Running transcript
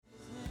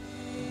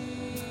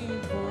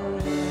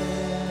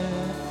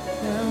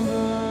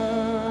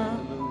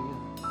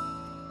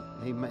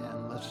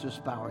Amen. Let's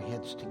just bow our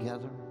heads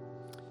together.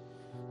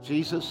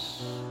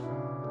 Jesus,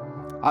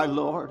 our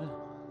Lord,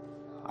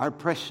 our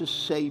precious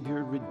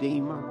Savior,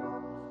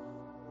 Redeemer,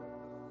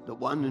 the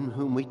one in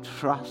whom we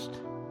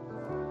trust.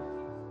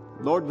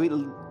 Lord, we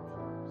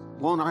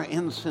want our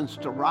incense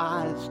to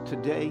rise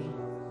today.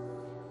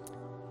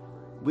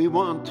 We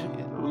want,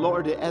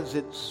 Lord, as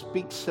it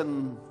speaks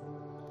in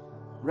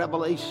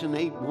Revelation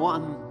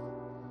 8:1,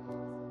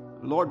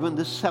 Lord, when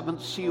the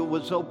seventh seal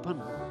was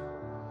opened,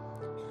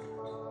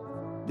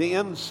 the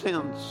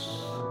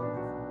incense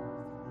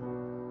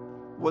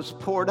was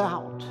poured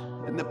out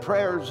and the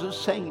prayers of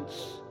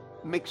saints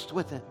mixed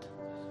with it.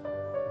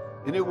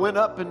 And it went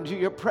up into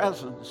your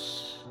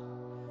presence,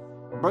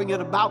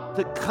 bringing about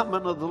the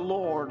coming of the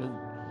Lord and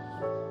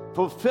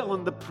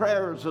fulfilling the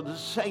prayers of the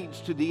saints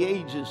to the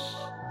ages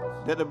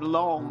that have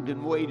longed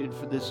and waited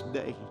for this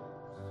day.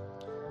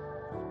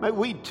 May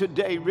we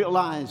today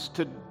realize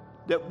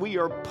that we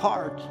are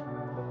part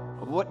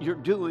of what you're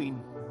doing,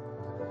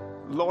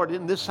 Lord,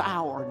 in this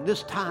hour, in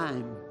this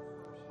time.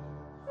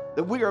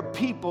 That we are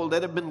people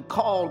that have been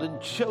called and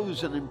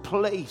chosen and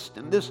placed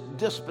in this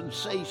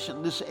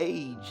dispensation, this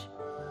age,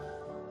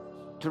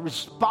 to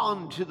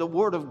respond to the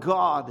word of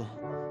God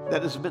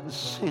that has been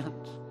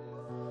sent.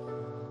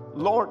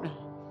 Lord,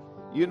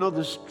 you know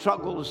the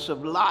struggles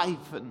of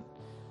life and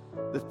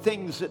the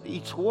things that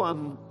each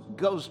one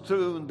goes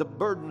through and the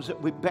burdens that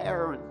we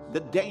bear and the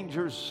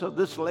dangers of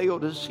this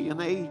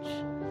Laodicean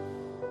age.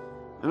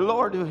 And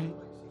Lord,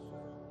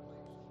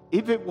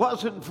 if it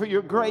wasn't for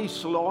your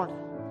grace, Lord,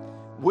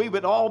 we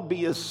would all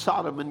be as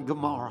Sodom and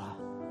Gomorrah.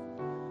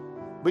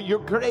 But your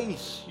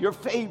grace, your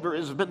favor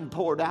has been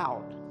poured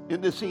out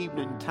in this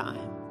evening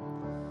time.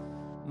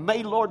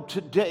 May, Lord,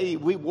 today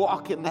we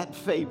walk in that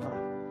favor.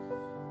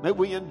 May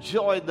we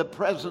enjoy the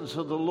presence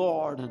of the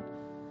Lord. And,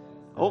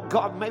 oh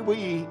God, may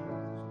we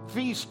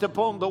feast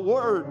upon the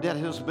word that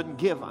has been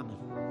given.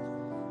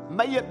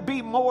 May it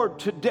be more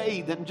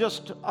today than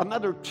just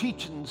another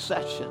teaching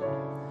session,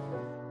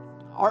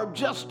 or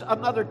just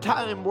another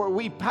time where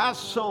we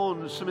pass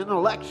on some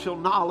intellectual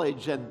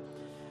knowledge and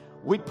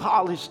we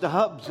polish the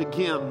hubs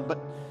again. But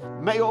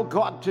may, oh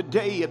God,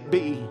 today it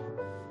be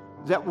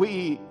that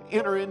we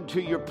enter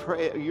into your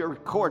prayer, your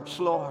courts,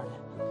 Lord.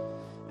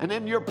 And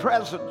in your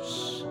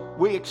presence,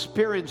 we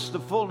experience the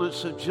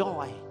fullness of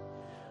joy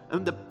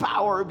and the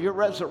power of your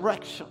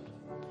resurrection.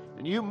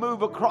 And you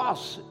move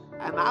across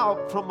and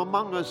out from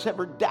among us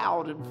every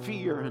doubt and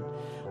fear. And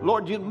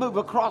Lord, you move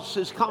across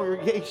this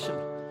congregation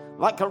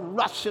like a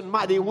rushing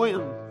mighty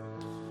wind,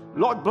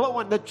 Lord,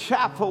 blowing the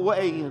chaff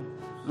away and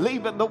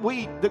leaving the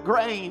wheat, the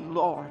grain,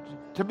 Lord,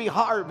 to be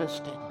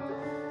harvested.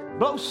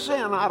 Blow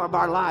sin out of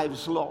our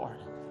lives, Lord.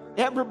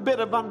 Every bit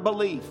of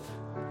unbelief,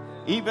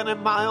 even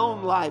in my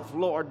own life,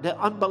 Lord, the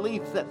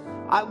unbelief that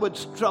I would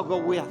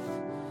struggle with,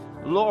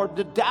 Lord,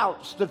 the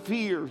doubts, the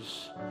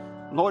fears,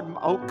 Lord,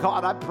 oh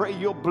God, I pray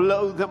you'll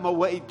blow them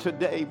away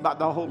today by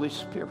the Holy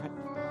Spirit.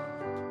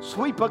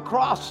 Sweep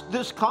across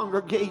this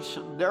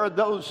congregation. There are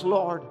those,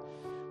 Lord,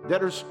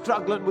 that are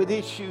struggling with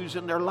issues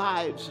in their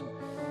lives and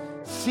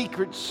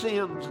secret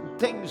sins and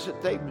things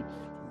that they've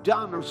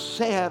done or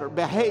said or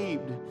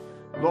behaved.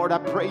 Lord, I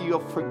pray you'll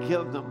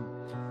forgive them.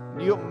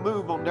 You'll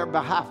move on their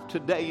behalf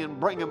today and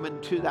bring them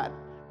into that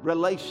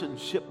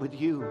relationship with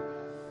you.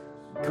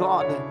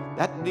 God,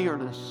 that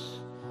nearness,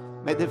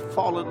 may they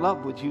fall in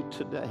love with you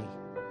today.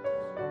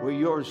 We're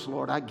yours,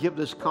 Lord. I give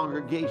this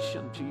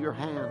congregation to your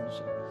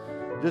hands,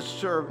 this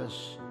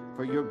service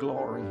for your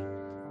glory.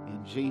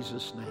 In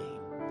Jesus' name.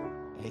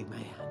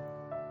 Amen.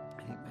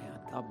 Amen.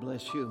 God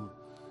bless you.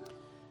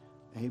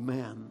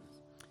 Amen.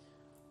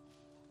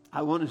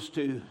 I want us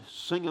to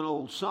sing an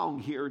old song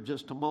here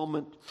just a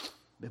moment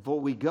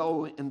before we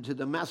go into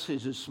the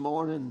message this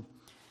morning.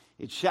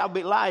 It shall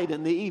be light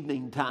in the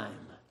evening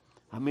time.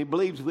 How many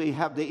believes we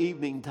have the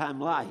evening time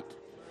light?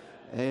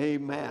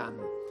 Amen.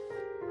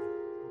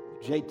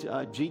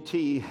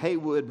 G.T.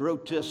 Haywood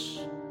wrote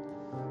this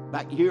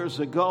back years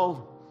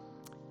ago.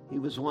 He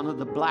was one of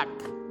the black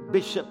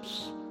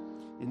bishops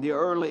in the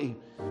early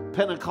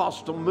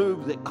Pentecostal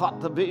move that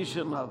caught the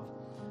vision of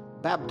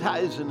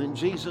baptizing in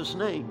Jesus'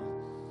 name.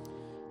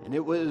 And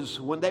it was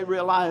when they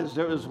realized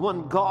there was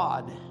one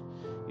God,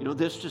 you know,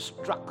 this just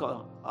struck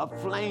a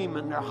flame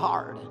in their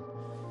heart.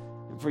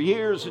 And for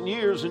years and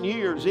years and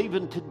years,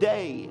 even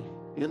today,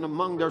 in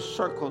among their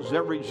circles,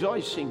 they're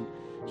rejoicing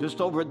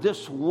just over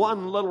this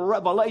one little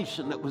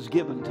revelation that was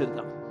given to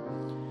them.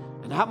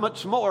 And how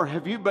much more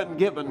have you been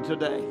given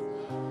today?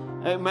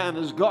 Amen.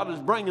 As God is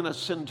bringing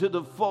us into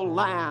the full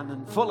land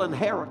and full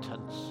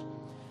inheritance.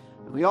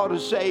 And we ought to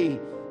say,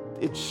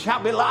 it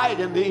shall be light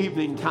in the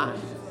evening time.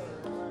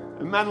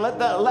 Amen. Let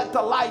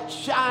the light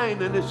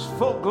shine in its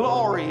full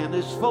glory and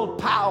its full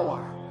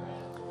power.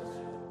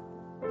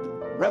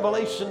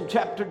 Revelation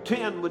chapter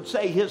 10 would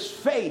say his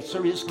face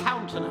or his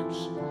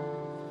countenance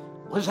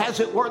was as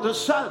it were the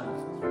sun.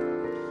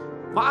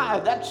 My,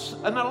 that's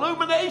an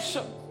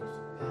illumination.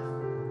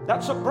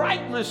 That's a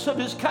brightness of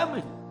his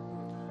coming.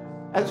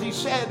 As he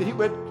said, he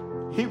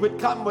would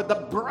come with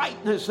the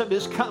brightness of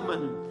his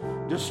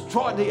coming,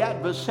 Destroy the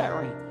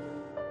adversary.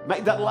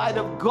 May the light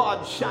of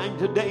God shine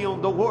today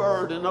on the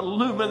Word and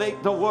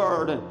illuminate the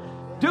Word. And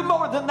do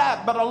more than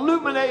that, but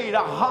illuminate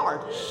our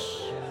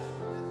hearts.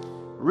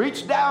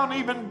 Reach down,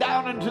 even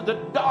down into the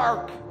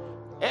dark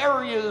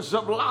areas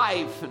of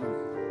life and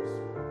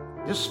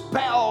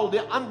dispel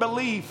the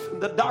unbelief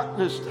and the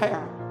darkness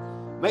there.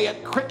 May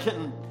it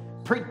quicken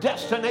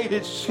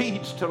predestinated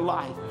seeds to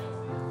life.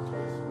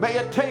 May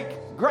it take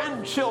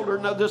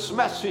grandchildren of this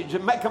message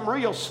and make them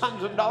real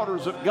sons and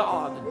daughters of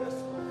God.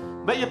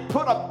 May it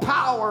put a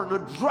power and a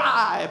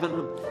drive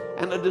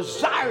and a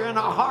desire in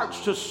our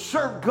hearts to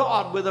serve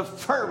God with a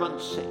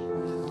fervency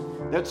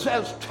that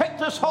says, take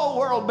this whole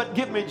world, but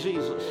give me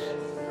Jesus.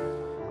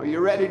 Are you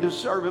ready to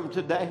serve Him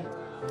today?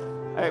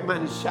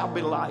 Amen. It shall be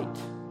light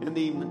in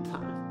the evening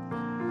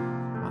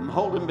time. I'm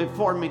holding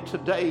before me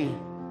today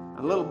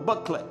a little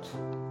booklet.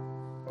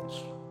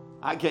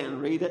 I can't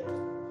read it.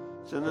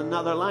 It's in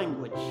another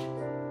language.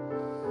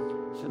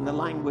 It's in the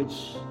language,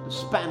 the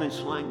Spanish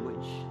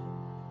language.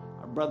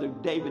 Our brother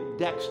David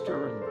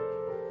Dexter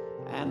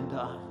and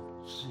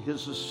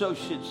his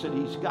associates that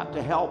he's got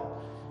to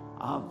help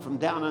from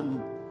down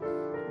in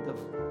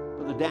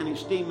the Danny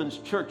Stevens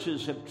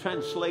churches have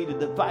translated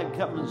the 5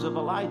 covenants of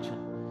Elijah.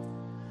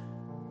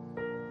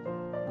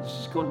 This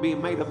is going to be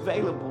made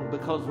available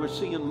because we're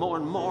seeing more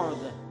and more of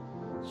the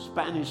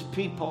Spanish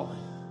people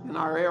in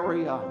our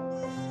area.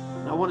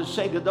 And I want to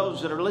say to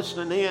those that are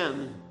listening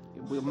in,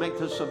 we'll make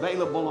this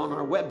available on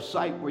our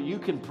website where you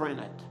can print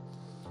it.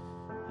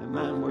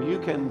 Amen. Where you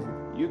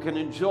can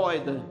enjoy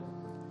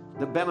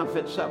the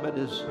benefits of it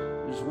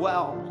as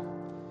well.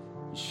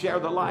 Share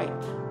the light.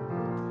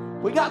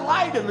 We got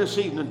light in this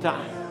evening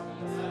time.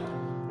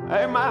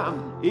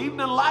 Amen.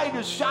 Evening light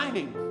is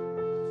shining.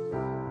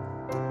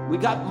 We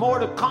got more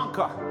to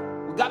conquer.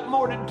 We got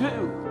more to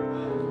do.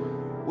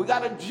 We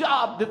got a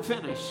job to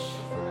finish.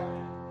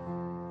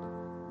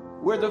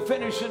 We're the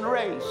finishing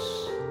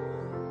race.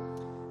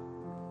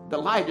 The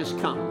light has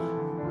come.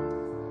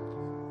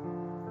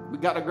 We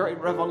got a great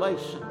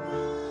revelation.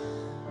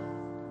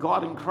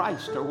 God and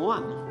Christ are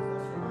one.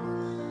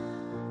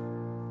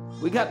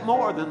 We got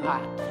more than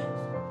that.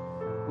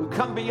 We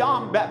come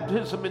beyond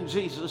baptism in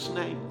Jesus'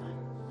 name.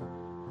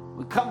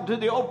 We come to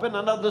the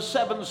opening of the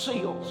 7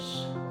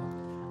 seals.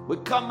 We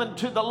come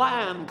into the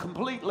land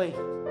completely.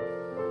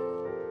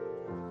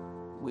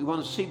 We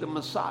want to see the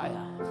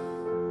Messiah.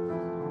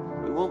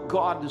 We want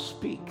God to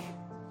speak.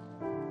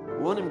 We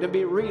want Him to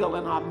be real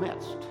in our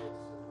midst.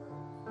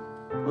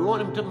 We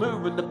want Him to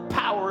move in the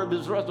power of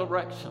His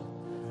resurrection.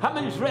 How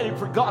many is ready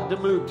for God to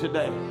move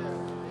today?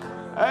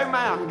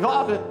 Amen.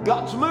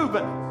 God's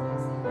moving.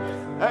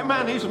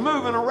 Amen. He's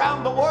moving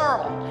around the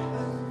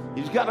world.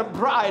 He's got a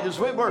bride. As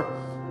we were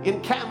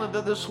in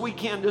Canada this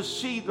weekend to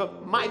see the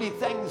mighty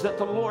things that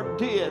the Lord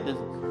did and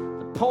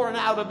the pouring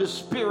out of His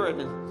Spirit,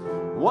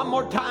 and one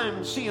more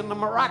time seeing the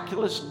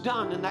miraculous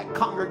done in that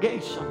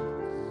congregation.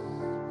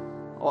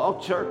 Oh,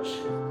 church,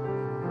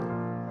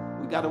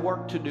 we got a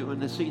work to do in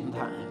this evening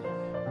time.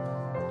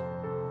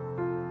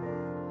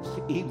 It's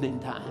the evening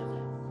time.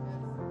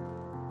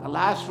 The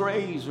last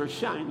rays are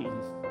shining.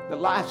 The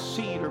last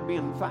seed are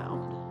being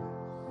found.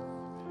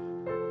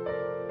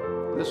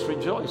 Let's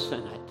rejoice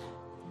in it.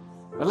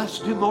 But let's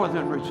do more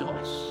than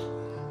rejoice.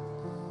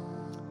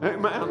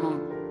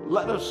 Amen.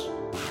 Let us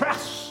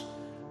press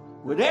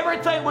with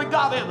everything we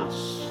got in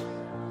us.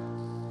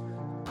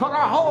 Put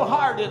our whole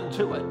heart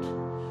into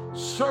it.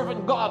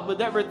 Serving God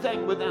with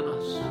everything within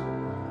us.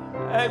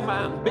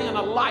 Amen. Being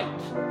a light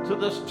to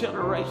this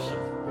generation.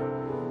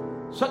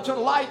 Such a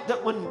light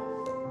that when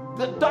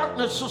the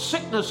darkness of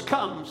sickness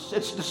comes,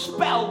 it's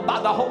dispelled by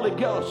the Holy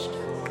Ghost.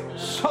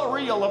 So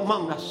real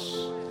among us.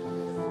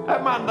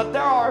 Amen. That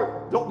there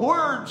are the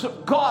words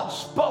of God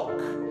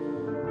spoke.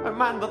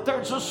 Amen. That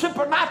there's a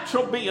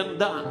supernatural being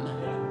done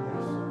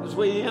as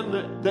we in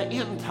the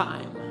end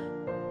time.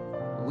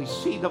 We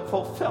see the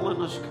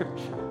fulfilling of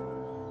Scripture.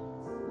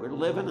 We're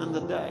living in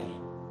the day.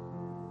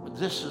 But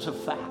this is a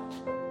fact.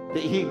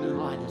 The evening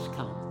light has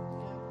come.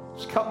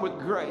 It's come with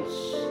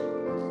grace.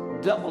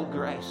 Double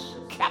grace.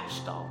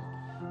 Capstone.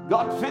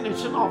 God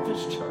finishing off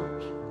His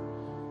church.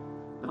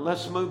 Now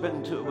let's move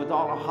into it with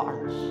all our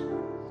hearts.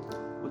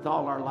 With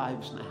all our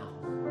lives now.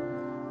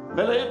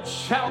 But it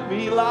shall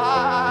be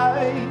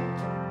light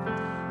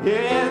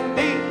in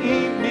the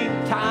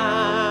evening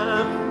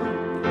time,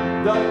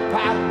 the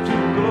path to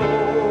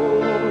glory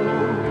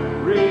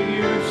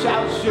you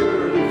shall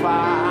surely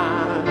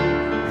find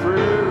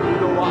through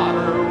the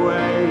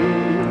waterway.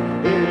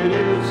 It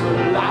is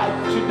a light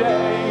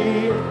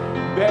today,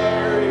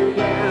 buried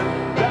in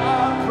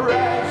the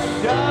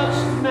precious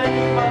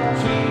name of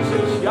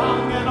Jesus,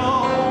 young and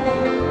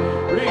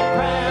old.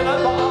 Repent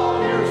of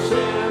all your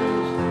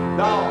sins,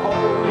 the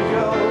Holy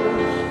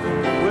Ghost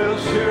will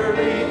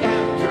surely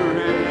enter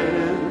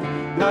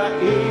in. The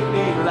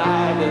evening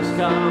light has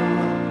come.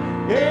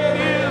 It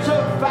is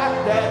a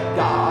fact that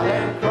God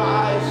and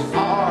Christ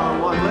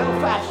are one. Little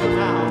faster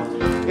now.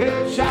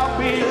 It shall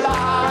be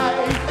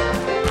light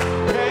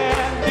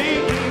in the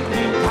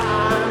evening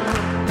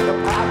time, the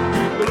path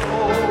to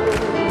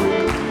glory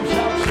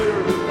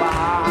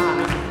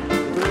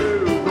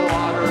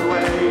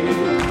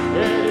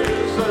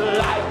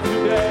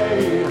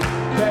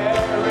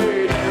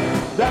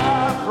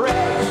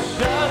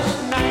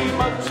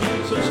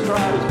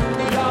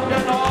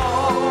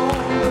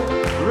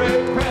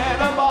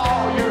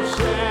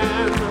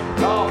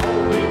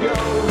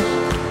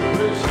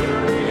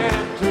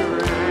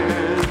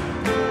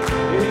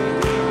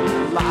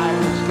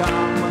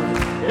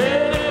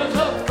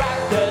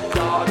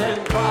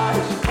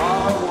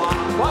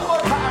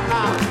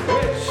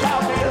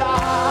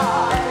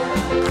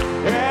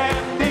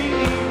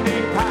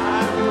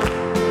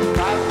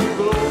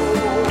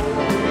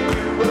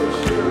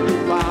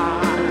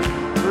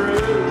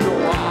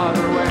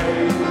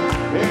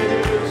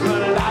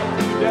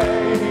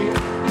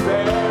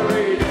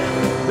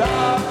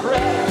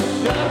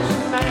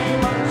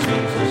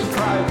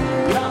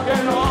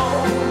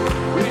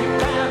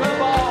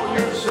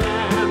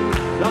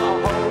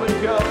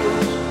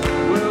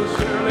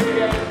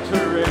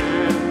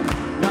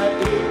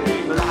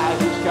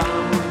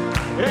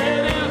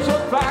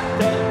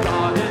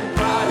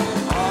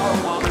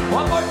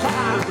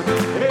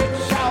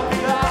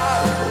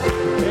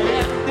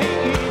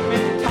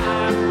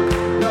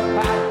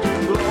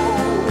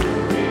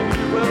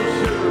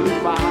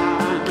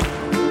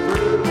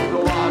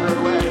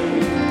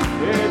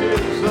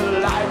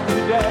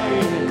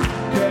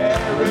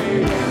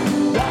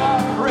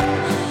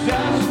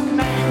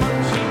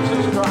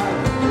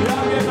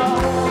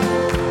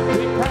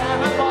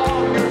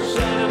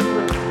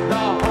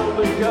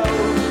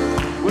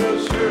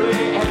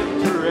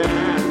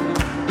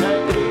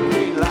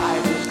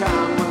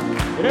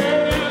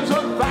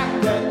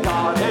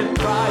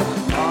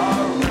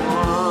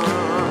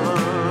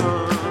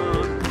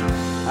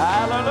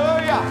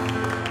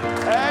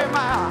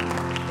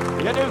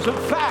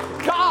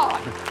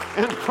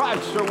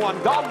Christ are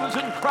one. God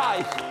was in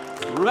Christ,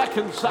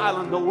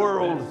 reconciling the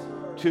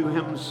world to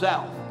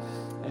himself.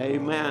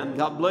 Amen.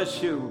 God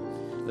bless you.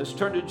 Let's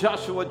turn to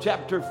Joshua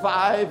chapter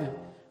 5.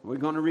 We're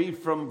going to read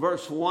from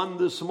verse 1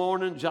 this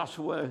morning.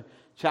 Joshua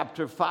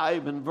chapter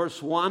 5 and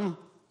verse 1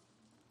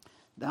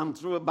 down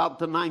through about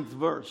the 9th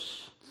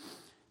verse.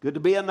 Good to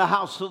be in the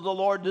house of the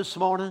Lord this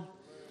morning.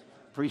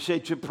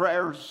 Appreciate your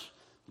prayers.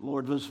 The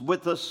Lord was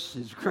with us.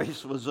 His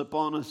grace was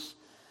upon us.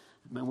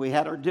 And we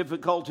had our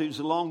difficulties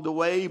along the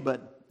way,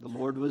 but the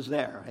Lord was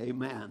there.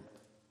 Amen.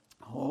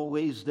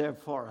 Always there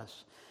for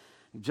us.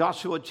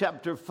 Joshua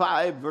chapter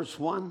 5, verse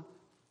 1.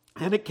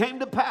 And it came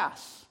to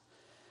pass,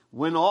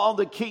 when all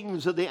the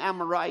kings of the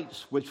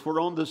Amorites, which were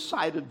on the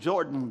side of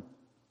Jordan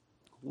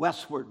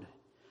westward,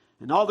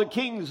 and all the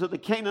kings of the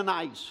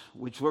Canaanites,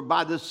 which were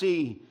by the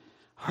sea,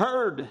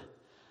 heard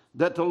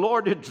that the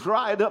Lord had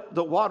dried up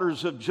the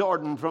waters of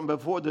Jordan from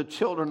before the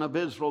children of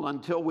Israel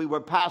until we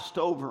were passed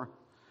over,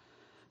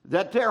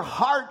 that their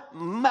heart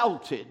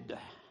melted,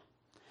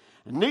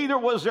 neither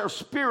was there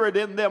spirit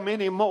in them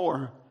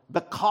anymore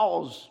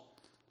because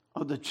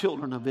of the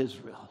children of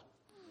Israel.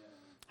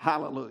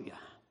 Hallelujah.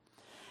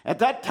 At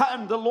that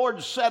time the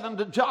Lord said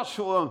unto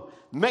Joshua,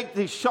 make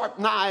these sharp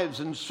knives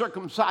and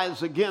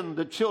circumcise again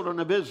the children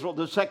of Israel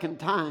the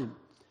second time.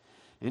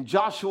 And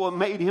Joshua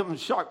made him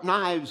sharp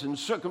knives and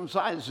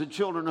circumcised the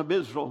children of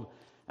Israel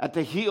at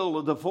the heel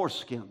of the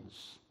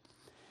foreskins.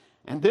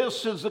 And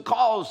this is the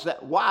cause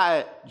that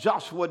why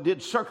Joshua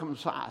did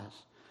circumcise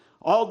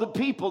all the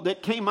people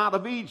that came out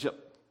of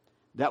Egypt,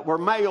 that were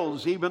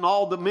males, even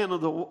all the men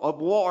of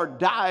war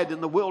died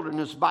in the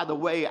wilderness by the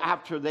way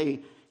after they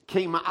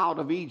came out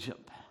of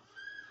Egypt.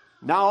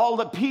 Now all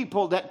the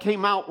people that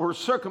came out were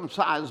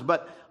circumcised,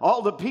 but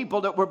all the people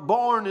that were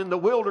born in the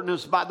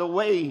wilderness by the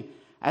way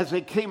as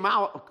they came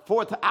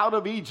forth out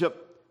of Egypt,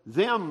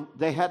 them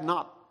they had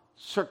not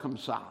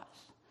circumcised.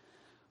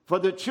 For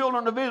the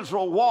children of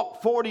Israel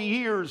walked 40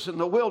 years in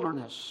the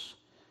wilderness,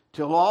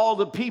 till all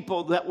the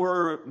people that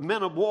were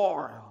men of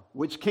war,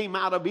 which came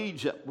out of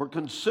Egypt, were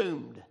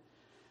consumed,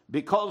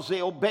 because they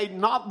obeyed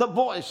not the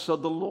voice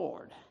of the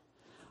Lord,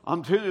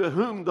 unto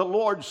whom the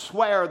Lord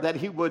sware that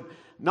he would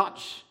not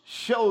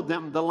show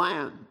them the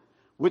land,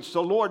 which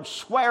the Lord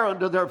sware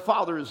unto their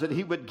fathers that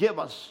he would give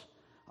us,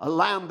 a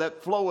land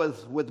that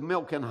floweth with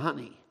milk and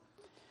honey.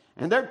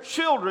 And their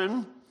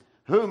children,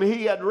 whom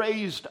he had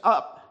raised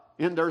up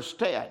in their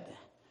stead,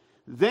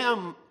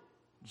 them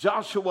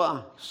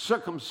Joshua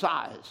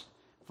circumcised,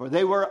 for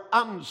they were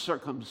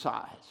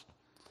uncircumcised.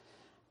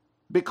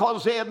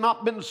 Because they had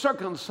not been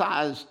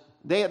circumcised,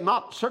 they had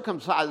not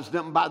circumcised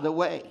them by the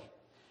way.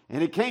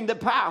 And it came to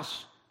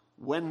pass,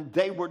 when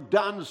they were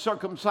done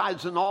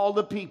circumcising all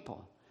the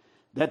people,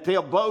 that they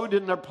abode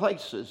in their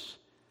places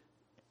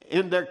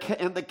in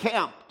the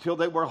camp till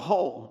they were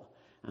whole.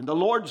 And the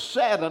Lord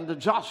said unto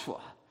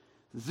Joshua,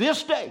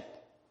 this day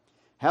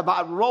have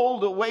I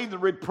rolled away the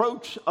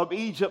reproach of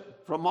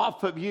Egypt from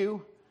off of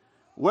you,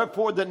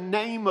 wherefore the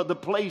name of the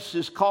place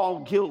is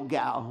called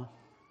Gilgal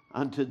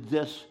unto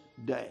this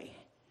day.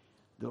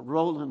 The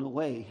rolling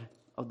away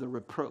of the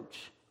reproach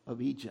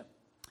of Egypt.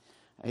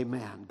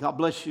 Amen. God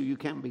bless you. You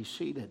can be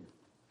seated.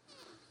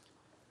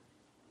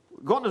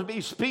 We're going to be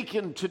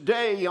speaking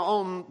today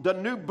on the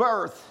new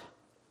birth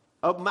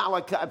of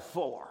Malachi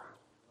 4.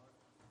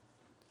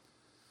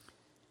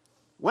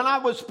 When I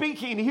was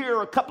speaking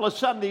here a couple of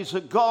Sundays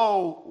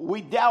ago,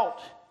 we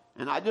dealt,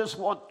 and I just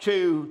want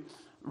to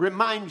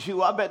remind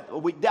you of it,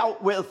 we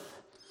dealt with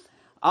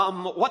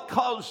what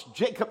caused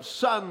Jacob's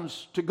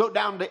sons to go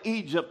down to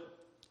Egypt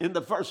in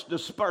the first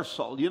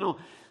dispersal. You know,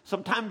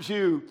 sometimes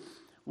you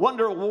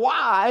wonder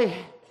why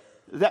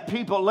that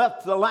people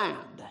left the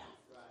land.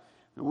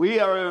 We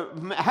are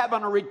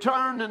having a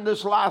return in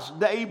this last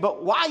day,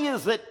 but why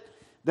is it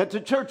that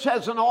the church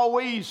hasn't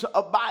always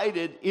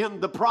abided in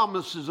the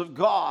promises of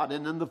God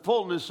and in the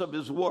fullness of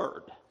his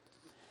word?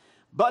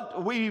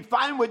 But we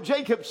find with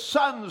Jacob's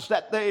sons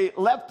that they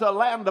left the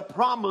land of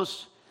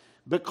promise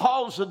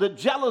because of the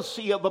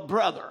jealousy of a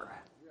brother.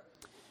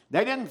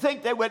 They didn't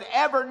think they would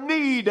ever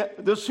need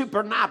the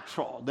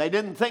supernatural. They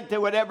didn't think they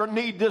would ever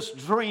need this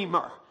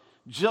dreamer,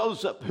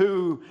 Joseph,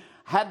 who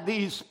had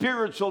these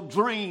spiritual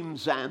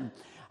dreams and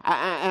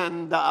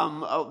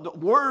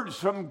words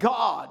from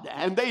God.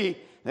 And they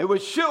were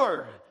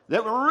sure, they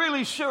were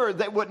really sure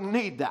they wouldn't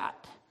need that.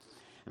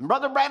 And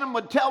Brother Branham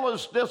would tell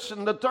us this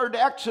in the third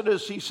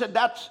Exodus. He said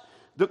that's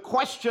the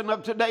question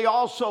of today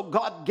also.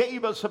 God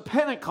gave us a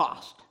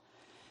Pentecost.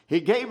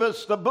 He gave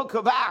us the book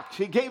of Acts.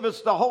 He gave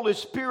us the Holy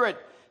Spirit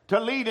to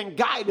lead and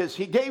guide us.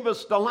 He gave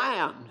us the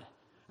land.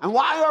 And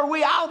why are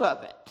we out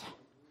of it?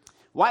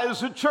 Why is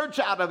the church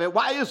out of it?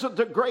 Why isn't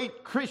the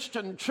great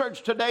Christian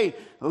church today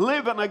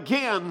living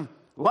again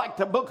like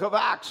the book of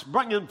Acts,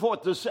 bringing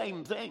forth the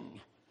same thing?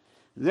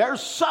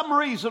 There's some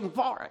reason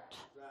for it.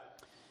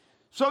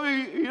 So,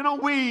 you know,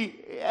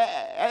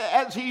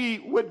 as he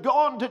would go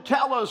on to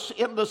tell us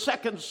in the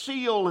second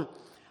seal,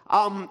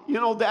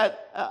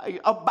 that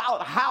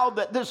about how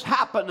that this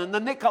happened and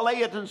the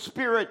Nicolaitan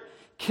spirit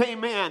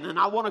came in. And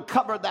I want to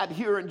cover that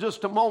here in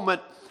just a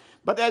moment.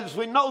 But as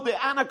we know,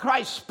 the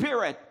Antichrist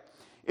spirit,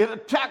 it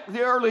attacked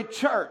the early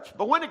church.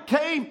 But when it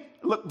came,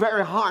 it looked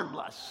very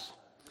harmless.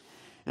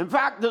 In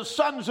fact, the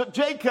sons of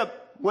Jacob,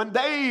 when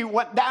they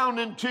went down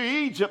into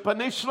Egypt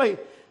initially,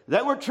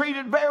 they were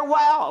treated very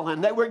well,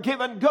 and they were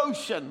given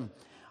Goshen,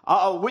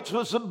 which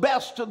was the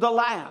best of the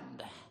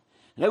land.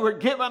 They were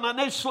given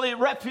initially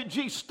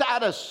refugee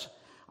status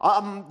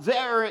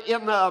there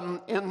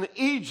in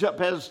Egypt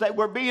as they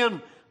were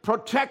being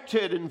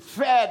protected and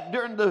fed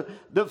during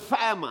the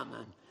famine.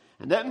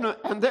 And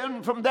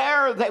then from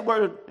there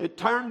it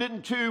turned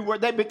into where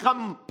they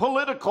become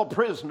political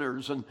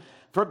prisoners and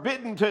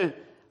forbidden to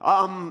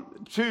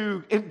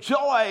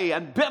enjoy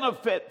and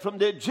benefit from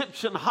the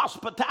Egyptian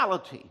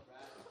hospitality.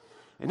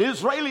 And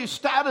Israeli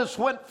status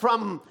went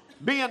from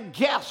being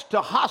guests to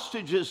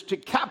hostages to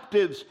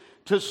captives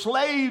to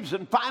slaves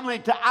and finally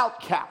to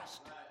outcasts.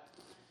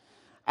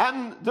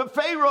 And the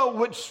Pharaoh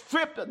would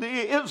strip the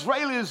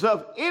Israelis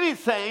of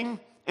anything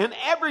and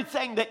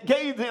everything that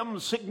gave them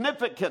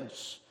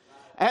significance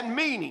and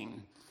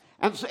meaning.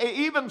 And so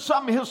even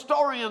some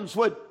historians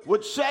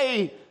would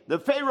say the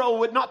Pharaoh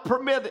would not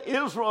permit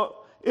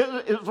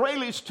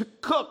Israelis to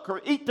cook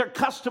or eat their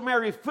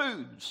customary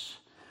foods,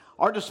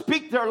 or to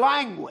speak their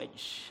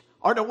language,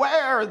 or to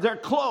wear their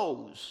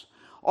clothes,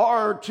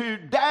 or to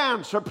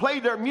dance or play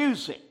their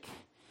music.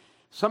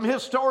 Some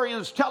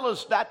historians tell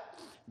us that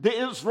the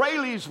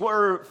Israelis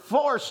were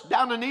forced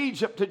down in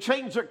Egypt to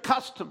change their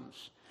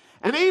customs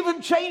and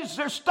even change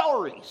their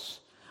stories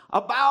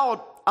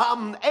about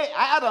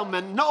Adam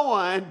and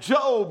Noah and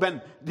Job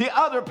and the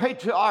other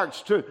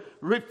patriarchs to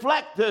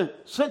reflect the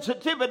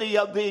sensitivity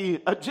of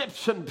the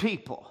Egyptian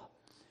people.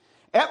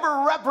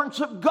 Every reference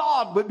of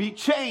God would be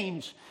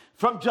changed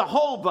from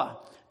Jehovah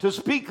to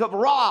speak of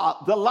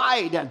Ra, the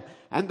light,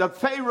 and the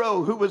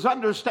Pharaoh who was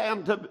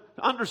understood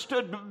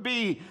to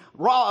be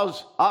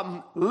Ra's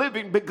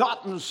living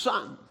begotten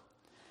son.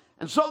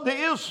 And so the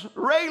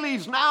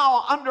Israelis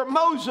now under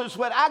Moses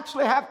would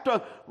actually have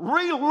to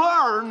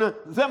relearn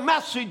the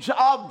message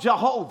of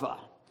Jehovah.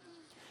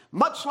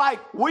 Much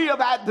like we have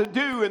had to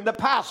do in the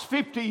past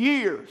 50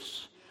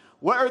 years,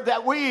 where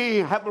that we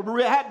have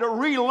had to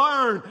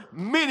relearn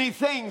many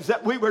things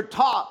that we were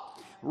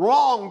taught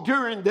wrong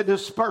during the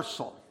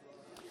dispersal.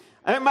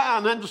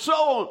 Amen. And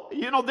so,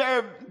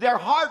 their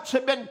hearts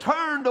had been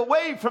turned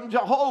away from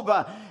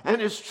Jehovah,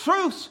 and his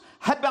truths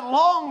had been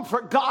long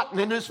forgotten,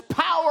 and his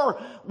power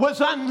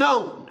was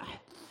unknown.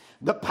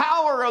 The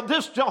power of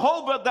this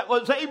Jehovah that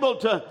was able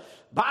to,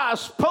 by a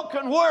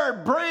spoken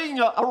word, bring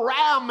a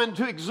ram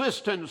into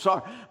existence,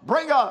 or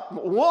bring a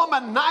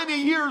woman 90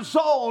 years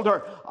old,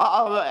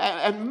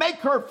 and make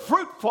her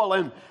fruitful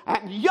and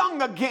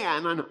young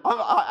again, and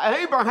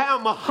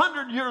Abraham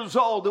 100 years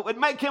old, that would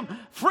make him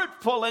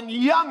fruitful and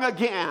young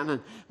again,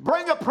 and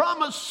bring a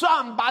promised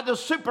son by the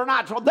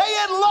supernatural. They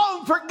had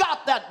long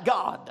forgot that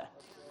God.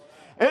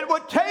 It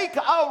would take a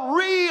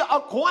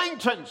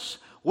reacquaintance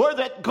where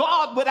that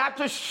God would have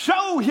to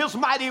show his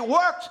mighty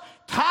works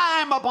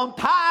time upon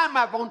time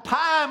upon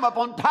time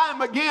upon time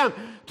again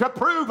to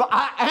prove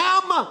I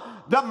am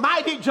the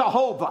mighty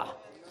Jehovah.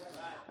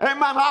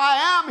 Amen.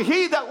 I am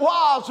he that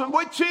was and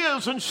which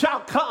is and shall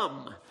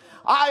come.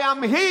 I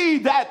am he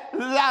that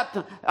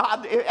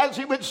as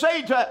he would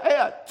say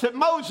to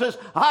Moses,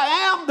 I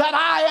am that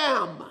I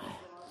am.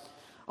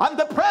 I'm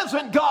the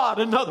present God,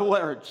 in other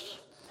words.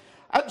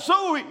 And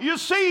so you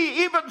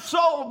see, even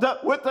so,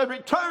 that with the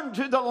return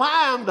to the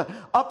land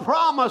of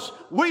promise,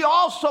 we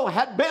also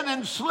had been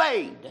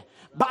enslaved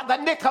by the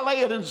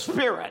Nicolaitan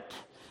spirit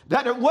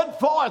that it went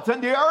forth in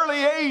the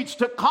early age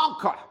to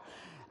conquer.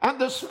 And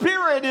the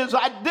spirit is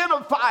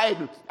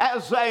identified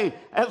as an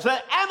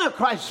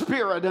Antichrist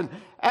spirit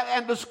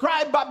and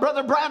described by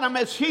Brother Branham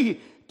as he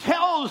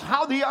tells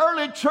how the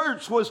early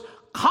church was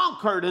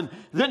conquered and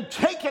then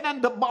taken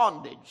into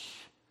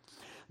bondage.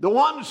 The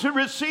ones who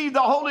received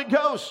the Holy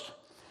Ghost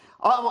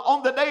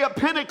on the day of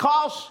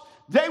Pentecost,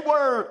 they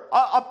were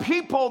a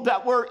people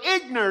that were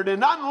ignorant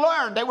and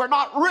unlearned. They were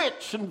not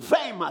rich and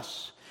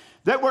famous.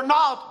 They were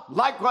not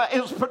like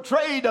is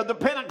portrayed of the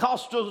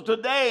Pentecostals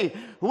today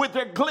with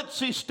their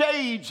glitzy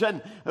stage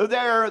and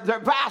their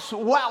vast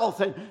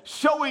wealth, and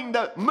showing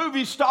the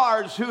movie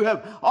stars who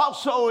have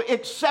also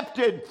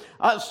accepted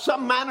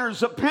some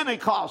manners of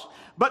Pentecost.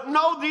 But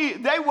no,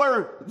 they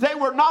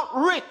were not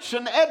rich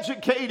and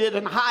educated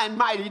and high and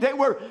mighty. They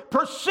were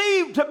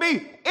perceived to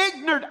be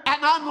ignorant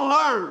and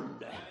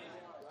unlearned.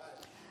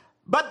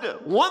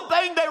 But one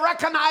thing they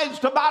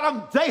recognized about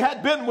them, they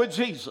had been with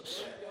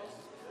Jesus.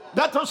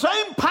 That the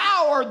same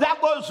power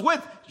that was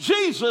with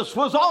Jesus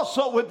was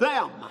also with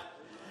them.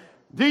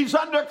 These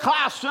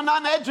underclassed and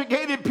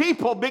uneducated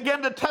people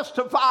began to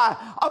testify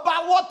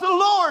about what the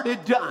Lord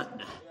had done.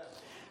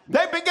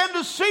 They began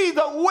to see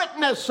the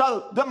witness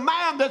of the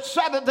man that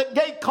sat at the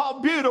gate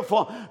called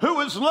Beautiful, who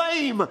was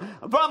lame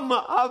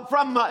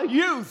from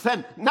youth,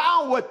 and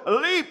now would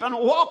leap and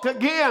walk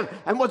again,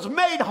 and was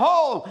made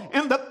whole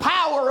in the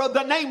power of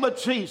the name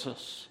of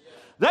Jesus.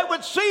 They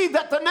would see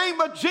that the name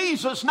of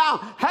Jesus now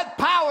had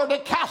power to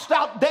cast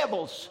out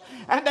devils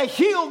and to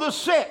heal the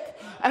sick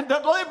and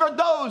delivered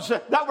those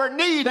that were in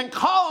need and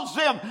caused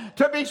them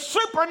to be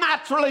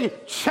supernaturally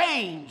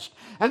changed.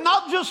 And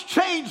not just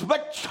changed,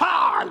 but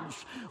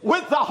charged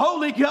with the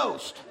Holy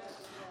Ghost.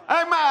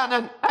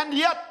 Amen. And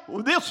yet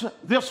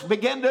this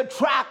began to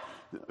attract,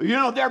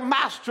 their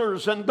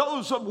masters and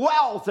those of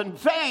wealth and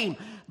fame.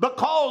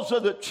 Because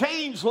of the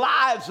changed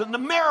lives and the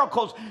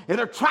miracles, it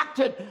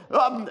attracted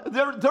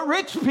the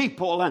rich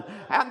people. And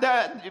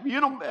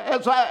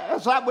as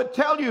I would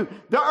tell you,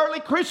 the early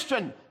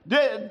Christian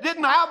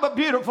didn't have a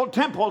beautiful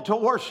temple to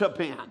worship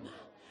in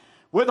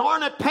with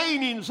ornate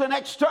paintings and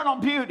external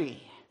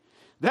beauty.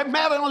 They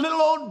met in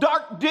little old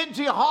dark,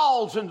 dingy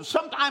halls and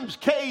sometimes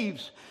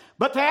caves,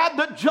 but they had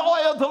the joy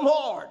of the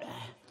Lord.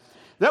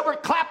 They were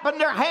clapping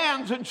their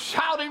hands and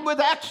shouting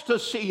with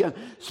ecstasy and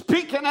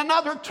speaking in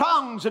other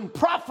tongues and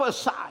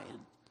prophesying.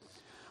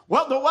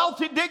 Well, the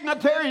wealthy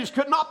dignitaries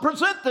could not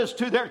present this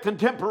to their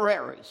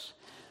contemporaries.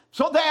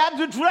 So they had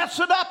to dress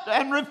it up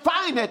and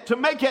refine it to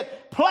make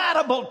it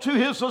palatable to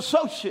his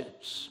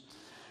associates.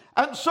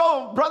 And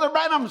so Brother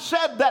Branham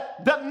said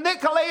that the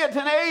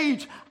Nicolaitan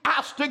age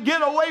has to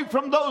get away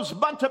from those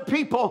bunch of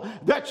people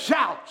that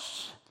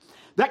shouts,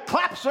 that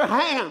claps their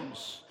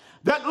hands,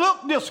 that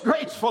look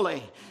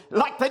disgracefully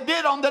like they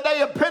did on the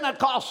day of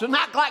Pentecost and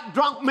act like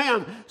drunk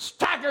men,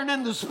 staggering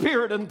in the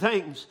spirit and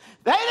things.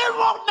 They didn't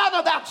want none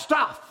of that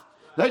stuff.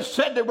 They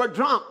said they were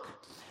drunk.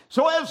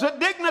 So as the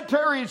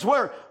dignitaries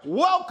were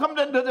welcomed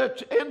into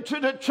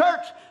the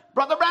church,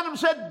 Brother Branham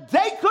said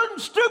they couldn't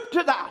stoop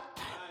to that.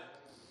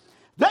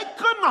 They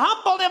couldn't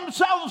humble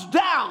themselves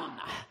down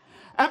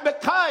and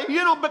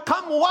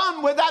become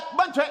one with that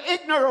bunch of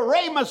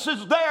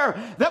ignoramuses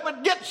there that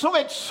would get so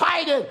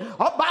excited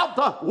about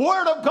the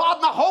Word of God,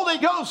 and the Holy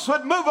Ghost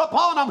would move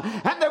upon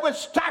them, and they would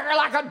stagger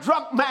like a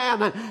drunk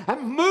man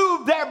and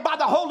move there by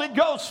the Holy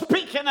Ghost,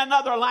 speaking in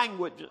other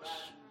languages.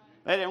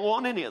 They didn't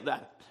want any of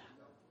that.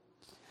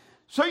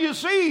 So you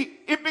see,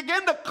 it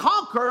began to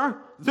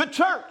conquer the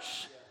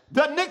church.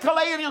 The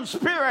Nicolaitan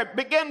spirit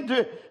began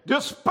to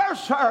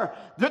disperse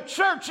the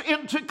church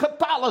into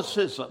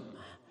Catholicism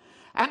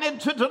and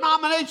into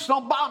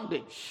denominational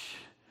bondage.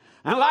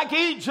 And like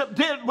Egypt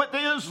did with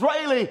the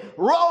Israeli,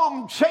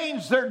 Rome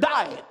changed their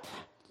diet.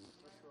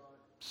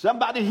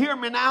 Somebody hear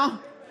me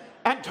now?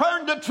 And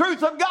turned the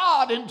truth of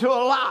God into a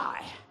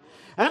lie.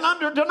 And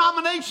under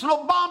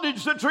denominational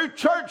bondage, the true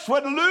church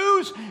would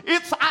lose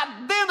its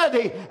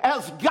identity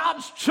as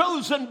God's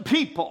chosen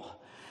people.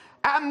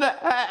 And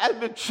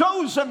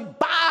chosen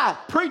by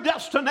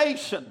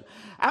predestination,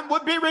 and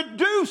would be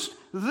reduced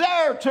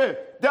there to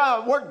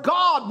where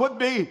God would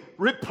be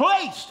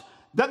replaced.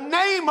 The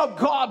name of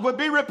God would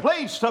be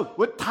replaced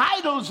with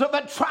titles of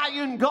a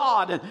triune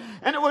God,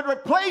 and it would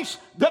replace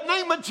the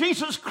name of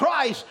Jesus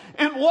Christ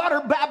in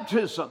water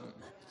baptism.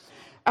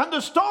 And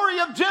the story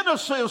of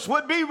Genesis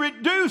would be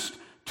reduced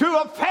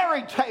to a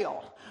fairy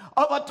tale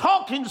of a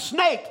talking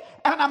snake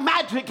and a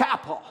magic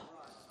apple.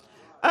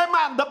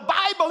 Amen. The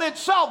Bible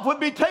itself would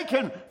be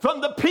taken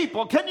from the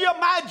people. Can you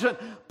imagine?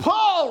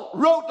 Paul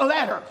wrote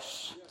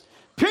letters.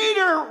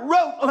 Peter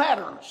wrote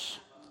letters.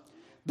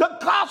 The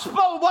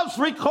gospel was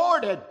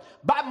recorded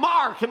by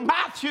Mark and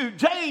Matthew,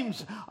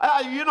 James,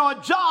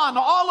 John,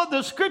 all of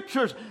the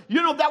scriptures,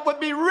 that would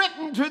be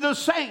written to the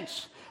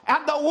saints.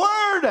 And the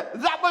word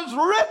that was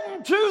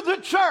written to the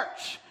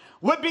church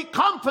would be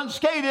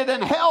confiscated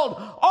and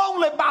held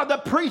only by the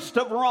priest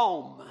of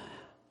Rome.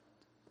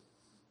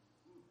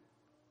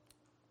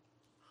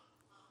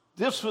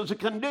 This was a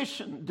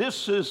condition.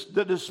 This is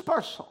the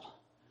dispersal.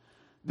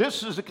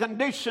 This is the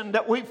condition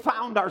that we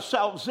found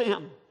ourselves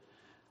in.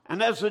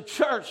 And as the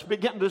church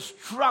began to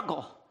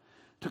struggle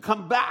to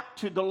come back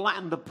to the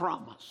land of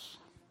promise,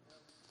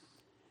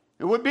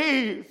 it would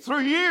be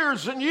through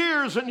years and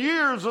years and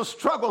years of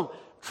struggle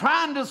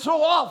trying to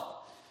throw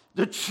off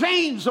the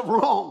chains of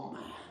Rome.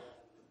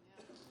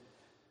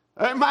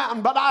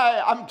 Amen. But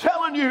I'm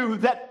telling you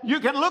that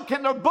you can look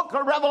in the book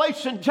of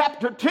Revelation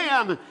chapter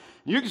 10.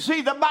 You can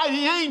see the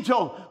mighty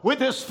angel with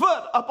his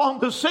foot upon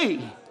the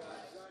sea.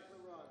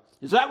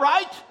 Is that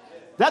right?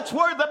 That's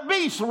where the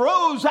beast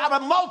rose out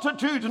of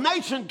multitudes,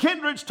 nations,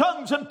 kindreds,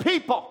 tongues, and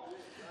people.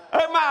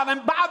 Amen.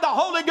 And by the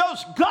Holy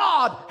Ghost,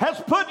 God has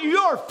put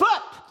your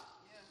foot,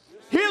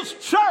 his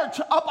church,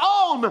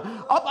 upon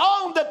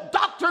the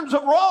doctrines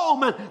of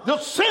Rome and the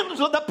sins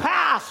of the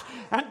past.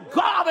 And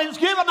God has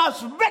given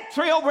us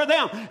victory over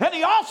them. And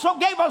he also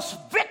gave us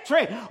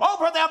victory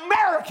over the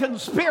American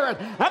spirit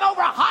and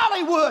over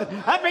Hollywood,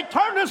 and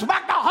returned us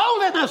back to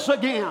holiness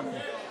again.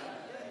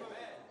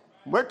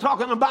 We're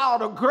talking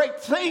about a great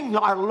thing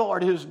our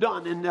Lord has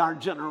done in our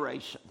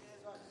generation.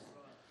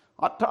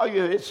 I tell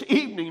you, it's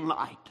evening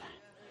light.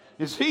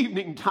 It's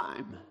evening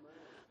time.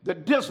 The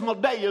dismal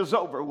day is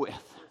over with.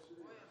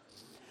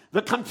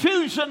 The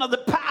confusion of the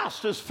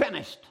past is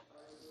finished.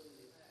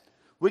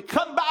 We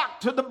come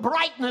back to the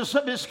brightness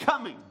of his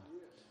coming,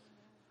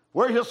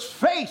 where his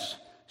face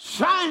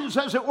shines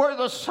as it were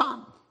the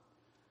sun.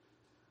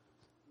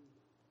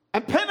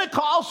 And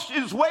Pentecost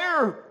is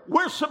where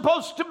we're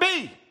supposed to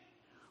be.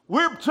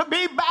 We're to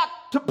be back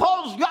to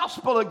Paul's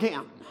gospel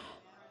again.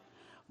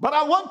 But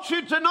I want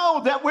you to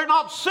know that we're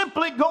not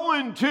simply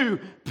going to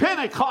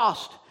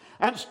Pentecost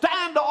and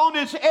stand on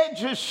its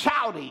edges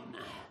shouting.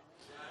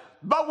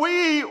 But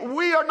we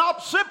are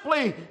not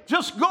simply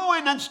just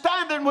going and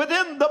standing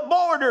within the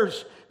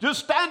borders,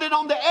 just standing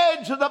on the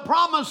edge of the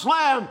promised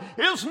land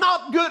is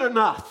not good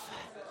enough.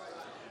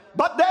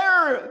 But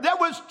there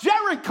was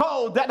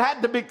Jericho that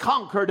had to be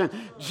conquered, and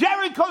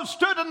Jericho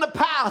stood in the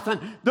path, and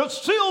the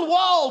sealed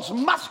walls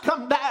must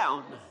come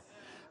down.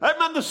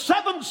 Amen. The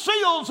 7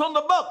 seals on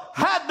the book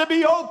had to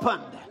be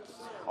opened.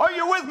 Are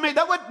you with me?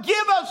 That would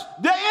give us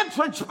the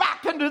entrance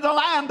back into the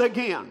land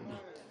again.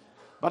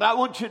 But I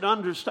want you to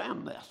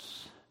understand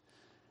this.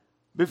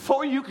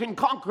 Before you can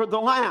conquer the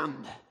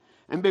land,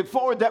 and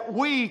before that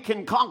we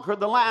can conquer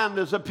the land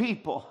as a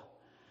people,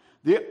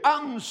 the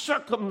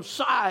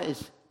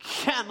uncircumcised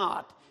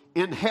cannot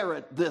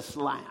inherit this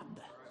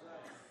land.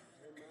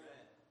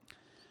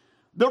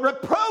 The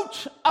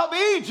reproach of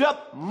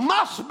Egypt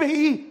must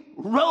be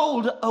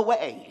rolled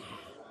away.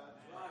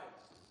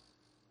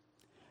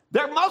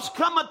 There must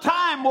come a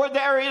time where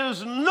there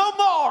is no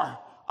more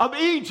of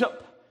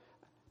Egypt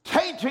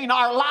tainting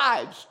our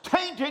lives,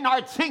 tainting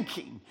our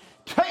thinking,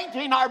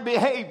 tainting our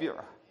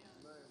behavior.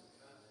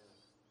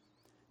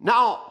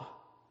 Now,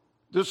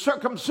 the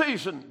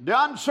circumcision,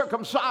 the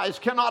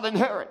uncircumcised cannot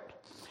inherit.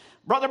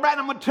 Brother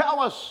Branham would tell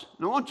us,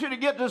 and I want you to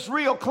get this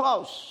real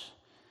close,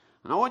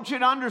 and I want you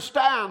to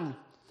understand,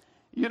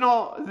 you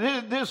know,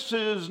 this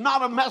is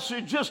not a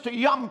message just to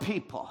young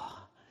people,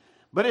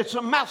 but it's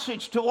a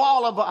message to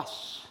all of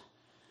us.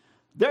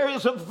 There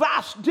is a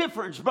vast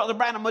difference, Brother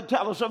Branham would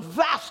tell us, a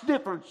vast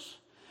difference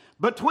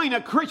between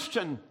a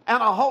Christian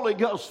and a Holy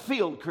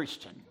Ghost-filled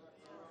Christian.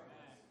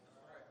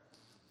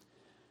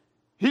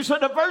 He said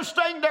the first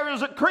thing, there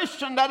is a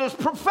Christian that is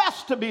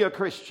professed to be a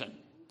Christian.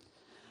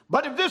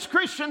 But if this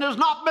Christian has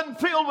not been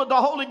filled with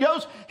the Holy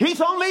Ghost,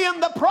 he's only in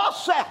the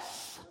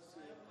process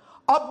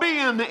of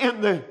being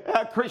in the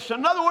Christian.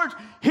 In other words,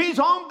 he's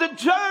on the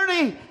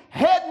journey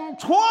heading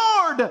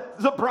toward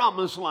the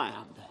promised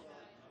land.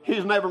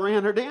 He's never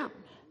entered in.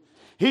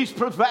 He's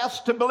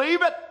professed to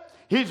believe it.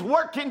 He's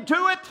working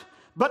to it.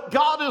 But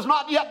God has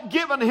not yet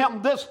given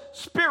him this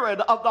spirit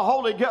of the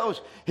Holy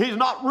Ghost. He's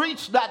not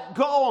reached that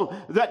goal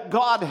that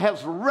God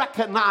has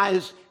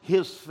recognized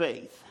his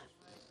faith.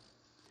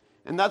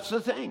 And that's the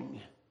thing.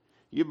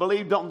 You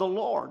believed on the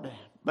Lord,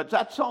 but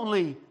that's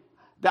only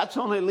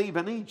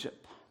leaving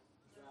Egypt.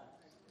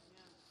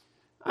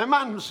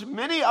 Amen.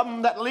 Many of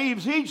them that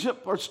leaves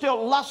Egypt are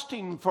still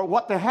lusting for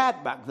what they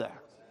had back there.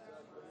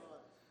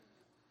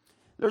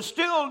 They're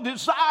still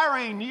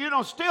desiring,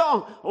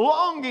 still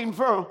longing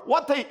for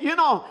what they,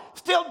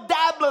 still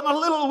dabbling a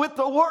little with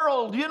the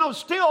world,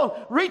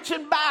 still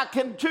reaching back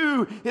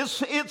into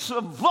its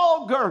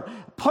vulgar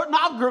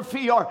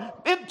pornography or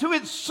into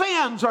its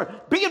sins or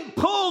being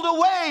pulled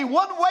away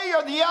one way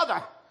or the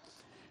other.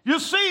 You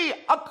see,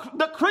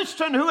 the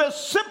Christian who has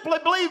simply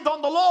believed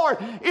on the Lord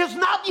is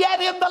not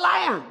yet in the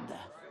land.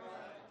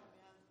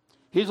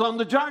 He's on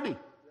the journey.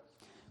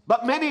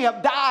 But many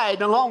have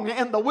died along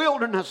in the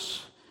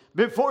wilderness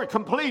before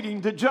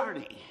completing the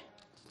journey.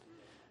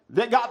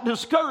 They got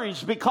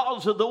discouraged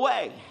because of the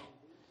way.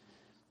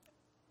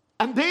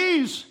 And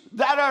these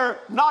that are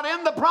not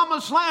in the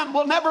promised land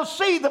will never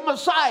see the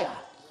Messiah.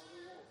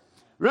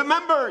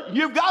 Remember,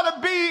 you've got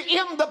to be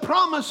in the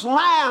promised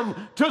land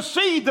to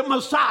see the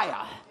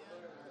Messiah.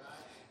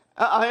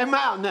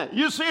 Amen.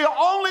 You see,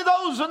 only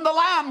those in the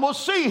land will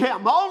see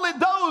him. Only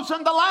those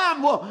in the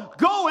land will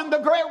go in the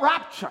great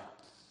rapture.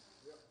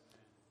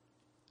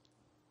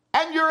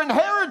 And your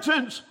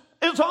inheritance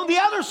is on the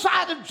other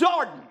side of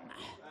Jordan.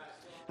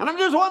 And I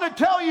just want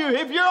to tell you,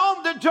 if you're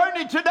on the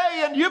journey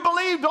today and you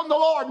believed on the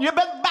Lord, and you've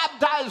been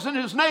baptized in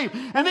his name,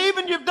 and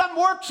even you've done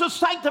works of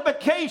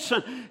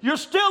sanctification, you're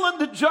still in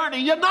the journey.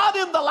 You're not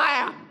in the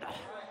land.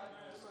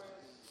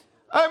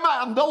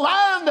 Amen. The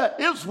land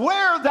is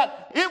where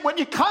when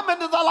you come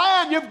into the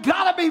land, you've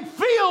got to be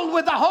filled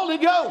with the Holy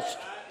Ghost.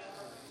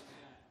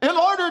 In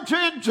order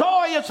to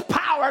enjoy its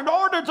power, in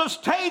order to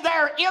stay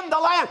there in the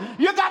land,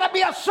 you've got to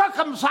be a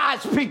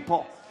circumcised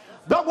people.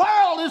 The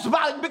world has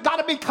got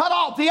to be cut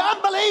off. The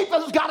unbelief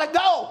has got to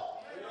go.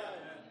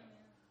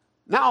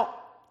 Now,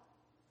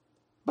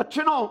 but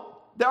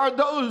there are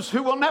those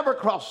who will never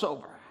cross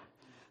over.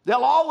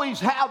 They'll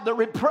always have the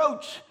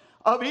reproach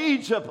of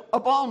Egypt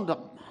upon them.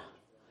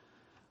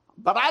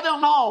 But I don't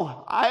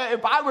know.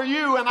 If I were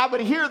you and I would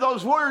hear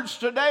those words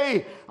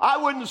today, I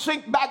wouldn't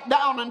sink back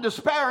down in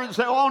despair and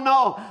say, oh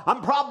no,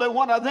 I'm probably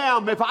one of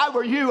them. If I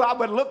were you, I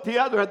would look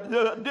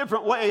the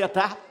different way at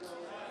that.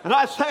 And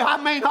I say, I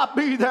may not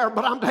be there,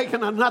 but I'm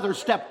taking another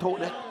step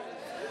toward it.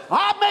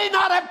 I may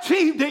not have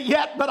achieved it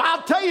yet, but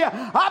I'll tell you,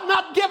 I'm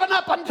not giving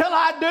up until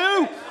I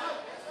do.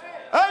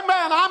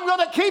 Amen. I'm going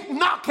to keep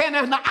knocking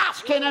and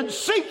asking and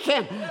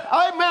seeking.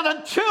 Amen.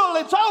 Until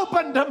it's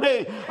open to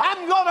me.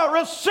 I'm going to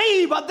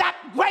receive that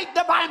great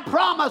divine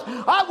promise.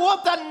 I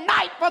want the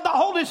night for the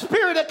Holy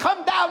Spirit to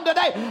come down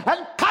today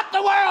and cut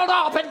the world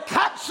off and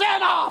cut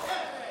sin off.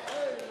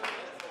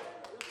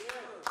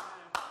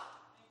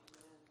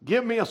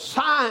 Give me a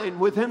sign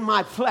within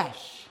my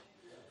flesh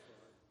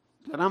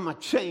that I'm a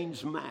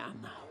changed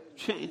man,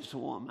 changed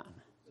woman.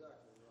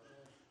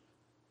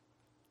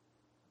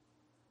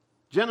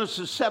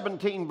 Genesis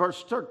 17,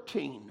 verse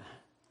 13.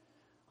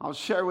 I'll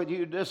share with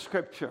you this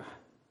scripture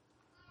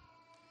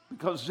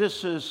because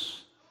this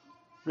is,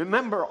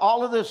 remember,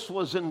 all of this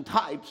was in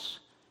types.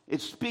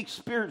 It speaks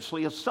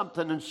spiritually of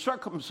something, and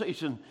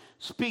circumcision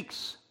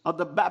speaks of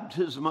the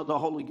baptism of the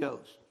Holy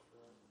Ghost.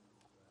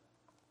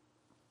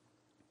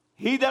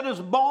 He that is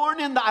born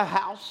in thy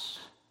house,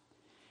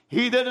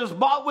 he that is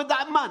bought with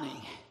thy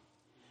money,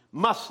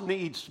 must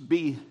needs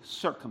be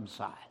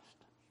circumcised.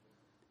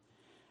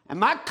 And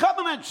my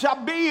covenant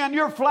shall be in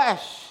your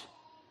flesh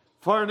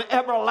for an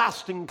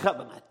everlasting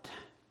covenant.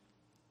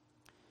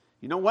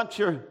 You know,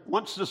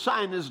 once the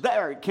sign is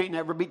there, it can't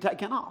ever be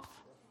taken off.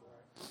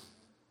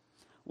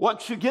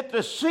 Once you get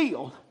the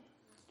seal,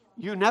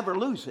 you never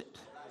lose it.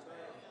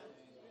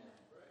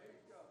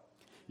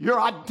 You're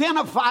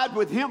identified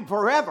with him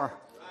forever,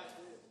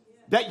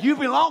 that you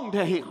belong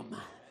to him.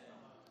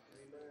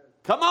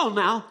 Come on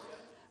now.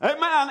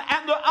 Amen.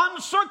 And the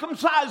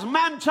uncircumcised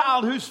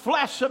man-child whose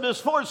flesh of his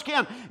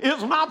foreskin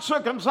is not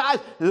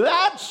circumcised,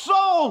 that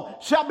soul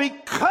shall be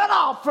cut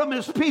off from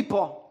his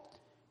people.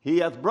 He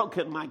hath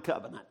broken my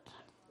covenant.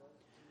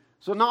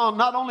 So now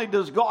not only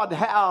does God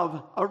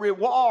have a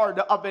reward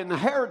of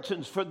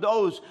inheritance for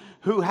those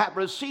who have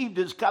received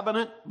his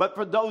covenant, but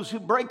for those who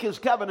break his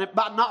covenant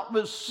by not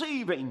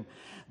receiving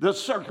the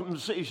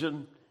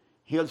circumcision,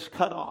 he is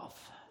cut off.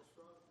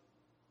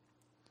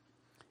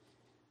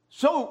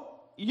 So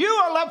you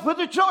are left with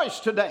a choice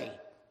today.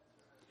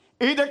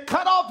 Either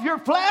cut off your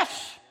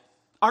flesh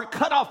or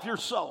cut off your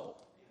soul.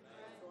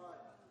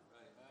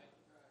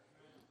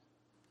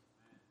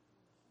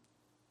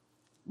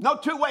 No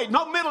two-way,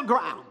 no middle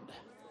ground.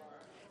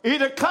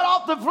 Either cut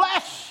off the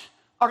flesh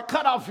or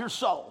cut off your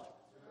soul.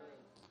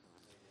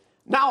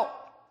 Now,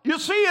 you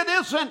see,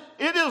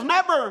 it is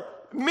never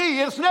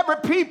me, it's never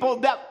people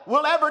that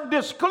will ever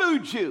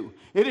disclude you.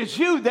 It is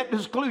you that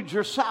discludes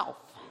yourself.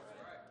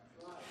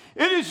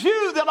 It is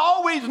you that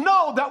always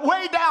know that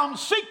way down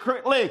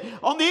secretly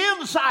on the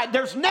inside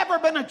there's never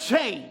been a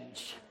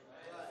change.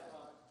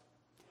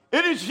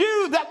 It is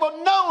you that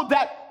will know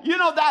that, you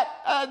know,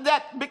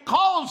 that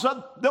because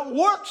of the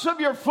works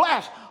of your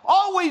flesh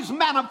always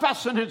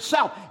manifesting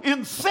itself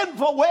in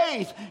sinful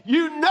ways,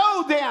 you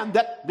know then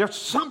that there's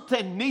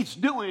something needs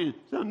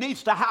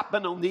to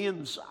happen on the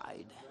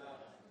inside.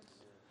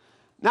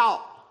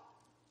 Now,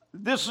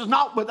 this is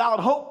not without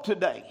hope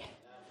today,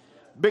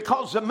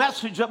 because the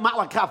message of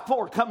Malachi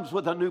 4 comes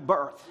with a new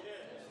birth.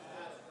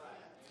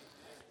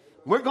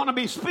 We're going to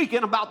be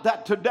speaking about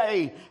that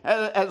today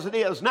as it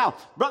is. Now,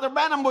 Brother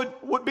Branham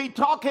would be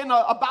talking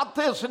about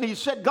this, and he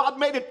said God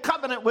made a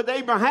covenant with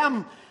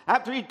Abraham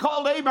after he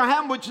called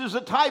Abraham, which is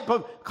a type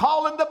of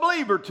calling the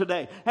believer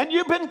today. And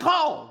you've been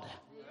called.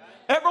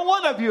 Every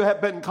one of you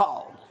have been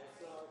called.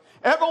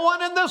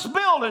 Everyone in this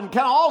building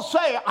can all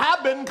say,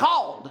 I've been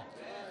called.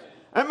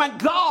 Amen.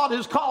 God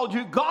has called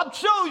you. God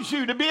chose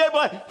you to be able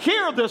to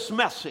hear this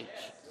message.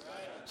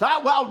 So,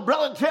 well,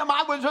 Brother Tim,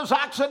 I was just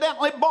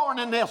accidentally born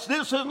in this.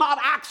 This is not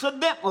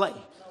accidentally.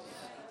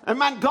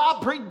 Amen.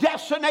 God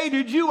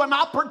predestinated you an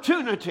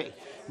opportunity,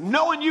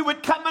 knowing you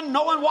would come in,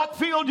 knowing what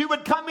field you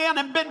would come in,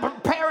 and been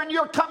preparing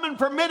your coming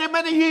for many,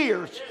 many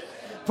years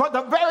for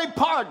the very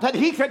part that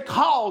he could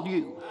call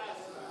you.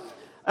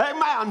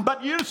 Amen.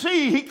 But you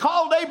see, he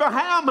called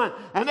Abraham,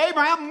 and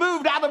Abraham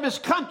moved out of his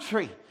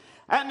country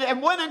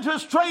and went into a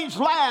strange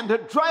land to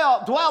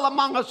dwell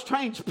among a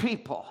strange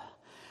people.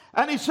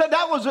 And he said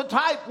that was a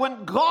type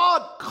when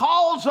God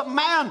calls a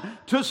man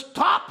to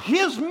stop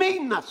his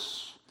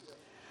meanness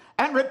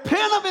and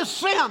repent of his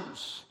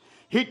sins.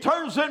 He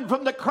turns in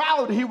from the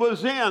crowd he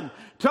was in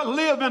to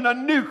live in a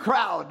new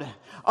crowd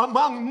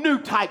among new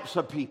types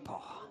of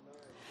people.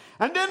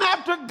 And then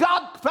after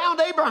God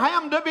found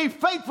Abraham to be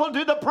faithful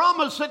to the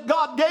promise that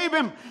God gave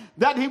him,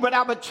 that he would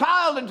have a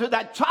child, and to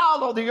that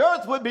child all the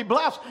earth would be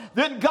blessed,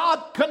 then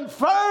God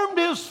confirmed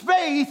his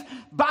faith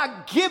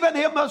by giving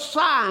him a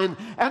sign,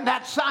 and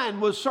that sign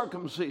was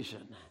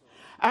circumcision.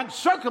 And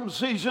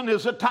circumcision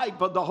is a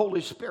type of the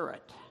Holy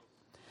Spirit.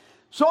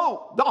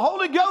 So the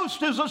Holy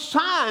Ghost is a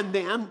sign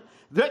then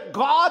that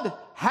God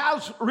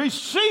has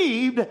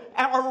received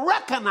or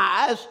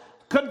recognized,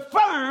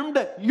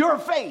 confirmed your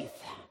faith.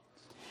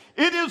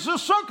 It is the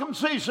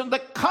circumcision, the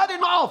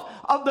cutting off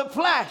of the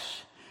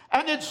flesh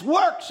and its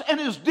works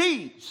and its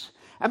deeds.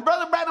 And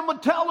Brother Branham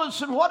would tell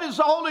us, and what is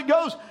the Holy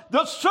Ghost?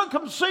 The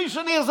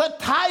circumcision is a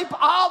type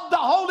of the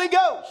Holy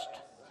Ghost.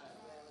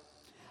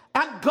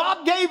 And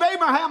God gave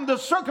Abraham the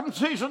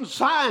circumcision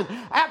sign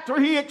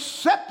after he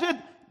accepted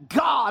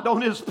God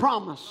on his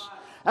promise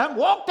and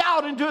walked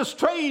out into a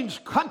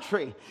strange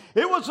country.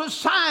 It was a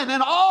sign,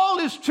 and all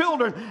his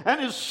children and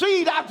his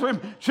seed after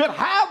him should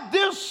have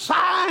this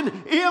sign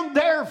in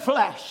their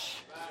flesh.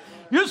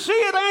 You see,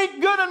 it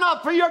ain't good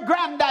enough for your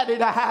granddaddy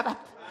to have it.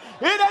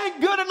 It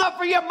ain't good enough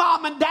for your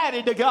mom and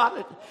daddy to got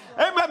it.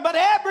 Amen. But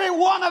every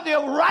one of you,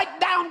 right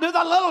down to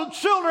the little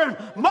children,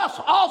 must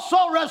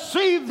also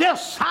receive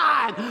this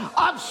sign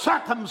of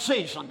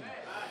circumcision.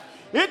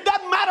 It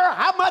doesn't matter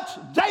how much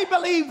they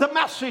believe the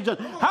message and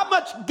how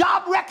much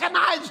God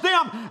recognized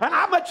them and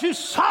how much you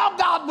saw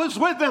God was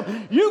with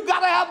them. You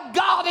got to have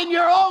God in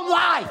your own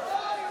life,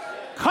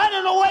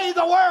 cutting away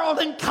the world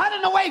and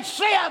cutting away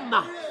sin.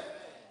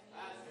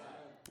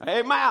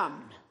 Amen.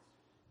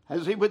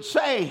 As he would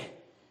say,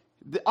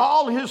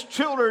 all his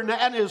children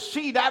and his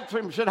seed after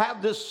him should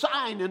have this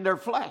sign in their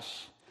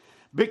flesh,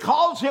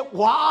 because it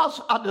was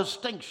a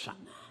distinction.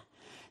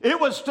 It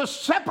was to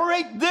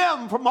separate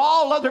them from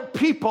all other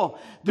people,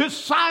 this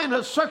sign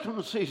of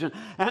circumcision.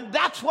 And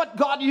that's what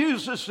God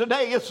uses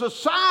today. It's a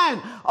sign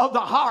of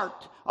the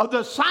heart, of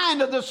the sign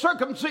of the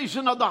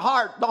circumcision of the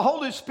heart, the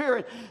Holy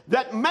Spirit,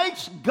 that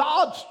makes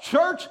God's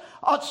church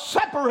a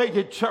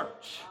separated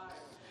church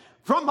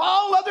from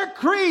all other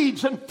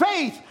creeds and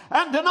faith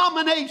and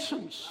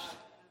denominations.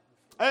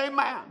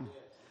 Amen.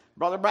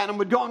 Brother Branham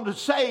would go on to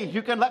say,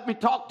 you can let me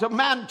talk to a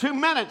man 2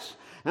 minutes,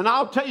 and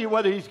I'll tell you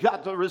whether he's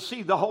got to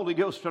receive the Holy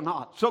Ghost or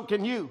not. So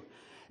can you.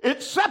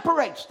 It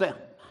separates them.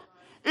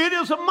 It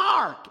is a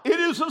mark. It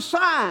is a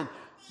sign.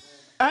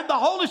 And the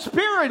Holy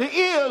Spirit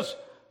is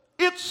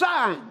its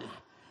sign.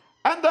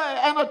 And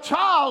a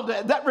child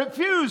that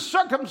refused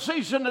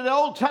circumcision in the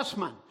Old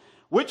Testament,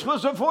 which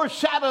was a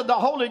foreshadow of the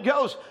Holy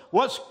Ghost,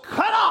 was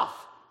cut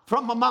off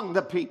from among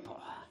the people.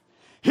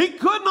 He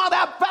could not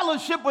have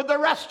fellowship with the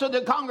rest of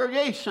the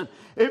congregation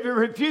if he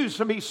refused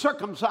to be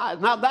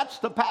circumcised. Now that's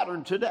the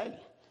pattern today.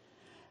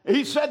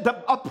 He said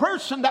a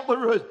person that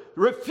would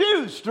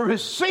refuse to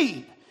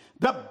receive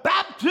the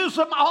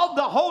baptism of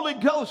the Holy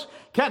Ghost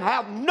can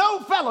have no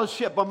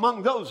fellowship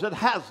among those that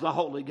has the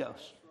Holy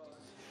Ghost.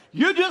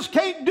 You just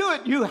can't do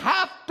it. You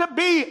have to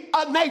be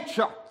a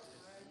nature.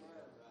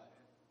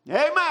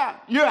 Amen.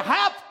 You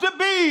have to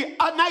be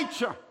a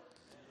nature.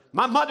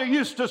 My mother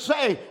used to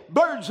say,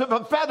 birds of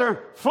a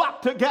feather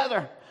flock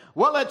together.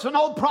 Well, it's an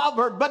old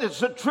proverb, but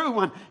it's a true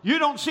one. You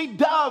don't see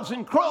doves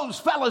and crows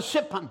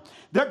fellowshipping.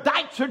 Their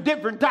diets are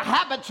different. Their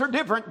habits are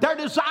different. Their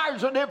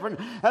desires are different.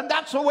 And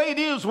that's the way it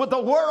is with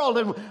the world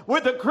and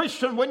with the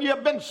Christian when you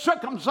have been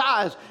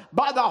circumcised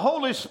by the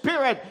Holy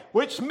Spirit,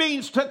 which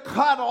means to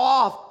cut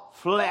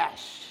off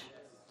flesh.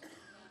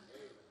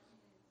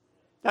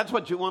 That's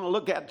what you want to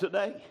look at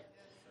today.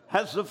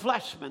 Has the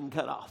flesh been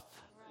cut off?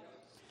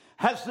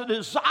 Has the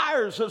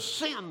desires of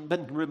sin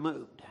been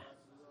removed?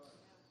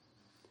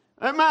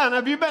 Amen.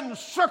 Have you been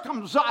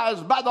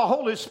circumcised by the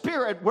Holy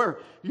Spirit where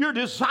your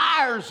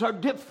desires are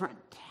different?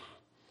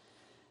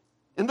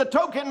 In the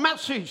token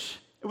message,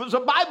 it was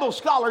a Bible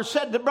scholar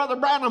said to Brother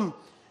Branham,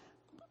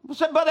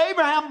 said, but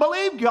Abraham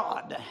believed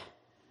God,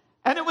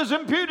 and it was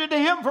imputed to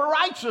him for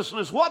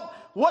righteousness.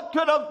 What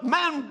could a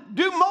man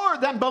do more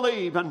than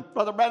believe? And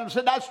Brother Branham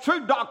said, that's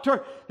true,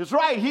 doctor. It's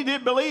right. He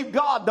did believe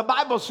God. The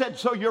Bible said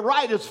so. You're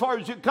right. As far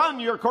as you come,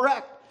 you're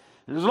correct.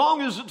 And as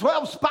long as the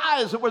 12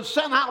 spies that were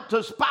sent out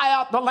to spy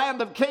out the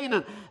land of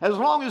Canaan, as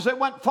long as they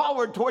went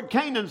forward toward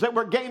Canaan, they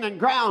were gaining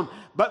ground.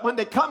 But when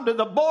they come to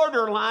the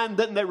borderline,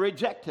 then they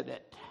rejected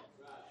it.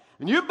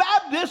 And you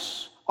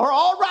Baptists are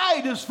all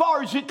right as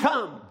far as you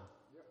come.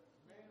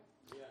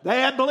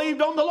 They had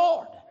believed on the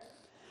Lord.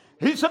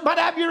 He said, but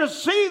have you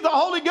received the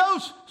Holy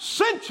Ghost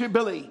since you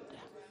believed?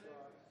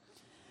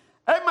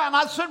 Amen.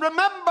 I said,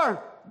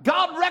 remember,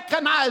 God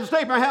recognized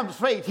Abraham's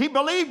faith. He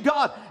believed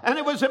God, and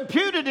it was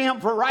imputed to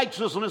him for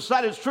righteousness.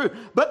 That is true.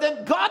 But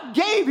then God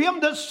gave him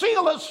the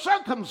seal of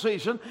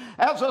circumcision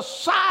as a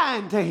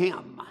sign to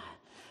him.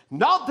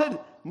 Not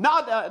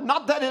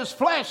that his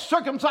flesh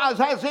circumcised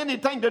has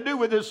anything to do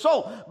with his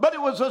soul, but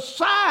it was a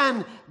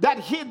sign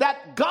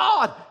that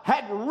God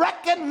had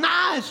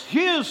recognized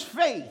his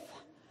faith.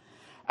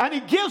 And he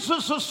gives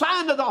us a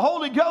sign of the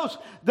Holy Ghost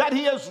that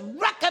he has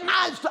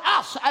recognized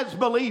us as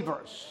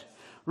believers.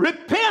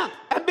 Repent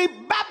and be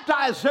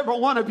baptized, every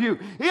one of you,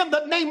 in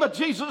the name of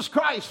Jesus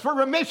Christ for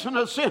remission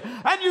of sin,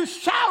 and you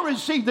shall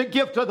receive the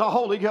gift of the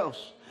Holy Ghost,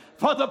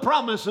 for the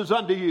promise is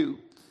unto you.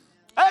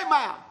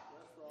 Amen.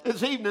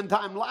 It's evening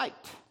time light.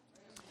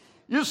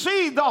 You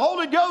see, the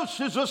Holy Ghost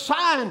is a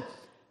sign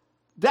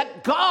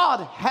that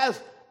God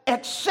has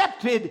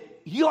accepted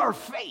your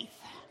faith.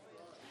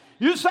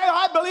 You say,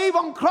 I believe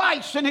on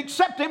Christ and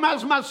accept him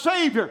as my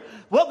Savior.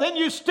 Well, then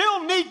you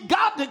still need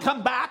God to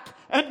come back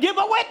and give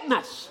a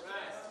witness.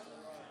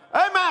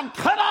 Amen.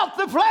 Cut off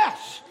the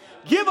flesh.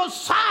 Give a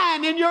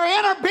sign in your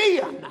inner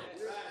being.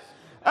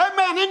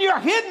 Amen. In your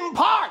hidden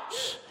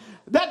parts.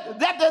 That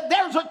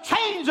there's a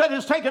change that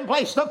has taken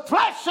place. The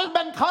flesh has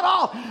been cut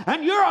off,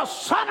 and you're a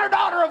son or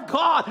daughter of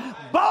God,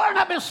 born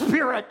of his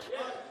Spirit,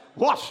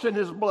 washed in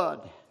his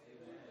blood.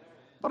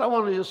 But I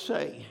wanted to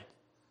say,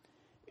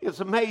 it's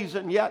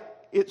amazing,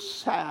 yet it's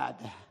sad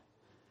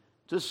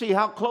to see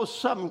how close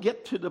some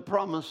get to the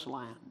promised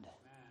land,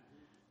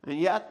 and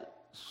yet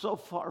so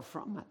far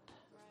from it.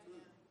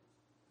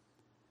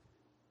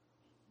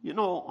 You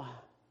know,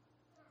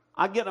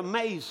 I get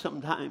amazed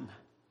sometimes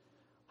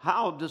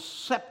how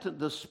deceptive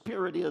the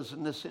spirit is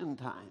in this end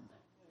time.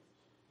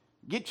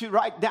 Get you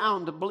right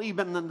down to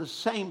believing in the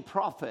same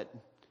prophet,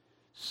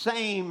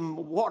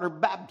 same water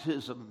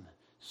baptism,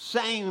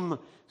 same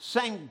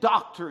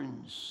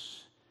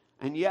doctrines,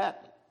 and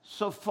yet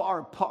so far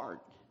apart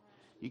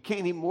you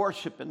can't even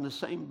worship in the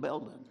same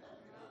building.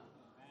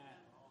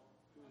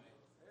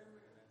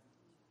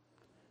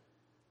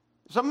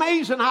 It's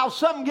amazing how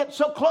some get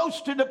so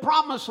close to the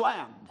promised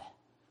land.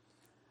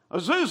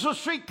 Azusa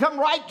Street come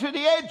right to the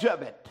edge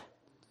of it.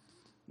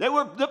 They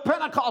were the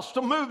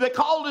Pentecostal move. They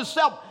called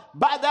themselves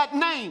by that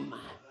name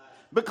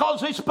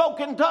because they spoke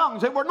in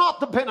tongues. They were not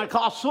the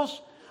Pentecostals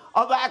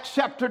of Acts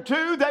chapter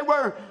 2. They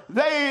were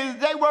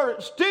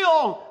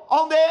still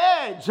on the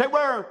edge. They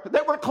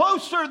were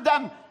closer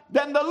than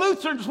the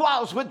Lutherans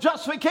was with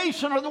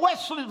justification, or the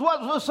Wesleyans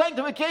was with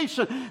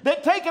sanctification.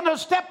 They'd taken a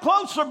step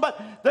closer,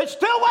 but they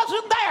still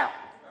wasn't there.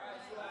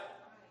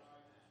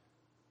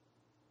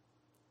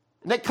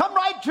 And they come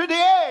right to the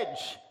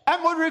edge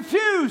and would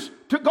refuse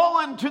to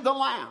go into the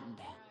land.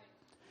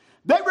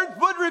 They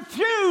would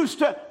refuse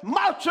to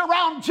march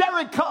around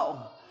Jericho.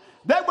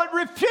 They would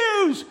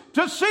refuse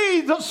to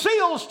see the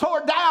seals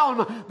tore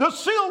down, the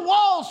sealed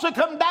walls to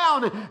come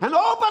down and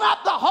open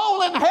up the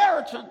whole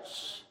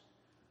inheritance.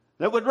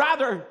 They would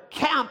rather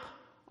camp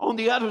on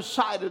the other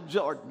side of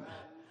Jordan,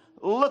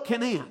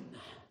 looking in,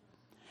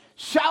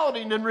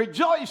 shouting and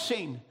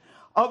rejoicing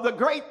of the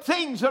great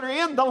things that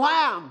are in the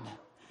land,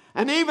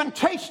 and even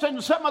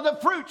tasting some of the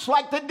fruits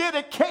like they did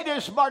at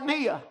Kadesh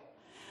Barnea,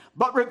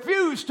 but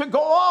refused to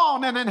go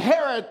on and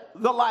inherit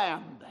the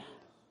land.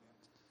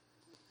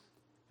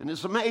 And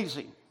it's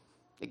amazing.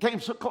 They came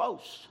so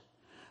close.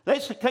 They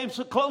came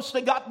so close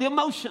they got the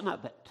emotion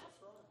of it.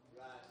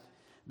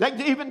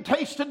 They even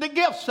tasted the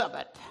gifts of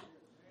it.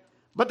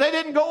 But they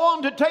didn't go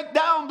on to take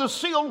down the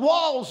sealed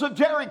walls of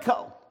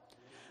Jericho.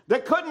 They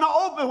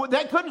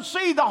couldn't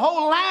see the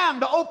whole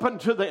land open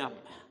to them.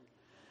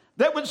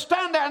 They would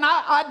stand there, and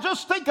I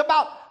just think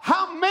about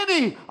how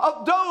many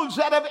of those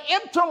that have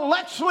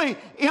intellectually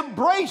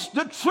embraced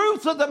the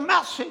truth of the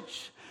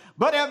message,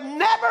 but have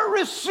never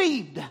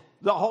received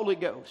the Holy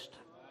Ghost.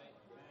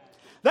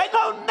 They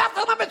know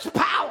nothing of its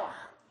power.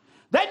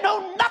 They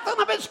know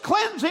nothing of its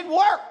cleansing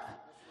work.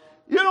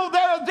 You know,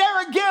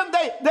 there again,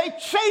 they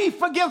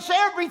chafe against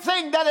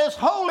everything that is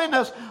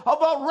holiness,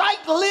 of a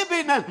right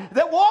living, and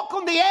they walk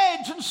on the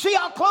edge and see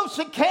how close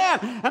it can,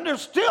 and they're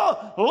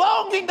still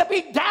longing to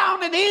be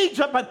down in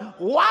Egypt. But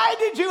why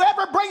did you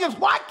ever bring us?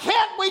 Why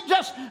can't we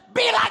just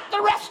be like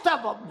the rest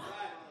of them?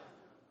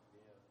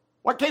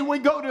 Why can't we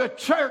go to a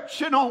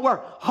church, where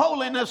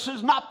holiness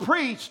is not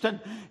preached, and,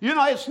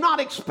 it's not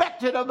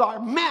expected of our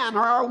men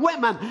or our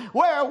women,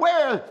 where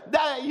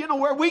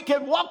we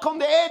can walk on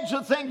the edge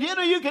of things.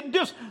 You can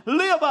just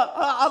live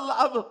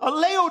a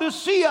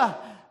Laodicea,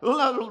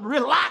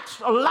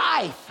 relaxed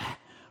life,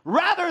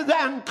 rather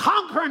than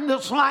conquering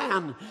this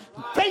land,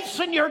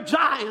 facing your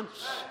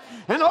giants,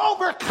 and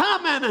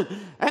overcoming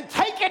and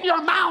taking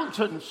your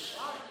mountains.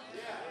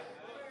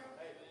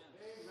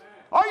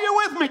 Are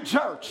you with me,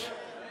 church?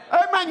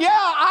 Amen. Yeah,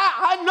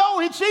 I know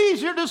it's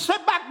easier to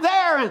sit back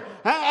there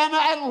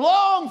and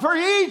long for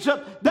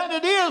Egypt than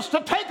it is to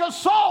take a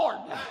sword,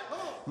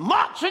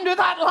 march into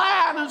that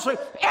land and say,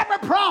 every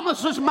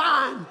promise is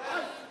mine.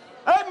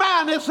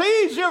 Amen. It's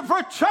easier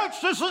for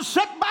churches to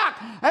sit back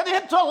and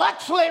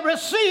intellectually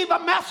receive a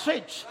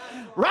message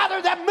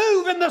rather than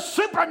move in the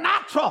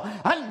supernatural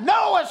and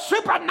know a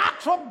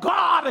supernatural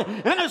God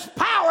and His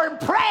power, and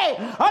pray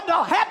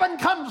until heaven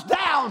comes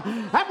down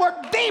and where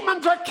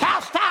demons are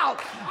cast out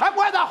and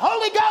where the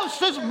Holy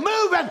Ghost is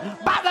moving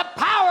by the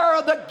power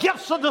of the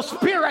gifts of the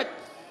Spirit.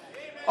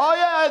 Oh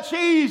yeah, it's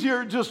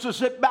easier just to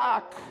sit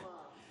back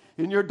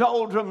in your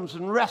doldrums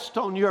and rest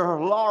on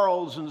your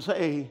laurels and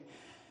say,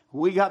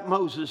 we got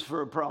Moses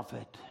for a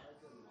prophet.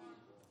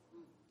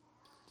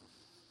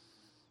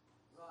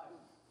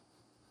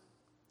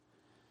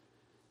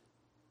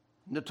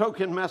 The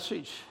token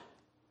message,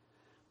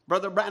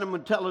 Brother Branham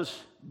would tell us,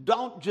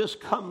 don't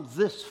just come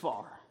this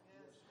far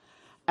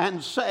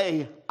and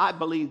say, I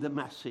believe the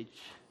message.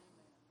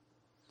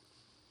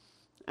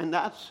 And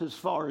that's as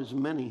far as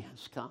many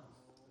has come.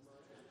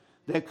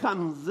 They've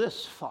come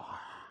this far.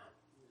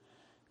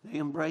 They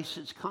embrace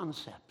its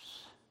concepts.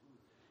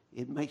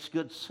 It makes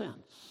good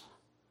sense.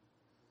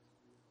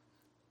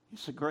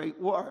 It's a great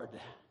word.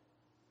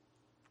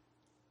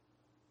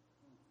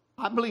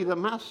 I believe the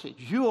message.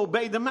 You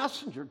obey the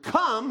messenger.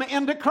 Come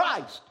into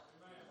Christ.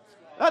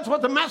 That's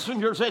what the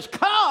messenger says.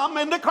 Come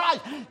into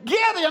Christ.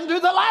 Get into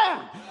the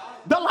land.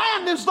 The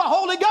land is the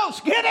Holy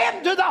Ghost. Get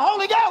into the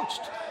Holy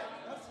Ghost.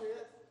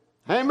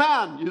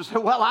 Amen. You say,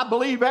 well, I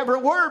believe every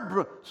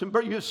word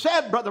you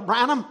said, Brother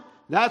Branham.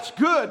 That's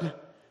good.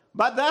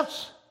 But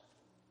that's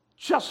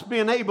just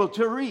being able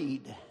to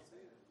read.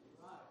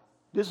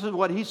 This is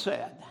what he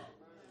said.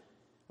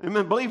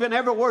 Amen. Believing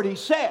every word he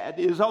said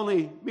is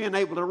only being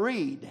able to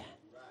read.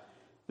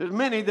 There's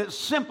many that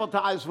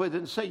sympathize with it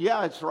and say,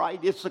 yeah, it's right.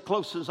 It's the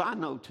closest I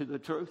know to the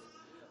truth.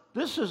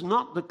 This is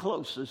not the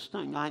closest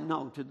thing I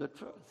know to the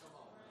truth.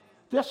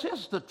 This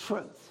is the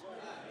truth.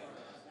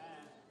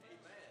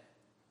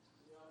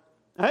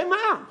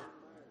 Amen.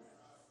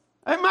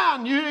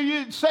 Amen.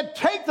 You said,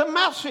 take the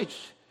message.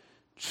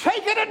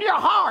 Take it in your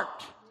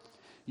heart.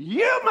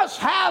 You must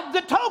have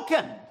the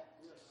token.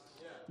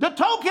 The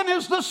token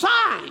is the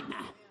sign.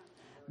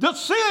 The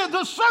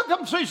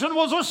circumcision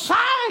was a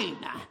sign.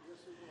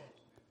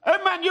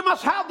 Amen. You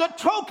must have the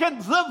token.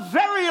 The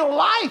very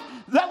life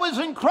that was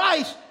in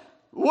Christ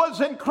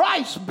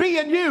be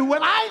in you.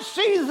 When I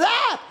see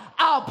that,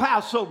 I'll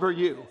pass over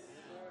you.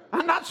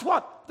 And that's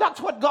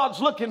what God's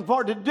looking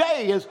for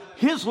today, is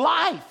his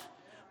life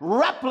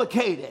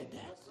replicated.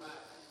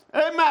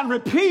 Amen.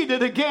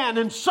 Repeated again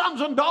in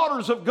sons and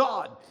daughters of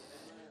God.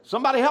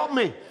 Somebody help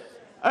me.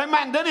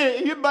 Amen.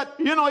 But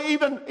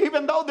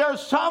even though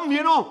there's some,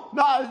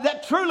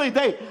 that truly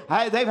they've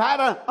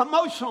had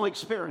emotional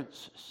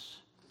experiences.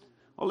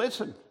 Well,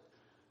 listen,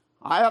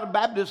 I had a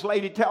Baptist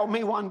lady tell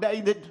me one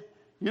day that,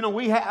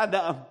 we had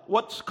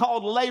what's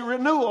called lay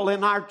renewal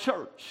in our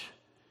church.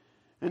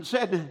 And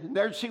said,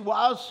 there she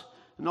was,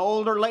 an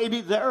older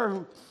lady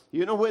there,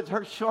 with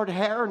her short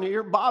hair and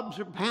earbobs,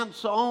 her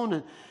pants on,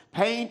 and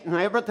paint and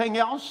everything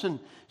else. And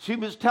she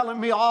was telling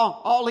me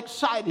all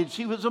excited.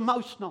 She was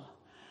emotional.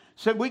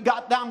 Said we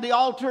got down the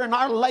altar in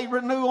our lay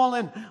renewal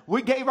and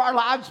we gave our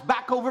lives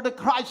back over to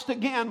Christ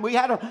again. We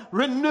had a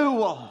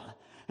renewal.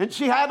 And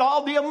she had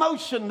all the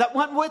emotion that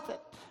went with it.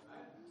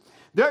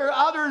 There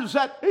are others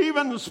that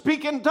even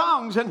speak in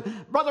tongues. And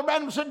Brother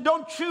Branham said,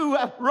 don't you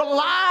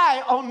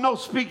rely on no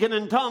speaking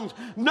in tongues.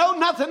 No,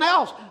 nothing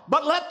else.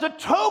 But let the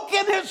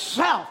token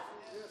itself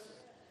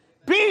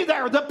be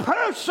there. The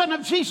person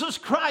of Jesus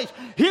Christ.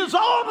 His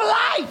own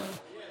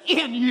life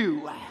in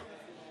you.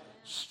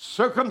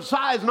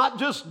 Circumcise not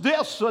just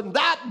this and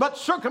that, but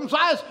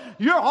circumcise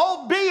your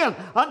whole being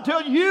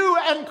until you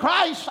and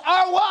Christ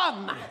are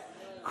one.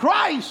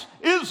 Christ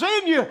is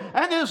in you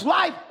and his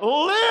life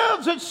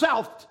lives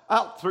itself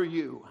out through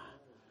you.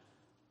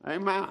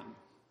 Amen.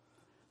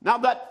 Now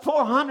that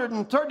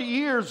 430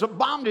 years of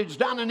bondage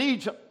down in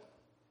Egypt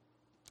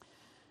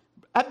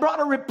had brought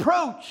a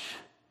reproach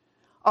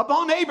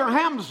upon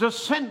Abraham's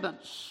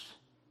descendants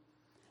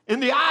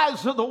in the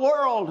eyes of the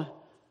world.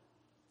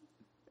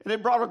 And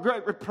it brought a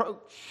great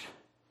reproach.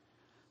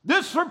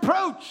 This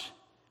reproach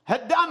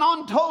had done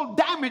untold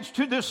damage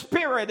to their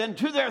spirit and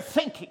to their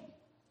thinking.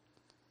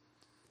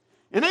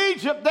 In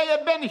Egypt, they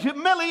had been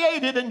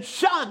humiliated and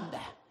shunned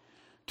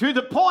to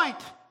the point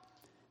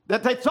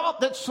that they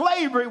thought that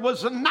slavery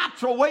was a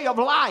natural way of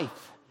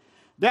life.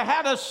 They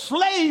had a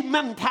slave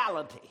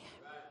mentality.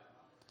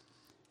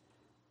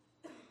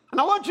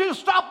 And I want you to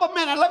stop a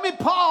minute. Let me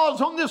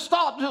pause on this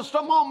thought just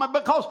a moment,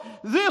 because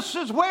this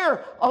is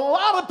where a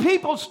lot of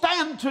people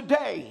stand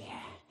today.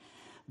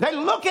 They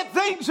look at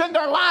things in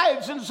their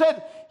lives and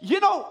said,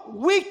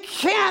 we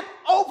can't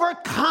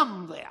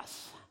overcome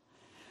this.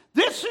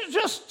 This is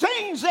just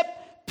things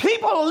that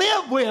people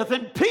live with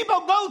and people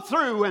go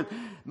through. And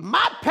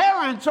my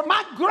parents or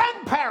my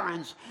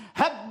grandparents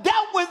have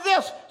dealt with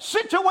this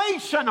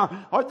situation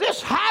or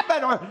this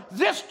habit or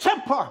this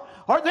temper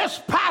or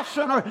this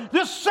passion or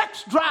this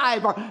sex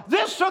drive or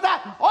this or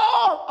that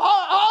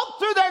all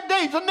through their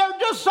days. And they're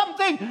just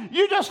something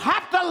you just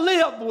have to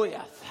live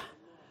with.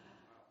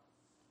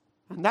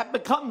 And that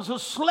becomes a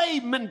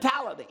slave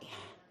mentality.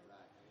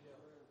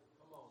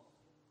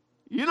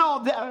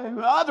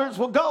 Others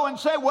will go and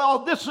say, well,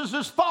 this is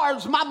as far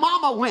as my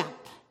mama went.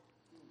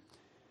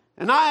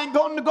 And I ain't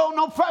going to go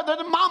no further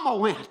than mama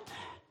went.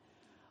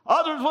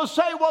 Others will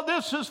say, well,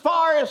 this is as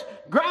far as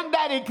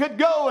granddaddy could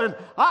go. And,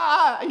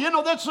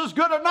 this is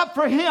good enough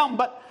for him.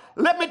 But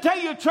let me tell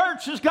you,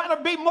 church has got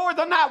to be more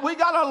than that. We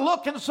got to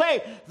look and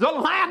say, the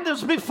land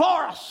is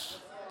before us.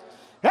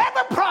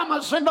 Every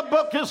promise in the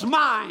book is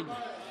mine.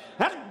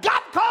 And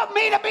God called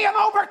me to be an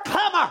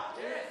overcomer.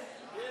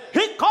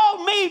 He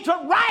called me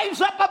to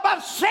rise up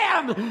above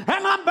sin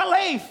and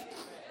unbelief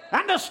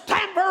and to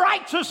stand for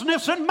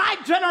righteousness in my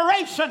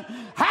generation,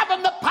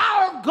 having the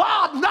power of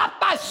God,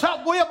 not by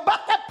self-will,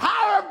 but the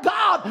power of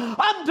God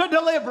unto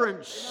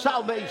deliverance,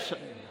 salvation.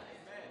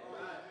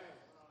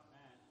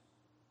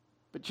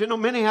 But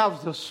many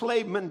have the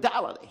slave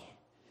mentality.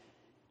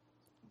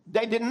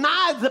 They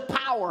deny the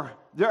power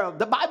thereof.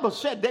 The Bible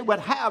said they would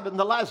have in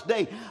the last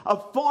day a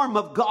form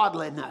of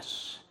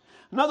godliness.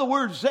 In other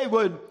words, they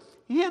would,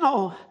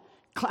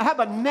 have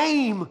a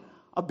name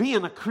of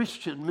being a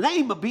Christian,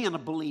 name of being a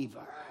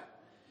believer.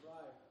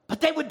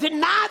 But they would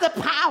deny the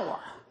power.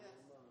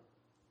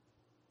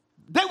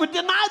 They would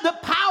deny the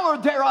power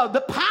thereof, the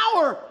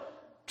power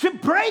to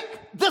break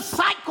the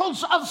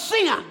cycles of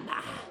sin.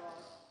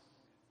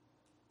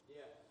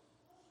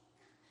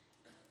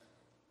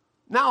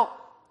 Now,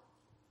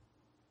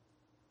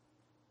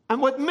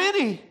 and with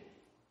many,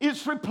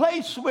 it's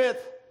replaced with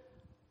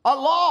a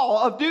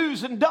law of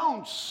do's and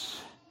don'ts.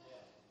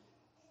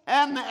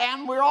 And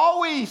we're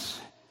always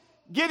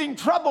getting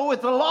trouble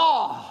with the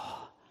law.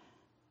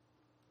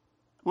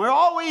 We're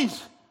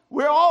always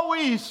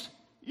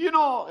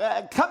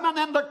coming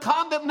into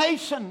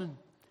condemnation.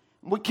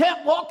 We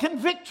can't walk in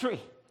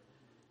victory.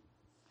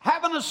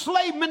 having a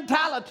slave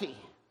mentality.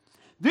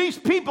 These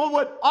people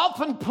would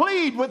often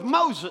plead with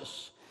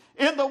Moses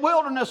in the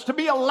wilderness to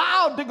be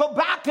allowed to go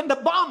back into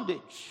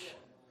bondage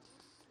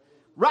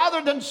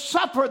rather than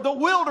suffer the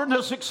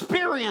wilderness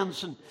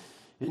experience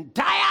and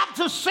die out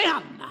to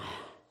sin.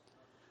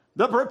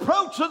 The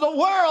reproach of the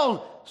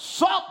world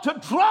sought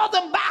to draw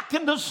them back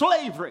into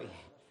slavery.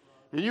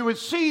 And you would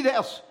see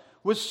this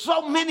with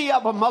so many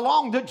of them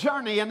along the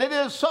journey, and it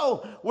is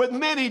so with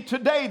many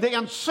today. They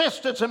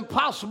insist it's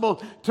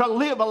impossible to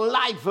live a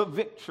life of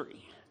victory.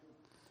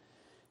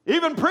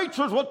 Even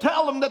preachers will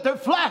tell them that their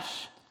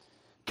flesh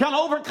can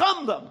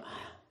overcome them,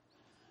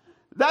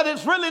 that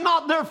it's really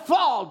not their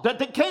fault, that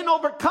they can't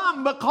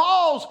overcome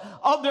because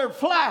of their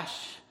flesh,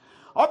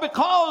 or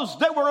because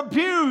they were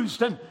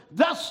abused and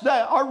thus they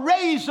are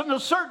raised in a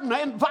certain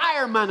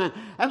environment,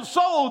 and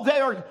so they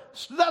are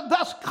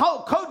thus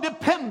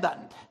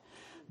codependent,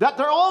 that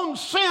their own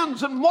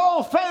sins and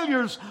moral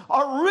failures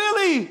are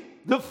really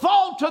the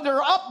fault of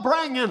their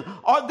upbringing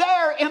or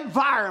their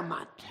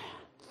environment.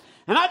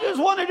 And I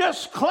just want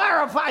to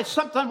clarify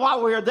something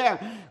while we're there.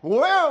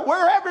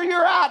 Wherever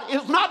you're at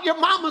is not your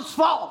mama's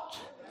fault.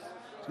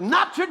 It's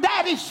not your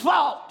daddy's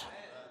fault.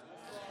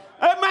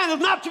 Amen.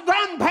 It's not your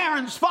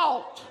grandparents'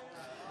 fault.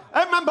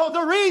 Amen. But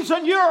the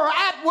reason you're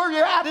at where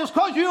you're at is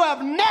because you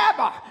have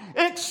never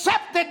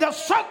accepted the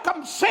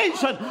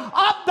circumcision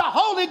of the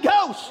Holy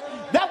Ghost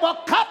that will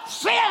cut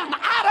sin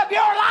out of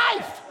your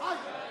life.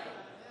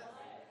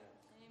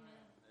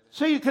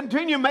 So you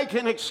continue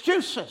making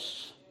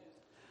excuses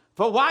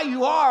for why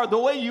you are the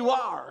way you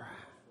are,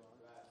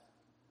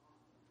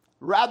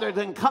 rather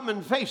than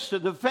coming face to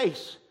the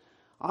face.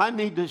 I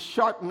need the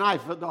sharp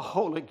knife of the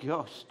Holy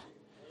Ghost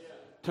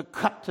to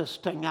cut this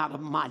thing out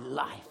of my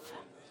life.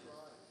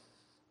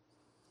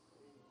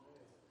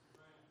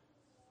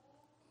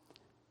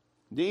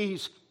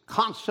 These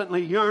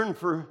constantly yearn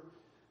for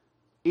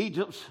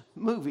Egypt's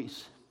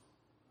movies,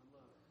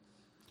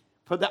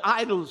 for the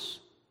idols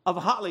of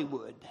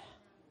Hollywood.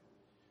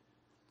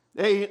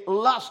 They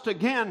lust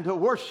again to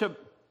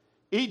worship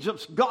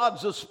Egypt's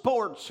gods of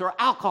sports or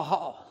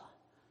alcohol.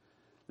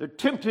 They're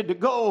tempted to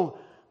go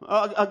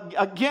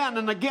again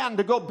and again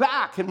to go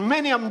back, and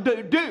many of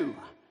them do.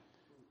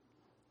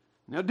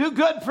 They'll do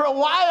good for a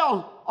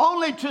while,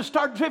 only to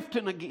start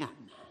drifting again.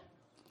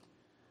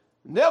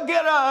 They'll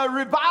get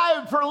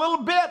revived for a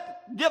little bit,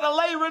 get a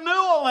lay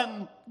renewal,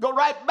 and go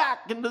right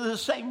back into the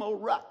same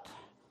old rut.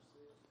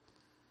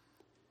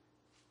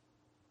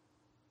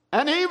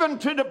 And even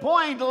to the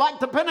point, like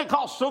the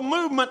Pentecostal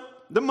movement,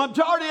 the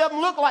majority of them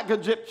look like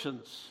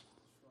Egyptians.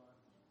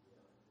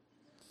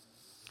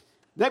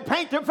 They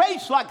paint their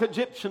face like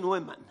Egyptian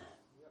women.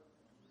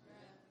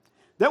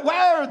 They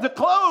wear the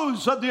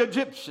clothes of the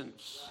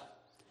Egyptians.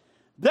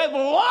 They've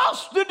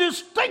lost the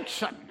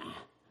distinction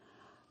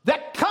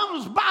that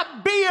comes by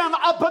being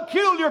a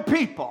peculiar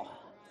people.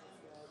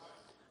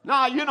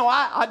 Now,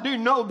 I do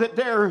know that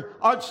there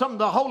are some of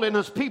the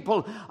holiness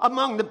people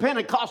among the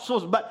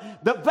Pentecostals, but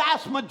the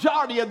vast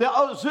majority of the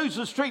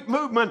Azusa Street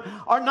movement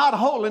are not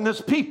holiness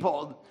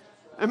people.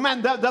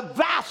 Amen. The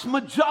vast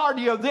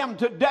majority of them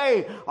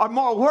today are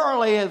more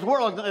worldly as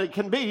worldly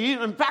can be.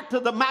 In fact,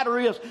 the matter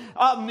is,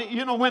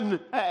 when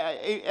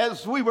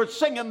as we were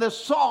singing this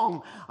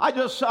song, I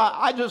just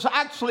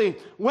actually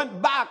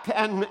went back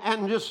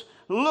and just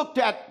looked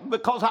at,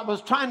 because I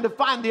was trying to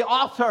find the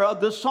author of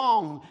the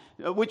song,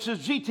 which is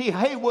G.T.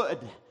 Haywood.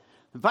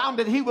 Found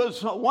that he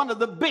was one of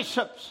the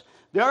bishops,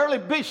 the early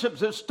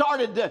bishops that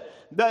started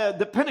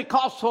the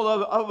Pentecostal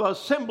of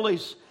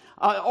Assemblies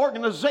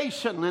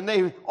organization, and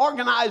they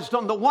organized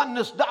on the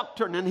oneness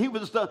doctrine, and he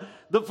was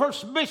the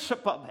first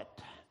bishop of it.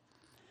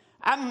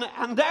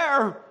 And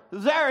there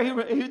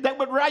they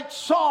would write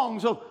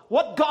songs of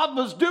what God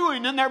was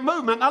doing in their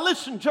movement. Now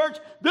listen, church,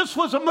 this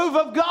was a move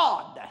of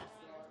God.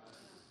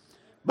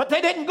 But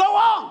they didn't go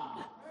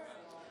on.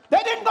 They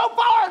didn't go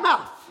far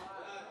enough.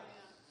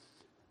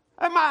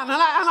 Amen. And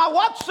I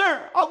watched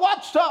there.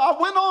 I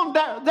went on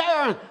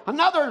there.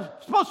 Another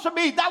supposed to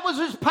be, that was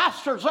his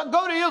pastor. So I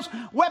go to his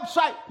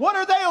website. What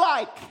are they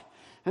like?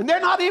 And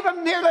they're not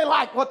even nearly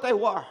like what they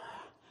were.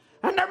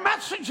 And their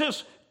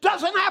messages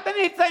doesn't have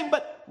anything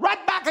but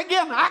right back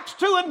again, Acts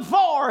 2 and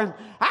 4 and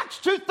Acts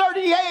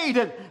 2:38,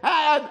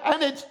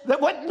 and they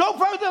went no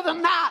further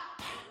than that.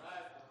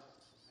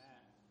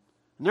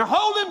 And they're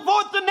holding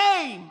forth the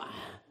name.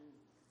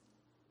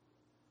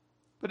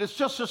 But it's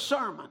just a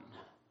sermon.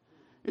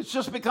 It's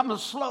just become a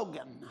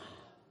slogan.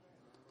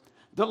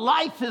 The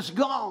life is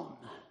gone.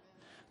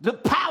 The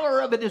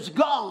power of it is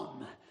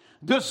gone.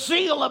 The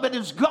zeal of it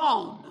is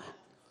gone.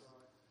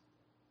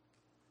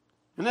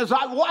 And as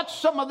I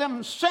watched some of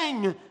them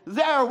sing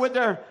there with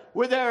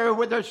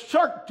their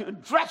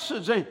shirt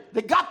dresses,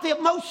 they got the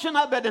emotion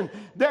of it, and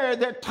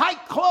their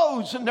tight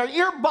clothes and their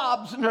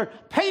earbobs and their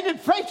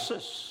painted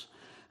faces.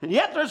 And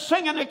yet they're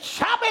singing, "It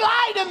shall be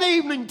light in the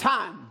evening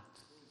time."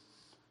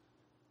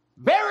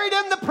 Buried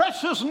in the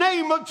precious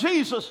name of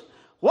Jesus.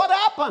 What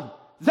happened?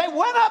 They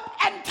went up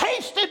and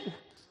tasted,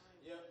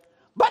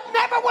 but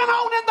never went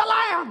on in the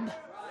land.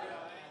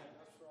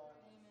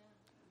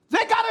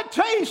 They got a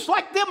taste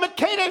like them at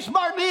Kadesh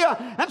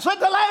Barnea and said,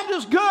 the land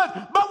is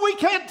good, but we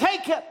can't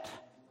take it.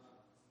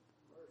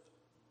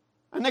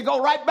 And they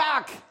go right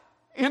back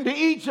into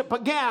Egypt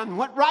again,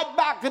 went right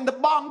back into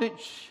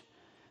bondage.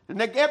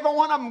 And every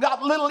one of them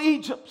got little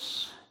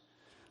Egypts,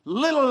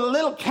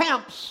 little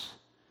camps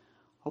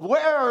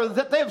where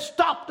that they've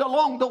stopped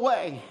along the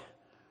way.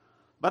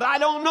 But I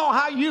don't know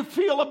how you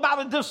feel about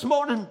it this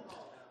morning,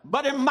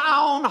 but in my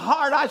own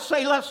heart I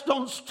say, let's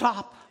don't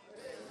stop.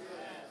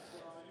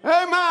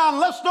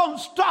 Amen. Let's don't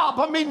stop.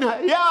 I mean,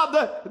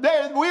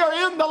 yeah, we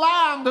are in the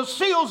land. The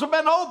seals have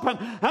been opened,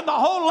 and the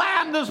whole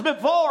land is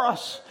before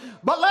us.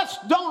 But let's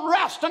don't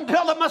rest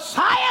until the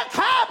Messiah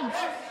comes.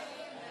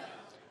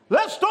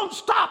 Let's don't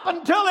stop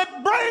until it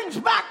brings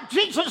back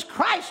Jesus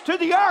Christ to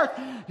the earth,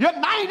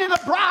 uniting a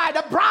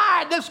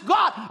bride that's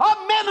got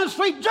a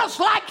ministry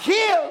just like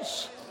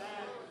His.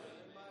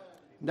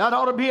 That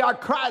ought to be our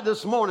cry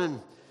this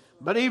morning.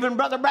 But even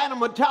Brother Branham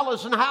would tell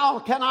us, and how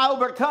can I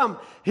overcome?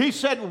 He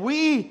said,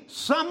 we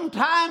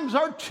sometimes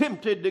are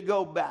tempted to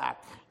go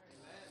back.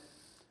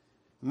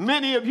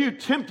 Many of you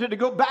tempted to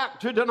go back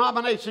to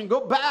denomination.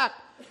 Go back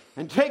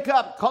and take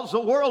up, because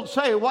the world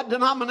say what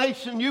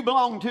denomination you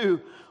belong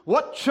to.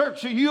 What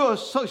church are you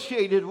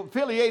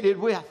affiliated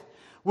with?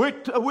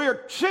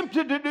 We're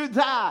tempted to do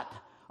that.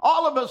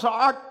 All of us,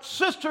 our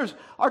sisters,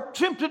 are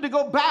tempted to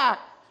go back.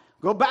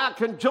 Go back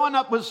and join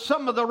up with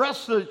some of the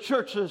rest of the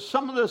churches,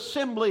 some of the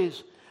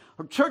assemblies,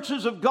 or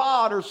churches of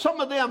God, or some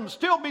of them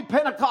still be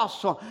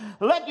Pentecostal.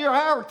 Let your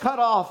hair cut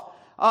off.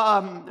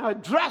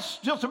 Dress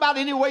just about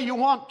any way you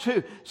want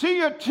to. See,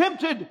 you're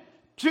tempted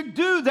to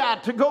do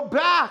that, to go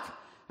back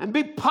and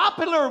be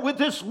popular with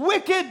this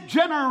wicked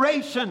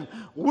generation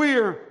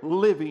we're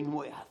living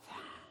with.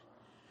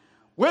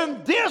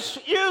 When this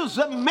is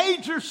a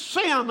major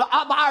sin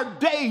of our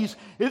days,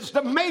 it's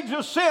the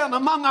major sin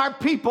among our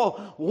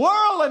people.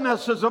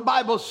 Worldliness, as the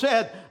Bible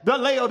said, the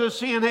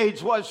Laodicean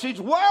age was.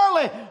 She's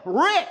worldly,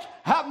 rich,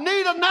 have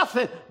need of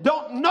nothing,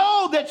 don't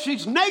know that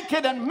she's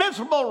naked and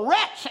miserable,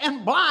 wretch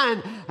and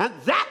blind. And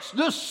that's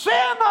the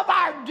sin of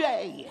our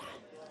day.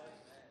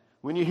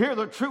 When you hear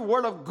the true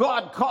word of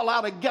God call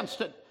out against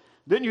it,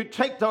 then you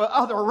take the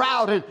other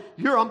route and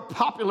you're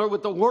unpopular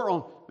with the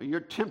world, but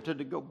you're tempted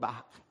to go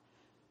back.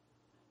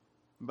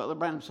 Brother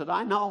Branham said,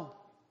 I know.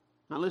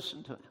 Now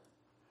listen to him.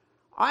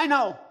 I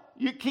know.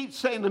 You keep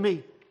saying to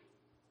me,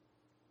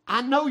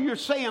 I know you're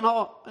saying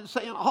all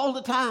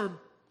the time.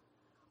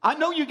 I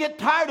know you get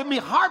tired of me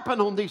harping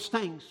on these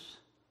things.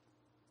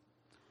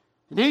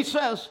 And he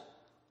says,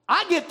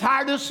 I get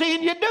tired of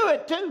seeing you do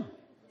it too.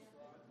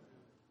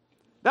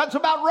 That's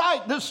about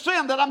right. This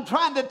sin that I'm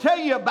trying to tell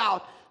you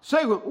about.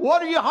 Say,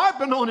 what are you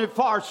harping on it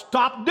for?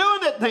 Stop doing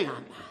it then.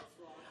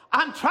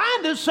 I'm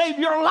trying to save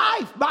your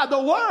life by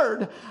the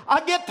word.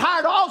 I get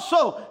tired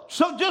also.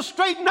 So just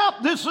straighten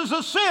up. This is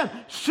a sin.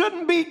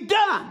 Shouldn't be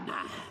done.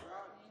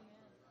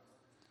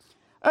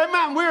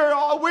 Amen. We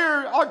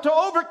are to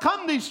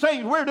overcome these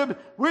things.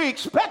 We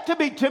expect to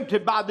be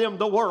tempted by them,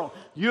 the world.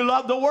 You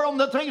love the world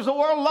and the things of the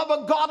world. Love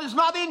of God is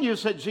not in you,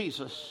 said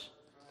Jesus.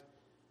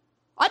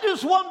 I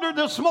just wonder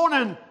this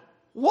morning,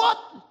 what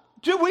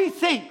do we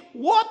think?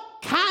 What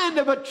kind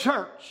of a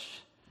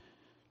church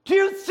do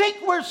you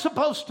think we're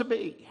supposed to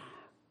be?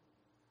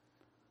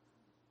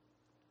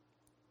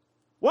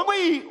 When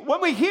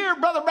we hear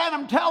Brother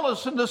Branham tell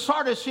us in the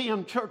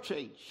Sardisian church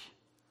age,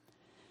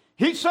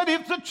 he said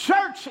if the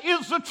church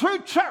is the true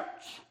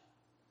church,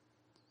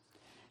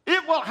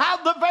 it will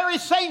have the very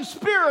same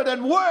spirit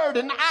and word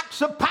and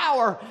acts of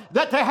power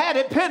that they had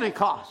at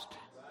Pentecost.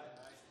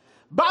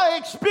 By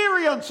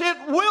experience, it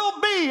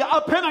will be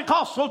a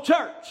Pentecostal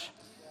church.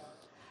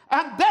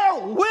 And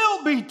there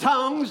will be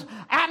tongues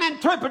and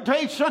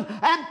interpretation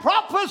and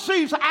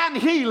prophecies and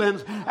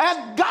healings.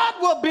 And God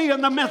will be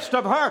in the midst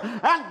of her.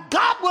 And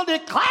God will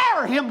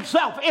declare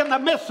himself in the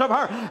midst of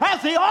her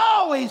as he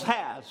always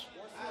has.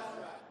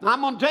 Now, I'm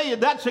going to tell you,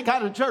 that's the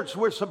kind of church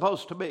we're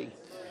supposed to be.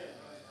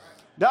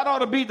 That ought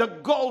to be the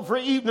goal for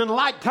Evening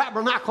Light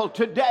Tabernacle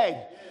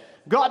today.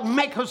 God,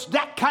 make us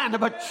that kind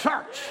of a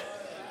church.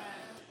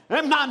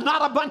 And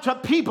not a bunch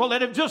of people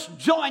that have just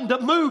joined the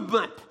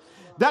movement,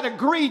 that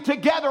agree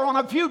together on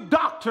a few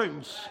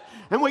doctrines.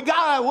 And we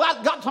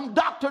got some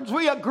doctrines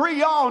we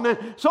agree on.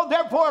 And so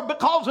therefore,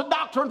 because of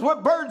doctrines, we're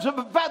birds of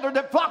a feather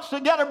that flocks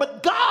together.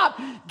 But God,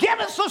 give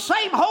us the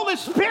same Holy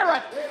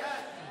Spirit.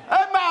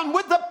 Amen.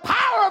 With the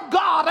power of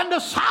God and the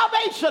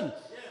salvation.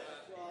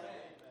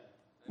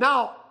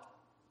 Now,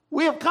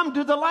 we have come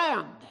to the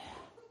land.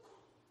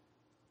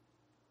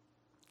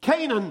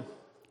 Canaan,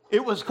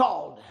 it was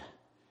called.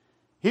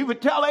 He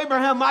would tell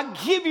Abraham, I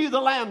give you the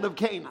land of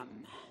Canaan.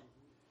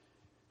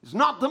 It's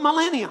not the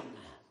millennium.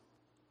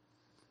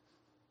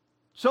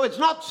 So it's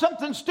not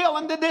something still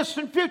in the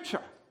distant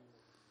future.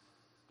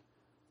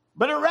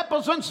 But it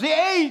represents the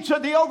age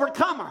of the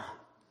overcomer.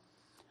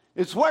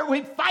 It's where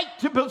we fight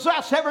to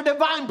possess every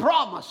divine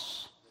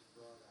promise.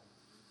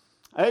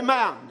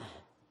 Amen.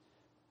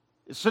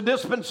 It's the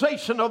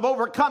dispensation of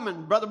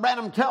overcoming. Brother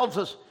Branham tells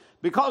us,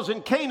 because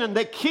in Canaan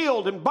they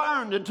killed and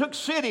burned and took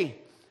city.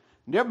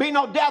 There'll be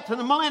no death in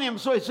the millennium.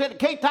 So he said,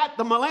 K-type,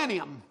 the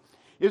millennium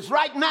is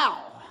right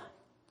now.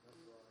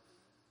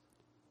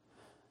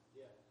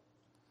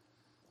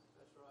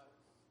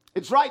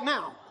 It's right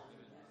now.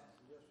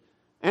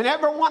 And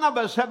every one of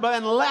us have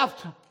been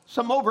left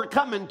some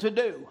overcoming to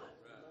do.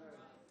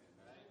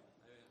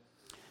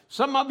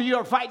 Some of you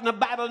are fighting a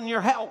battle in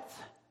your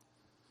health.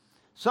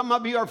 Some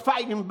of you are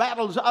fighting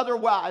battles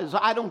otherwise.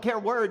 I don't care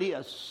where it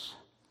is,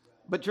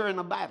 but you're in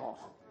a battle.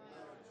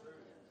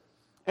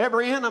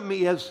 Every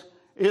enemy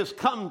is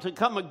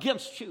come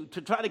against you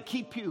to try to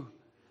keep you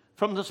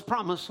from this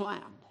promised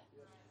land.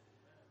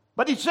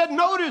 But he said,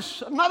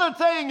 notice another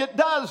thing it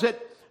does.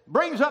 It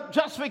brings up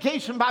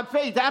justification by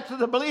faith after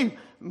the belief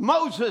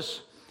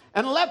Moses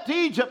and left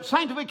Egypt,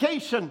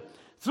 sanctification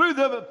through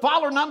the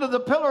following under the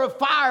pillar of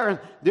fire and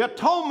the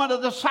atonement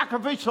of the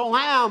sacrificial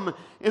lamb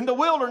in the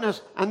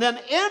wilderness, and then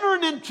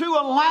entering into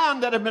a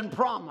land that had been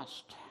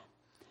promised.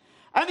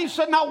 And he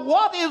said, now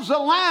what is the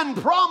land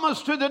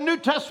promised to the New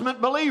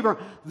Testament believer?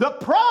 The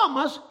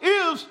promise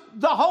is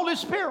the Holy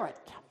Spirit.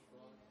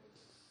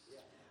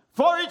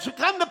 For it shall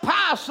come to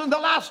pass in the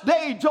last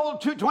day, Joel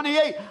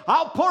 2:28,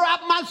 I'll pour out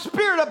my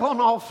spirit upon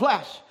all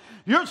flesh.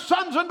 Your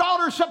sons and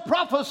daughters shall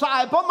prophesy.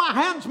 Upon my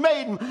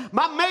handmaiden,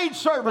 my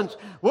maidservants,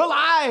 will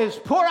I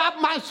pour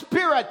out my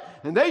spirit,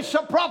 and they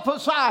shall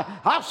prophesy.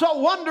 I saw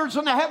wonders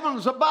in the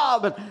heavens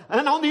above,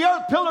 and on the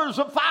earth pillars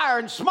of fire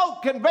and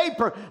smoke and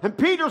vapor. And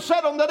Peter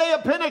said on the day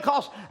of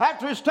Pentecost,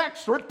 after his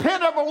text,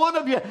 repent every one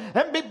of you,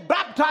 and be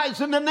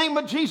baptized in the name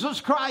of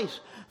Jesus Christ,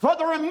 for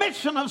the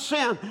remission of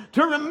sin,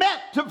 to remit,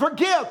 to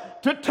forgive,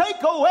 to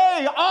take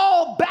away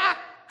all back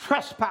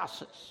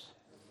trespasses.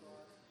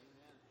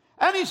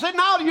 And he said,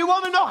 now do you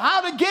want to know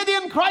how to get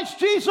in Christ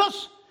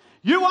Jesus?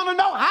 You want to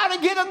know how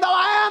to get in the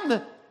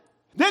land?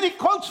 Then he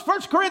quotes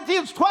 1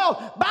 Corinthians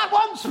 12, by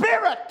one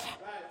Spirit,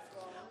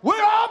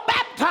 we're all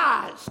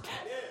baptized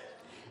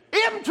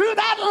into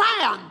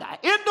that land,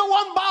 into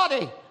one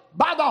body,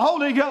 by the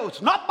Holy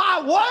Ghost. Not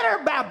by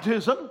water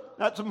baptism.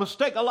 That's a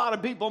mistake a lot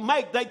of people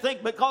make. They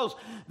think because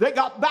they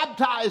got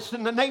baptized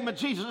in the name of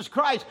Jesus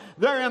Christ,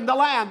 they're in the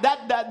land.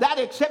 That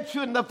accepts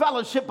you in the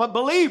fellowship of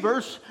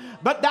believers,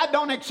 but that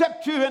don't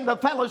accept you in the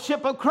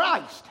fellowship of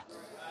Christ.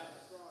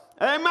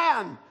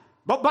 Amen.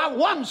 But by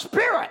one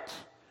Spirit,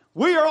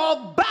 we are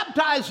all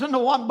baptized into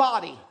one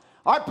body.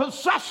 Our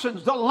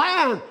possessions, the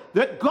land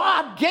that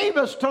God gave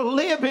us to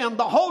live in,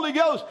 the Holy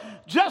Ghost,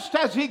 just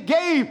as he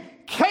gave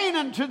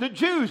Canaan to the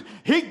Jews,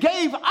 he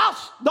gave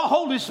us the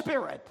Holy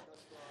Spirit.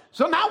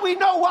 So now we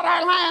know what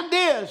our land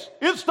is.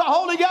 It's the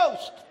Holy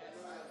Ghost.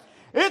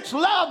 It's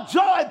love,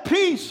 joy,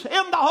 peace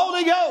in the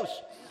Holy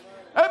Ghost.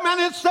 Amen.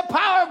 It's the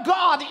power of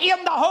God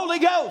in the Holy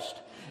Ghost.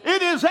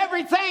 It is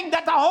everything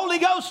that the Holy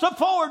Ghost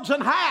affords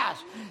and has.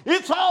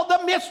 It's all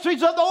the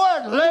mysteries of the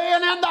Word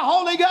laying in the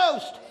Holy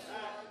Ghost.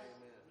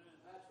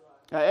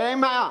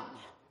 Amen.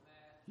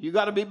 You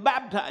got to be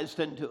baptized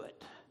into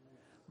it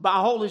by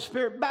Holy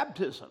Spirit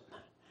baptism.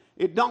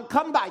 It don't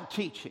come by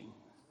teaching.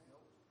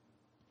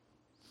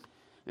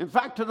 In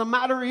fact of the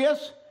matter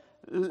is,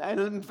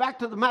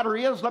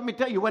 let me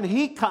tell you, when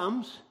he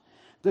comes,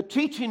 the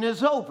teaching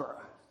is over.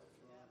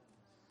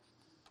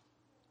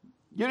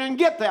 You didn't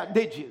get that,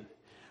 did you?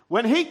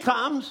 When he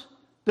comes,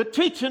 the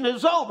teaching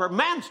is over.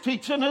 Man's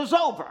teaching is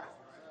over.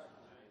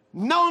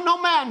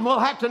 No man will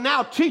have to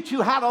now teach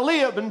you how to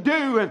live and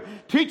do, and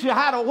teach you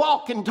how to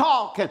walk and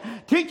talk, and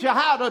teach you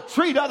how to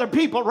treat other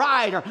people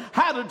right, or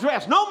how to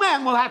dress. No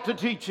man will have to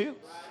teach you.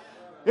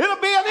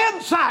 It'll be an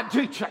inside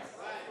teacher.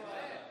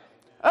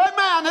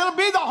 Amen. It'll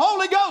be the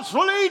Holy Ghost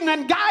leading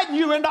and guiding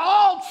you into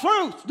all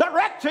truth,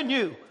 directing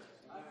you.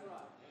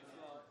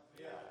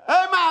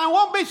 Amen. It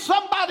won't be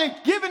somebody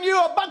giving you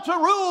a bunch of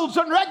rules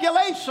and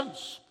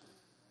regulations.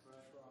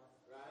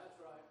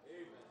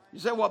 You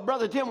say, well,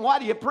 Brother Tim, why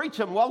do you preach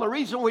them? Well, the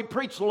reason we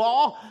preach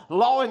law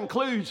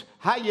includes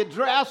how you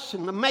dress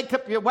and the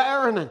makeup you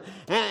wear,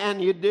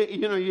 and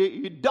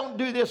you don't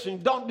do this and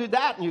you don't do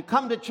that, and you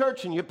come to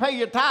church and you pay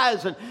your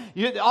tithes and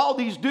all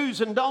these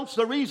do's and don'ts.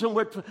 The reason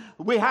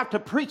we have to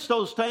preach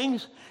those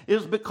things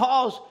is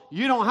because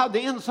you don't have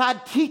the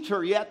inside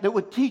teacher yet that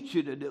would teach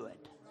you to do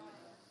it.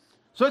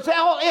 So it's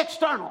all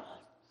external.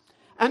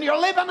 And you're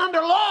living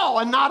under law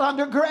and not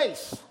under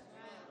grace.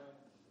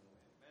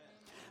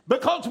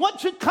 Because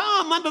once you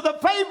come under the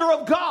favor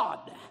of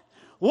God,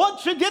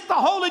 once you get the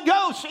Holy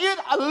Ghost, it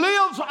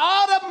lives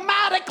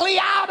automatically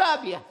out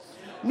of you.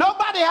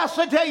 Nobody has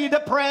to tell you to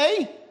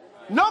pray.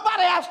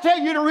 Nobody has to tell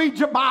you to read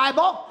your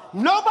Bible.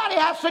 Nobody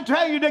has to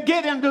tell you to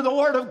get into the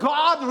Word of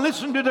God and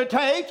listen to the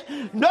tapes.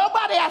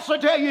 Nobody has to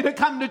tell you to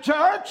come to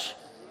church.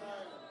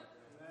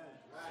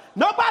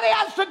 Nobody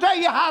has to tell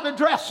you how to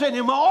dress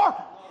anymore.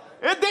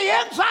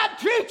 The inside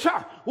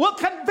teacher will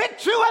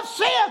convict you of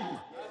sin.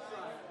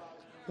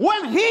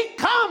 When he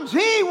comes,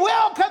 he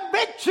will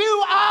convict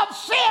you of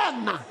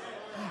sin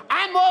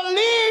and will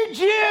lead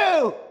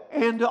you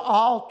into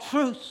all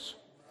truths.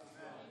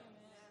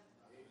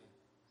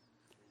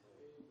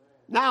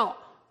 Now,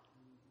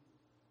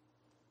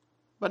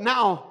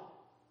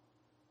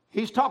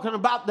 he's talking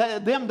about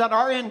them that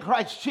are in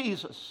Christ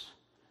Jesus.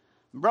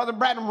 Brother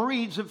Branham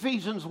reads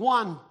Ephesians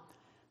 1,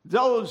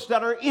 those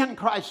that are in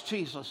Christ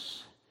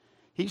Jesus.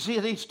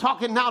 He's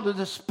talking now to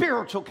the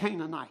spiritual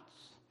Canaanites,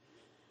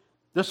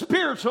 the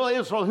spiritual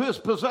Israel who has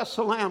possessed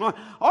the land.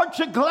 Aren't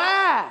you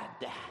glad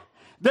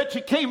that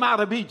you came out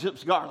of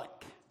Egypt's garlic?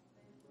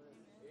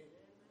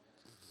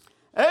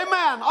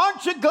 Amen.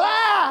 Aren't you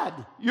glad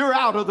you're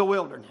out of the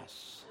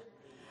wilderness?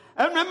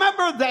 And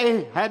remember,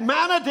 they had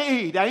manna to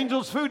eat,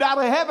 angels' food out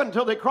of heaven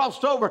until they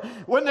crossed over.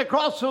 When they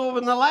crossed over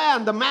in the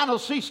land, the manna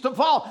ceased to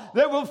fall.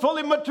 They were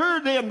fully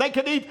matured in. They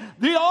could eat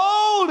the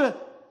old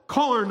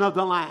corn of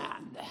the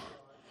land.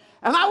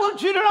 And I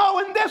want you to know,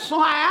 in this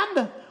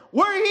land,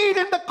 we're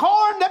eating the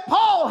corn that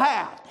Paul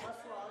had.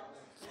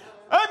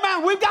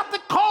 Amen. We've got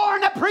the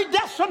corn of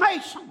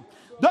predestination,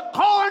 the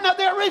corn of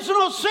the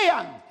original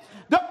sin,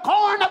 the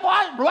corn of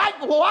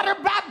like water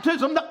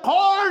baptism, the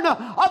corn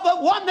of the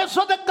oneness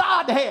of the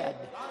Godhead.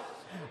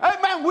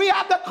 Amen. We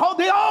have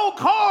the old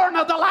corn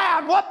of the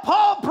land. What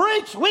Paul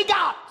preached, we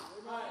got.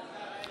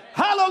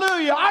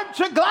 Hallelujah. Aren't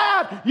you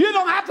glad you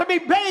don't have to be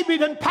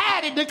babied and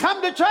patted to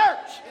come to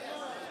church?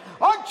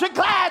 Aren't you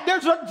glad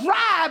there's a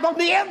drive on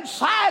the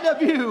inside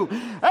of you?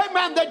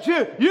 Amen. That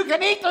you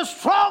can eat the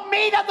strong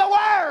meat of the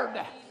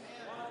Word.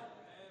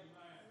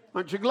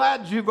 Aren't you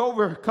glad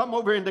you've come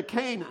over into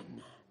Canaan?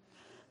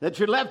 That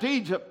you left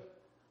Egypt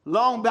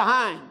long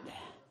behind?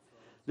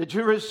 That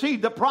you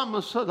received the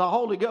promise of the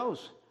Holy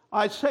Ghost?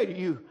 I say to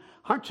you,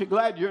 aren't you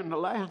glad you're in the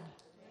land?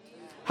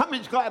 How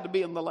many's glad to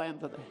be in the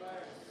land today?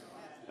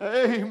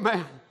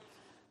 Amen.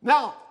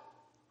 Now,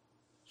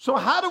 so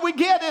how do we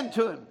get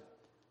into Him?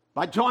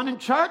 By joining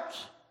church?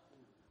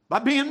 By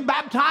being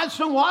baptized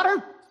in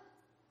water?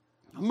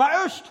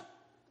 Immersed?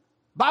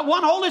 By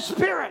one Holy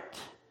Spirit.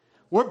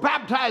 We're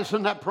baptized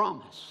in that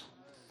promise.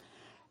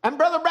 And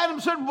Brother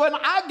Branham said, when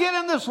I get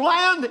in this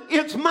land,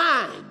 it's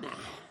mine.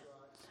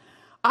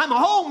 I'm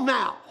home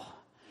now.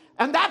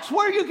 And that's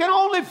where you can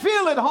only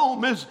feel at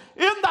home, is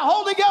in the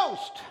Holy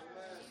Ghost.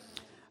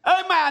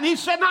 Amen. He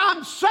said, now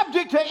I'm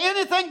subject to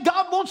anything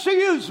God wants to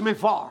use me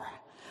for.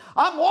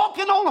 I'm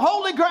walking on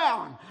holy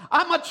ground.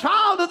 I'm a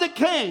child of the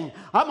King.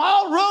 I'm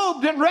all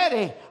robed and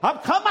ready.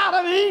 I've come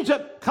out of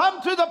Egypt,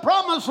 come to the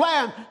promised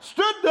land,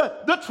 stood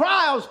the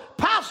trials,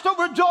 passed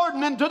over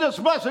Jordan into this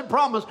blessed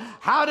promise.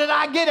 How did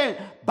I get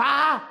it?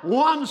 By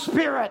one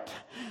Spirit.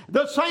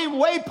 The same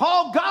way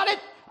Paul got it,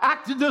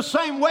 acted the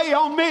same way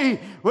on me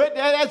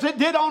as it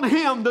did on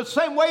him, the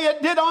same way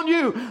it did on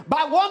you.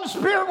 By one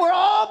Spirit, we're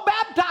all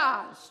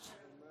baptized.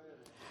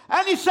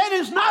 And he said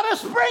it's not a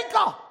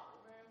sprinkle.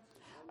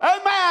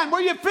 Amen.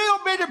 Where you feel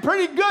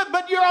pretty good,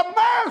 but you're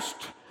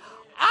immersed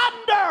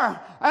under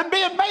and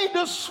being made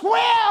to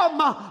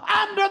swim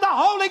under the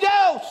Holy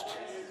Ghost.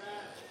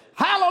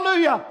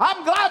 Hallelujah.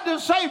 I'm glad to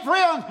say,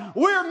 friends,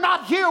 we're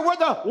not here where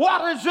the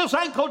water is just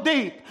ankle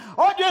deep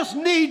or just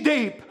knee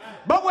deep.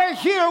 But we're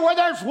here where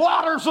there's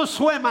waters of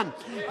swimming.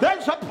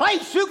 There's a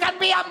place you can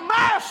be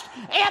immersed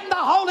in the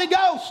Holy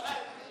Ghost.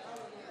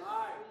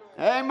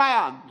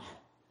 Amen.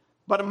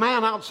 But a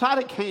man outside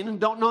of Canaan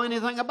don't know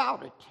anything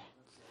about it.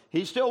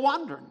 He's still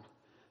wondering.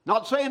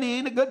 Not saying he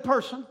ain't a good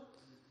person.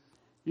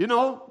 You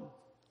know,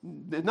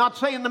 not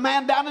saying the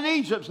man down in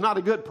Egypt's not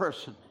a good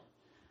person.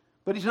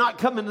 But he's not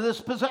coming to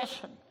this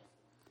possession.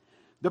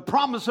 The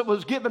promise that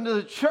was given to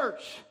the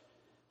church,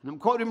 and I'm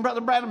quoting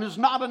Brother Branham, is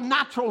not a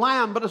natural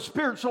land, but a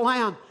spiritual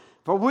land.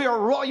 For we are a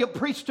royal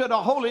priesthood,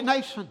 a holy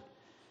nation.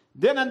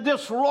 Then in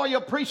this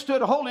royal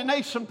priesthood, holy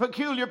nation,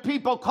 peculiar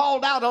people,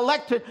 called out,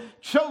 elected,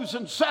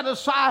 chosen, set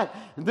aside.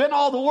 And then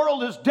all the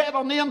world is dead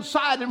on the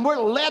inside, and we're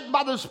led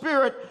by the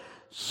Spirit.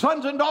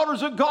 Sons and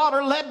daughters of God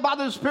are led by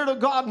the Spirit of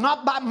God,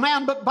 not by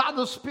man, but by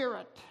the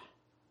Spirit.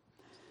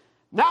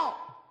 Now,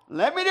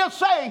 let me just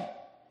say,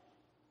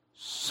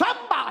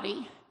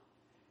 somebody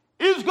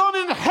is going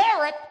to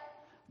inherit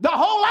the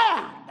whole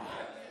land.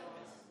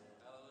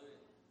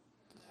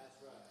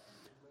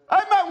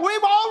 Amen.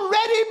 We've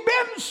already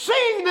been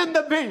seen in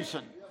the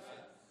vision.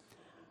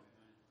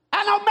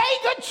 An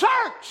Omega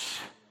church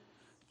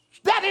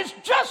that is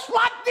just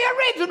like the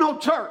original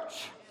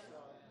church.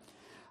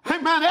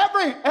 Amen.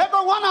 Every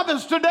one of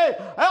us today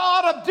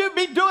ought to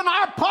be doing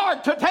our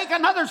part to take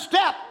another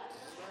step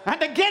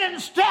and to get in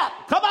step.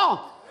 Come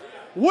on.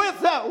 With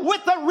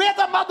the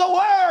rhythm of the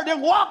Word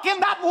and walk in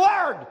that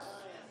Word.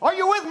 Are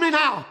you with me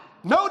now?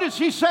 Notice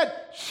he said,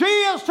 she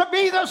is to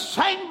be the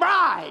same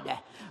bride.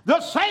 The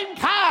same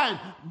kind,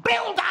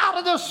 built out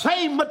of the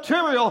same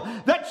material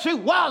that she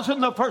was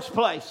in the first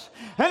place.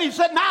 And he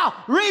said, now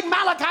read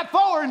Malachi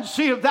 4 and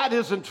see if that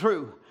isn't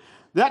true.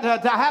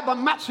 That to have a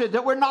message,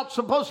 that we're not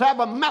supposed to have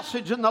a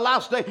message in the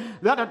last day,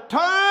 that to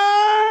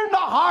turn the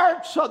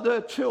hearts of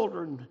the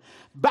children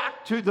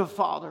back to the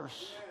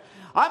fathers.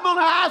 I'm going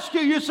to ask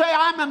you, you say,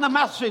 I'm in the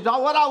message.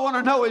 What I want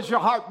to know is your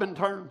heart been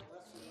turned?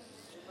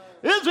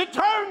 Is it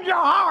turned your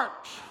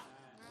heart?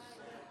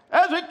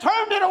 Has it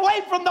turned it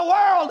away from the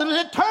world?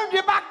 Has it turned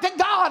you back to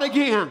God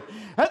again?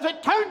 Has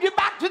it turned you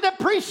back to the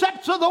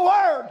precepts of the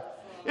Word?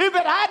 If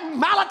it hadn't,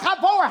 Malachi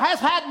 4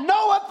 has had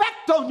no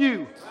effect on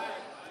you.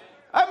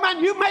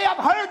 Amen. You may have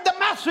heard the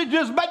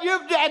messages, but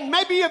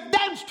maybe you've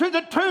danced to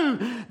the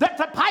tune that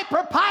the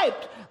piper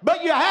piped,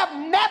 but you have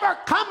never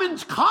come in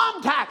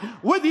contact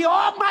with the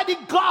Almighty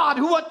God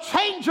who will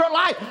change your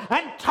life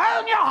and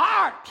turn your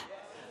heart.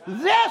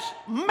 This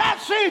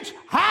message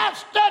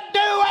has to do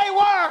a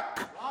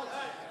work.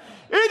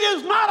 It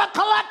is not a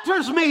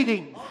collector's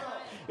meeting.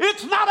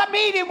 It's not a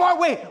meeting where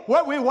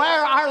we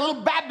wear our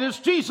little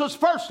Baptist Jesus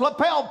First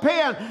lapel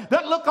pin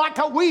that look like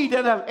a weed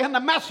in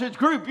the message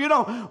group, you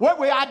know, where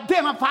we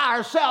identify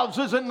ourselves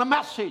as in the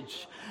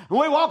message. And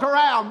we walk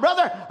around,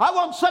 brother, I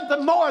want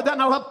something more than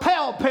a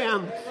lapel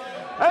pin.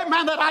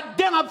 Amen, that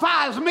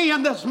identifies me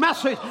in this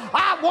message.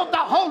 I want the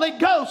Holy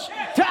Ghost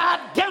to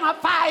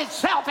identify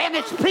itself in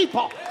its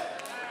people.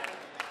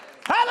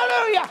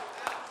 Hallelujah.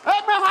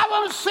 Amen. I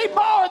want to see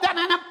more than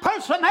an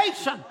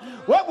impersonation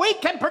where we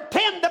can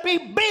pretend to be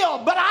Bill,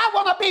 but I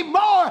want to be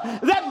more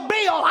than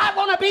Bill. I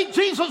want to be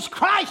Jesus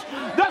Christ,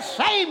 the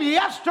same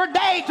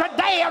yesterday,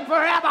 today, and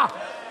forever.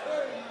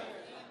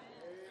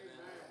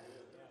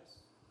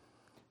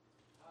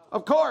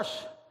 Of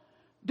course,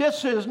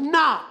 this is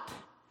not,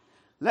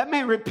 let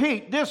me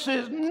repeat, this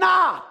is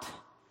not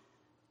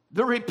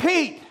the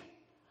repeat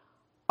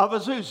of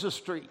Azusa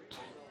Street.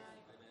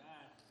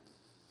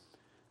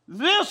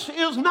 This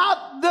is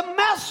not the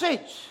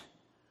message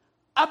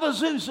of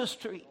Azusa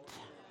Street.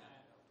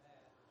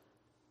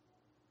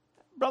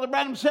 Brother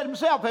Branham said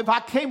himself, if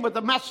I came with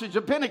the message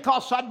of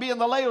Pentecost, I'd be in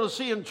the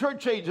Laodicean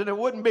church age and it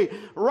wouldn't be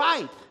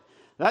right.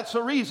 That's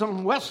the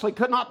reason Wesley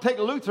could not take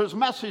Luther's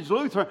message.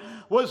 Luther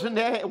was in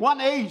one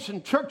age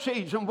and church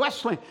age, and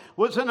Wesley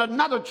was in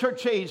another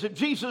church age. If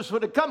Jesus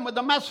would have come with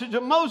the message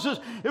of Moses,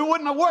 it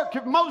wouldn't have worked.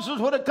 If Moses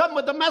would have come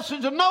with the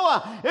message of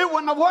Noah, it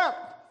wouldn't have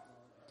worked.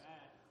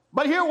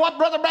 But here what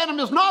Brother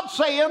Branham is not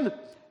saying,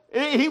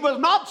 he was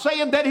not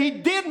saying that he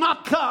did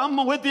not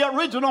come with the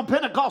original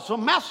Pentecostal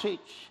message,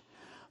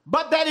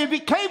 but that if he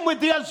came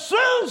with the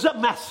Azusa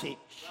message,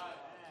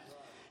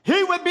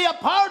 he would be a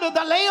part of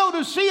the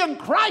Laodicean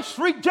Christ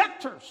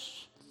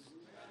rejectors.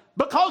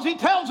 Because he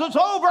tells us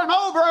over and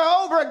over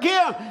and over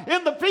again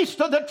in the Feast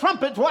of the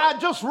Trumpets, where I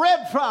just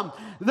read from,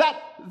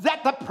 that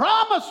the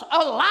promise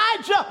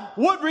Elijah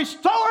would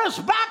restore us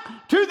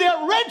back to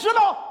the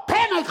original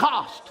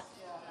Pentecost.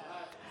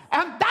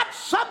 And that's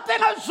something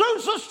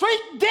Azusa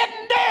Street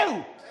didn't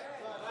do.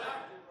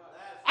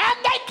 And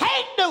they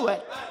can't do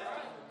it.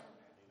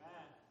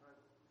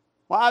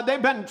 Why,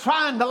 they've been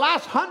trying the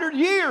last 100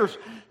 years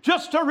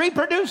just to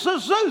reproduce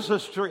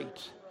Azusa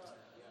Street.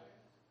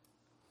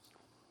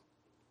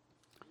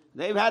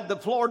 They've had the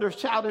Florida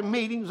shouting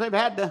meetings. They've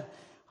had the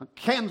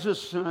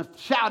Kansas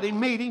shouting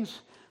meetings.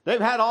 They've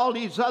had all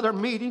these other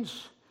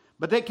meetings,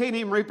 but they can't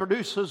even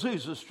reproduce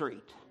Azusa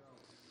Street.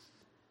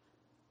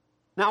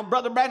 Now,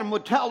 Brother Branham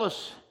would tell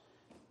us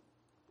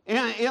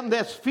in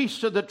this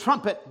Feast of the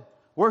Trumpet,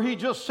 where he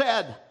just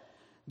said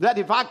that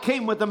if I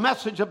came with the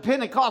message of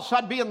Pentecost,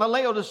 I'd be in the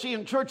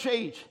Laodicean church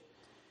age.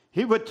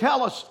 He would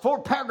tell us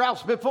 4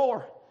 paragraphs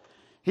before.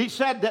 He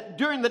said that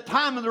during the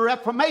time of the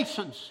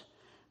Reformations,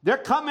 there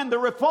come in the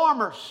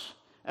reformers,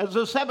 as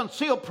the seventh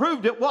seal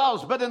proved it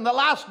was, but in the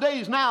last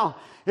days now,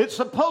 it's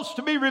supposed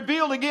to be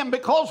revealed again,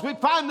 because we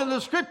find in the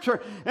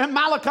scripture in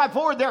Malachi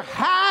 4, there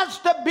has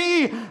to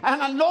be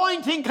an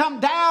anointing come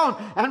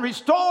down and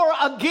restore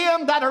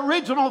again that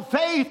original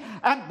faith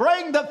and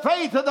bring the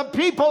faith of the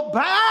people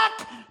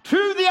back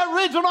to the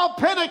original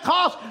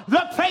Pentecost,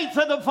 the faith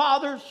of the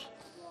fathers.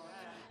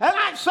 And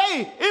I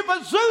say, if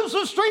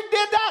Azusa Street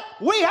did that,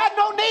 we had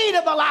no need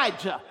of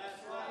Elijah.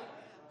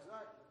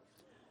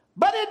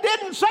 But it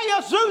didn't say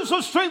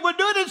Azusa Street would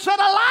do it. It said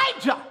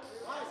Elijah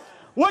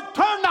would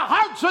turn the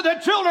hearts of the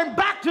children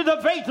back to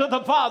the faith of the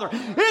Father.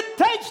 It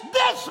takes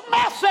this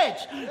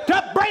message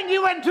to bring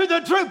you into the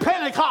true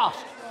Pentecost.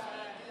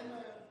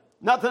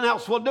 Nothing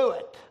else will do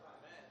it.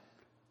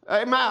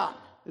 Amen.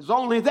 It's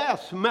only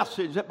this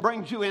message that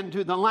brings you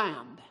into the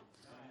land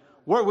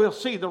where we'll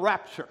see the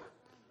rapture,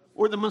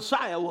 where the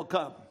Messiah will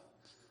come.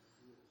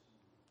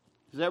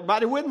 Is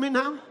everybody with me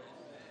now?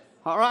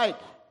 All right.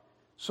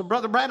 So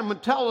Brother Branham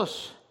would tell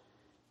us,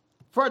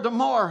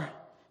 furthermore,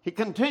 he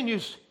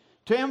continues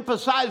to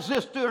emphasize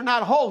this during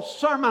that whole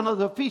sermon of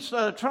the Feast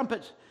of the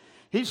Trumpets.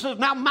 He says,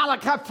 now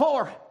Malachi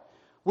 4,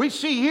 we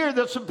see here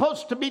that's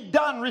supposed to be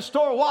done,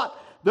 restore what?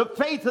 The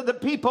faith of the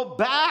people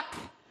back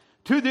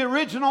to the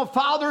original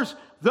fathers,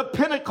 the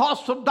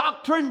Pentecostal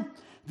doctrine,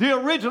 the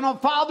original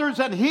fathers,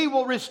 and he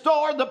will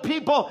restore the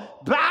people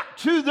back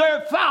to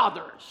their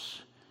fathers.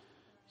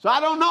 So I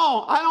don't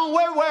know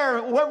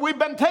where we've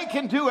been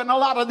taken to in a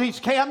lot of these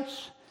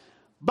camps,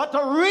 but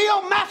the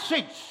real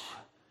message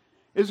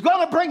is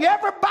going to bring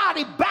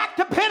everybody back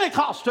to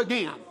Pentecost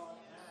again.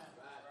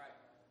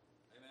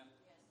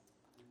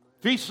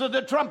 Feast of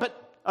the Trumpet.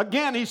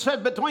 Again, he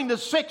said, between the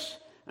 6th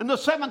and the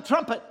 7th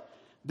trumpet,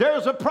 there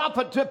is a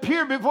prophet to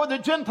appear before the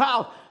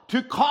Gentiles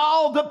to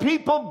call the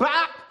people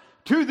back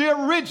to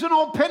the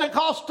original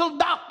Pentecostal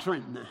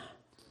doctrine.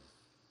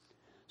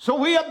 So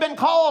we have been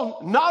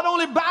called not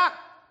only back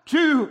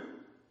to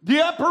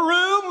the upper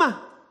room,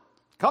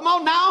 come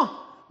on now,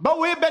 But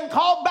we've been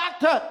called back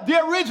to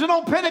the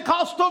original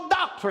Pentecostal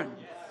doctrine.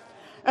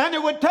 And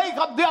it would take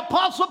the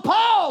Apostle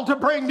Paul to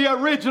bring the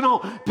original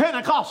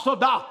Pentecostal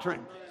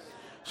doctrine.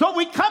 So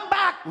we come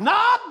back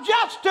not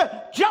just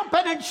to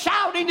jumping and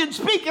shouting and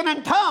speaking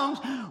in tongues.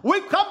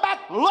 We've come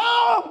back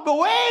long,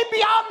 way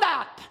beyond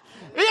that,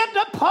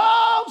 into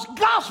Paul's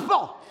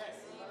gospel.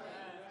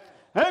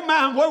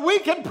 Amen. Where we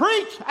can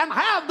preach and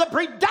have the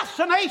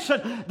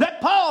predestination that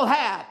Paul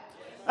had.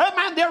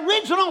 Amen. The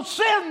original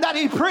sin that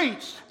he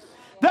preached.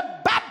 The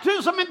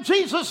baptism in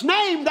Jesus'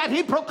 name that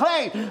he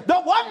proclaimed.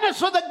 The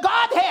oneness of the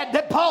Godhead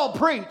that Paul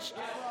preached.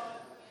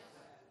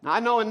 Now, I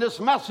know in this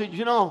message,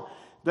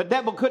 the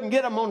devil couldn't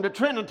get them on the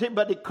Trinity,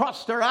 but he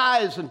crossed their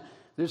eyes and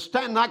they're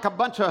standing like a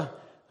bunch of,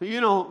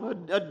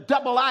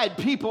 double-eyed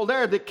people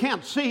there that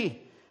can't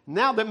see.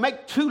 Now they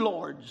make two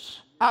Lords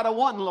out of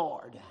one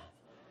Lord.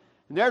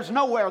 And there's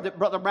nowhere that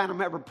Brother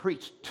Branham ever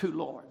preached two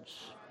Lords.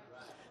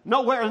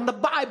 Nowhere in the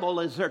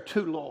Bible is there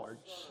two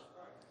Lords.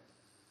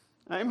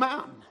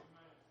 Amen.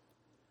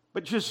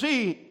 But you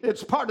see,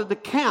 it's part of the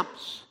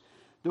camps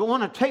that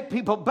want to take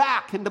people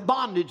back into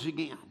bondage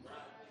again.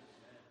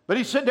 But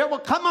he said there will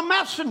come a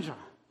messenger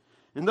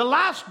in the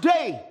last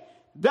day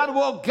that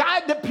will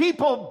guide the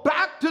people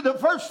back to the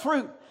first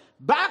fruit,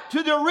 back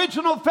to the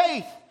original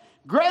faith.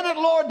 Granted,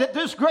 Lord, that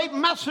this great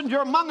messenger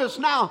among us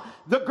now,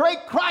 the great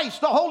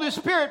Christ, the Holy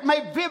Spirit,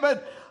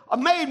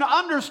 made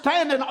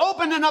understanding,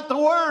 opening up the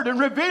Word and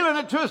revealing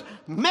it to us.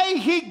 May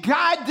He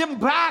guide them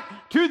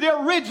back to the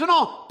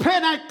original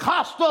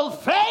Pentecostal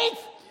faith.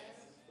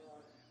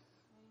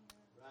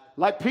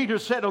 Like Peter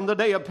said on the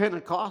day of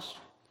Pentecost,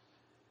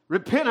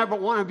 repent, every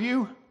one of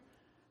you,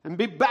 and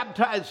be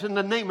baptized in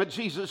the name of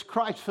Jesus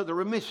Christ for the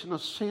remission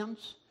of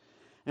sins.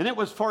 And it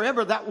was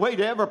forever that way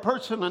to every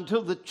person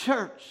until the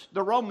church,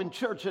 the Roman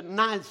church at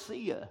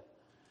Nicaea,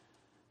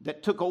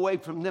 that took away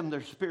from them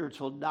their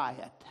spiritual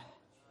diet.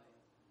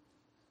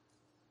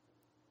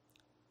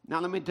 Now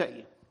let me tell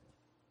you,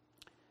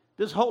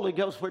 this Holy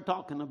Ghost we're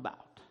talking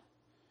about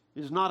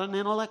is not an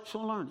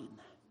intellectual learning.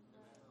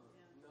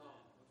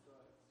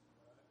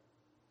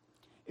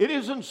 It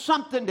isn't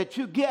something that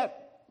you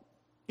get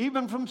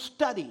even from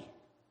study.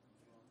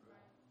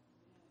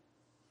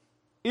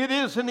 It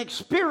is an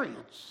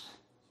experience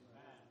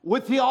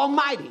with the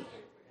Almighty.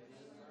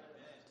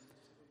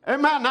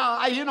 Amen.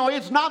 Now,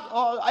 it's not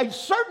a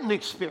certain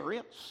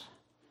experience,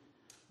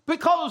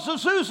 because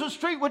Azusa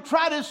Street would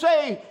try to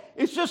say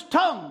it's just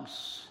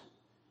tongues.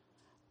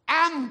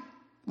 And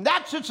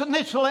that's its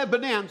initial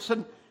evidence.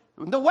 And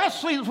the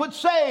Wesleyans would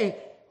say,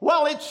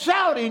 well, it's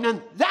shouting,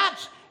 and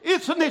that's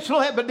its initial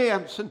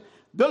evidence. And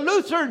the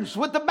Lutherans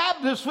with the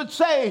Baptists would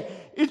say,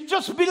 it's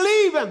just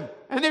believing.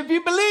 And if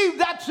you believe,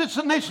 that's its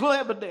initial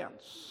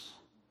evidence.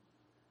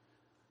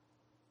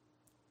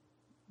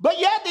 But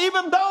yet,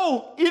 even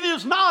though it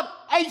is not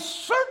a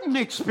certain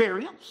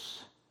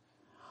experience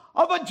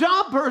of a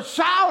jump or a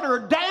shout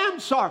or a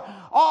dance or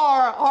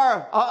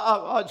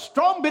a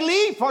strong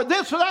belief or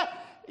this or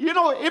that,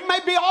 it may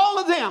be all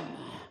of them.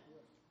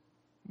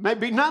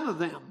 Maybe none of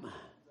them.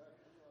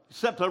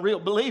 Except a real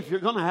belief, you're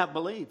going to have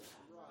belief.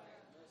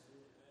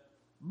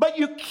 But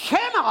you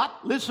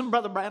cannot, listen,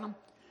 Brother Branham,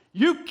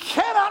 you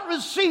cannot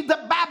receive the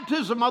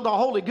baptism of the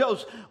Holy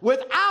Ghost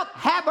without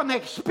having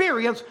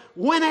experience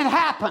when it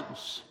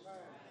happens.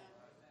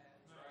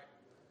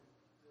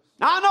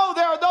 Now, I know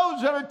there are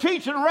those that are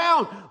teaching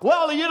around,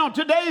 well,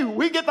 today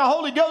we get the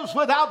Holy Ghost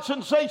without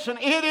sensation.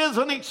 It is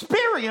an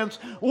experience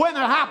when it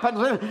happens.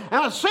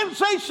 And a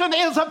sensation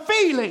is a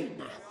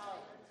feeling.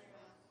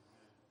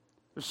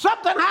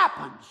 Something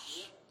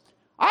happens.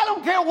 I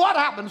don't care what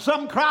happens.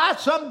 Some cry,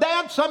 some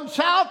dance, some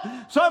shout,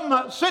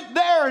 some sit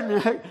there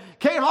and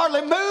can't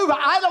hardly move.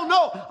 I don't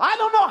know. I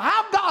don't know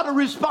how God will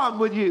respond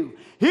with you.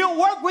 He'll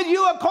work with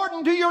you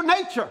according to your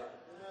nature.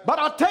 But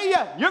I'll tell you,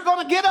 you're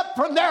going to get up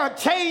from there a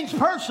changed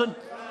person.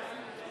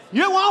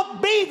 You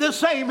won't be the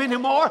same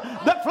anymore.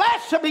 The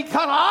flesh will be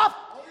cut off.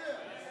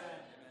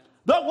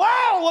 The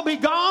world will be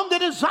gone. The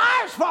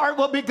desires for it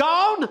will be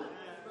gone.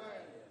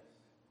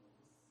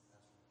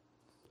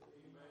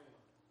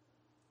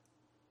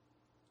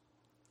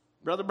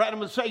 Brother Branham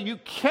would say, you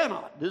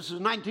cannot, this is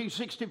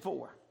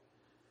 1964,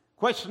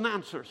 question and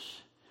answers.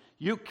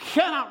 You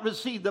cannot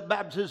receive the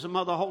baptism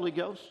of the Holy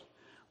Ghost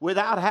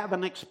without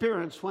having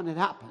experience when it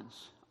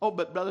happens. Oh,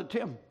 but Brother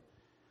Tim,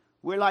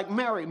 we're like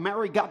Mary.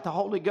 Mary got the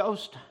Holy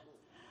Ghost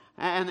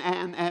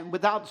and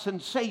without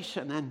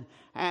sensation.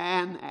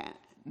 And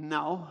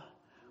no,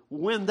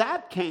 when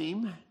that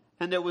came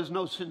and there was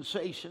no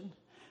sensation,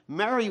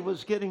 Mary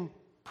was getting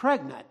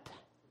pregnant.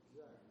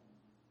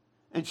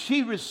 And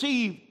she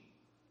received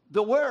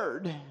the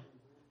word,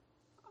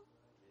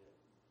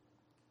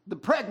 the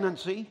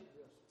pregnancy,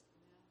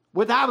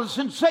 without a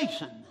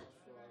sensation.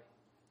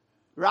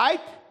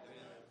 Right?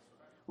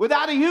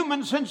 Without a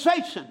human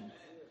sensation.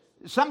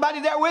 Is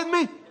somebody there with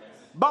me?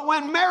 But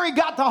when Mary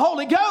got the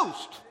Holy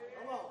Ghost,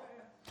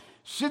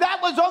 see, that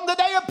was on the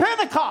day of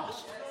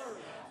Pentecost.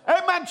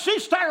 Amen. She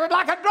started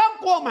like a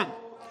drunk woman,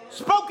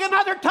 spoke in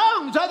other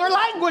tongues, other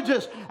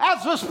languages,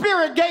 as the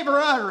Spirit gave her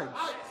utterance.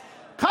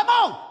 Come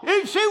on.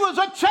 She was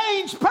a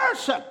changed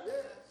person.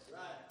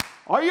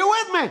 Are you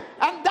with me?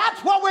 And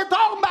that's what we're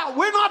talking about.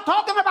 We're not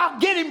talking about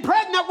getting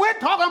pregnant. We're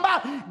talking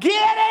about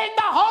getting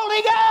the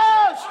Holy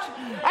Ghost.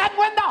 And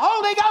when the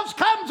Holy Ghost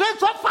comes,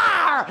 it's a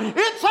fire.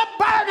 It's a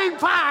burning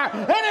fire.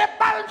 And it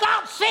burns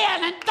out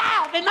sin and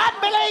doubt and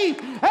unbelief.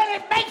 And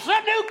it makes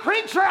a new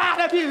creature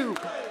out of you.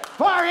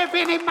 For if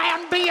any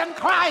man be in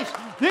Christ,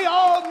 the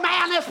old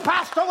man has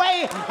passed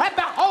away. And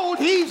behold,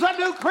 he's a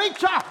new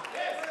creature.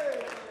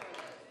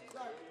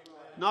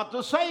 Not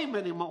the same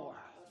anymore.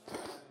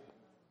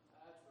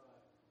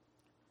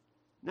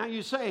 Now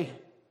you say,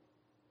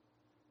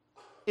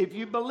 if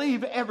you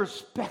believe every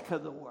speck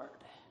of the word,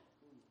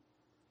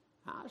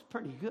 that's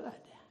pretty good.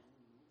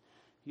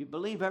 You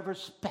believe every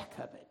speck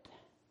of it.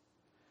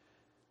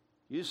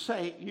 You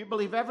say, you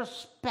believe every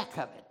speck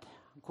of it.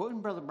 I'm quoting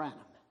Brother Branham.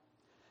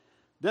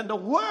 Then the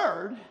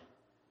word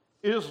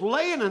is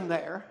laying in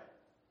there.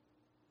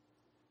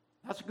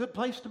 That's a good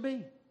place to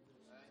be.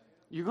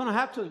 You're going to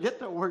have to get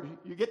the word.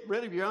 You get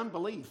rid of your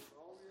unbelief.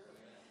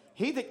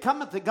 He that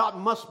cometh to God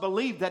must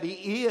believe that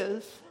he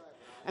is,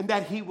 and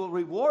that he will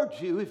reward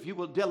you if you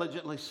will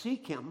diligently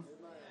seek him.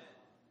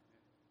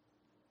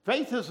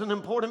 Faith is an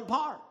important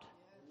part.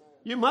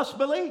 You must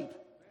believe.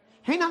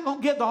 He's not going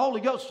to give the Holy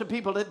Ghost to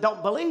people that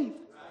don't believe.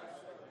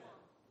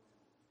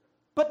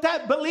 But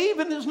that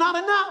believing is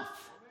not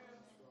enough.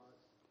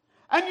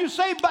 And you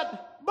say,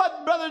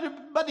 but brother,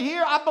 but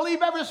here I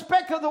believe every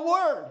speck of the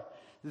word.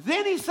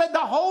 Then he said the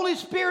Holy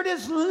Spirit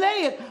is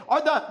laying,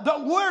 or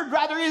the word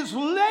rather is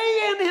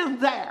laying in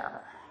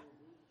there.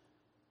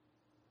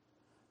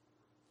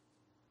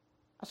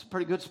 That's a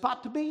pretty good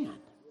spot to be in.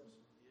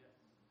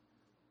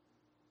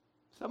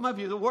 Some of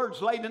you, the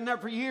word's laid in there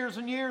for years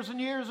and years and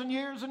years and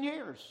years and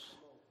years.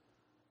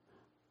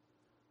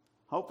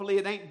 Hopefully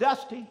it ain't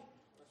dusty.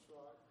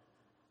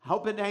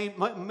 Hope it ain't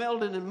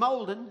melding and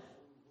molding.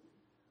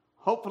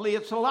 Hopefully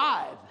it's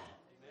alive.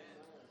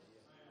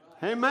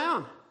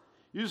 Amen.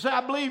 You say,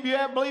 I believe you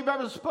believe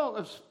every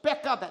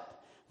speck of it.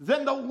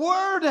 Then the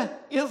word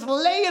is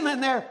laying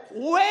in there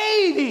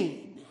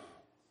waiting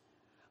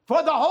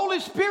for the Holy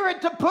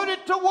Spirit to put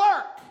it to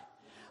work.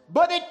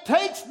 But it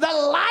takes the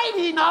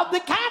lighting of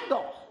the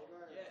candle.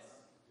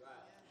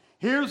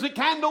 Here's the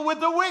candle with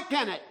the wick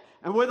in it,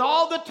 and with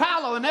all the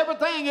tallow and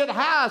everything it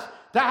has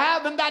to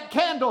have in that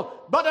candle.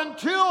 But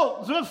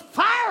until the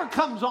fire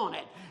comes on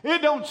it,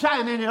 it don't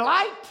shine any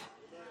light.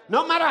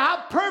 No matter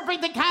how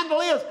perfect the candle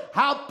is,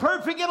 how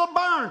perfect it'll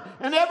burn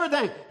and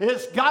everything,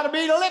 it's got to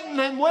be lit.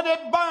 And when it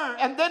burns,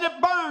 and then it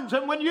burns,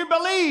 and when you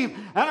believe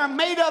and are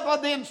made up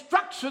of the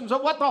instructions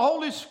of what the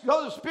Holy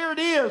Spirit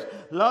is,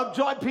 love,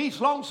 joy,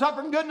 peace,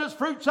 long-suffering, goodness,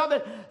 fruits of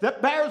it,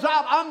 that bears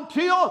out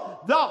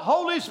until the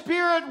Holy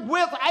Spirit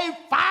with a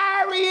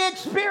fiery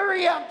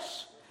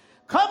experience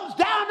comes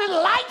down and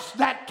lights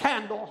that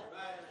candle.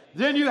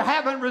 Then you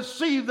haven't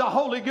received the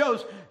Holy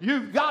Ghost.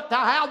 You've got to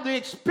have the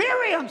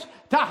experience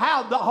to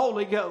have the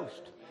Holy Ghost.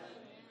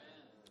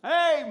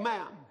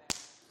 Amen.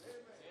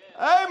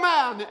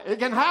 Amen. It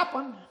can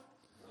happen.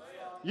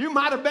 You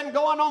might have been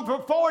going on for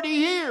 40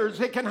 years.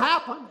 It can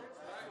happen.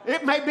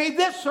 It may be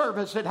this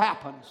service it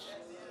happens.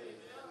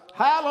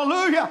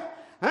 Hallelujah.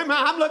 Amen.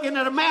 I'm looking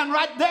at a man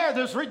right there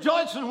that's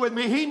rejoicing with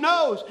me. He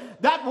knows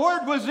that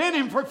word was in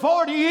him for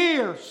 40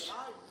 years.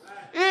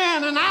 In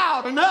and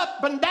out and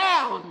up and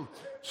down.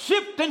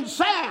 Shifting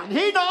sand.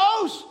 He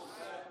knows.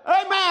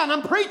 Amen.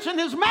 I'm preaching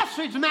his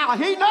message now.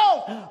 He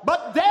knows.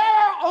 But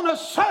there on a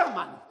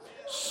sermon,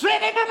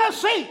 sitting in a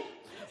seat,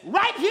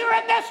 right here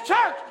in this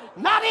church,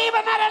 not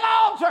even at an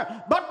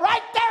altar, but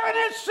right there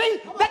in his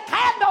seat, the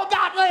candle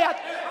got lit.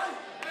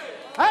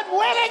 And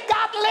when it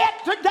got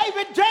lit to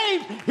David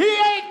James, he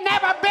ain't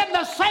never been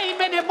the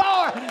same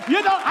anymore.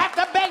 You don't have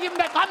to beg him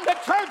to come to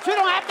church. You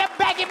don't have to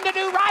beg him to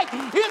do right.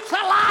 It's a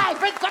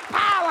life. It's a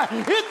power.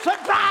 It's a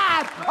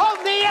drive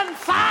on the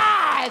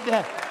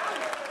inside.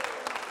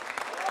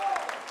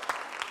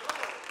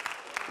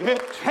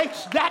 It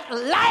takes that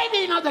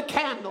lighting of the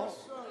candle.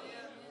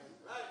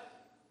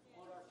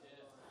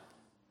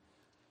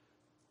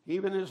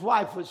 Even his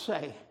wife would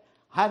say,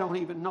 I don't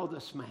even know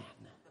this man.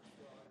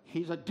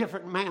 He's a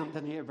different man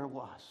than he ever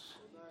was.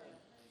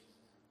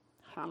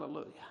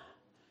 Hallelujah.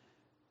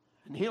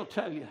 And he'll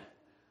tell you,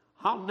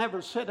 I'll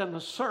never sit in a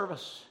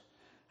service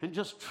and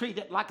just treat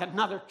it like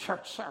another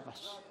church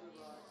service.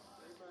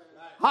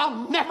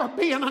 I'll never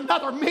be in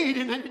another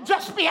meeting and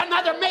just be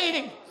another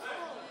meeting.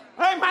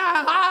 Amen.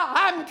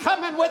 I'm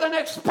coming with an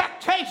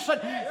expectation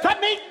to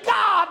meet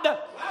God.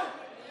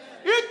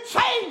 It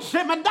changed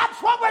him, and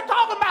that's what we're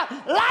talking about.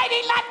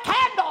 Lighting that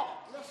candle.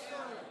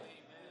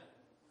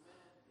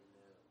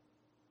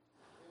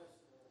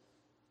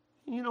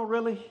 You know,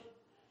 really,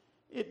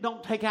 it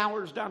don't take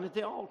hours down at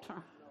the altar.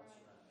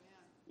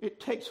 It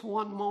takes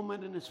one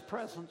moment in his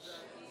presence.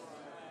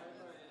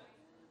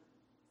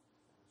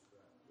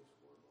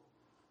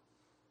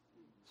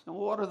 So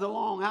what are the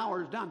long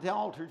hours down at the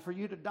altar for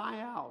you to die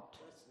out?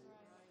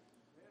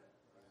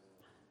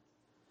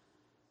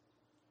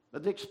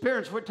 But the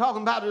experience we're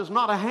talking about is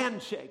not a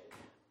handshake.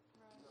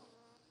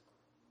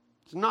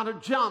 It's not a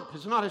jump.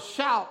 It's not a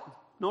shout.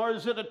 Nor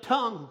is it a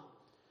tongue.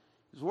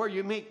 It's where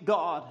you meet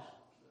God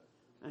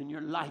and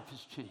your life is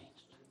changed.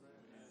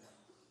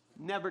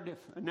 Never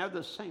different. Never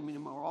the same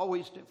anymore.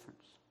 Always different.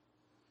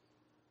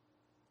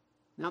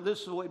 Now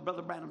this is the way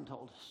Brother Branham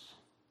told us.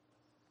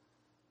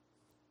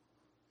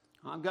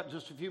 I've got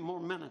just a few more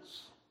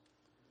minutes.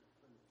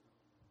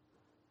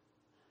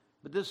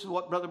 But this is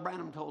what Brother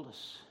Branham told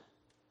us.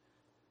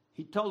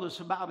 He told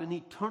us about an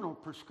eternal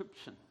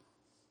prescription.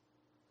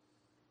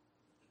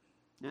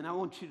 And I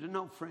want you to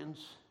know, friends,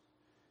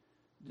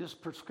 this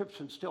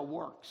prescription still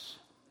works.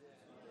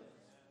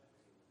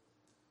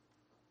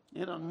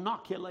 It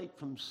inoculates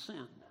from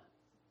sin.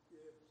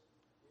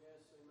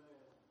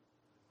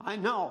 I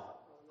know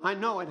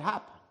it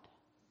happened.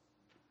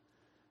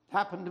 It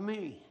happened to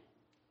me.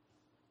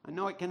 I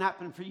know it can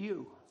happen for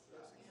you.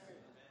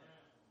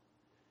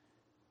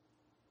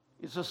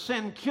 It's a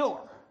sin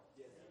cure.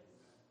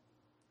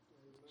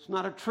 It's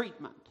not a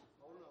treatment.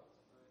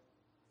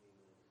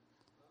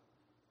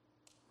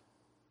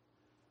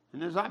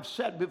 And as I've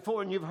said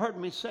before, and you've heard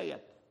me say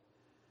it,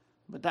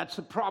 but that's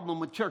the problem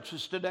with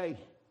churches today.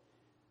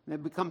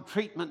 They've become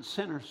treatment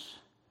centers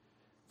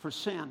for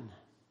sin.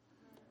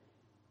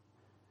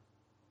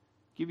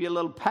 Give you a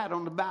little pat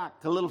on the back,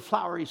 a little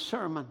flowery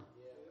sermon,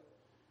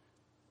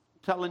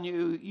 telling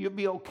you, you'll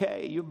be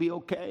okay, you'll be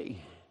okay.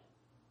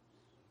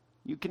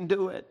 You can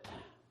do it.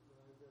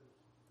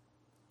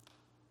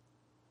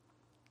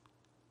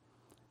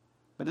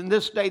 But in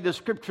this day, the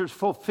scriptures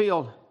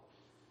fulfilled.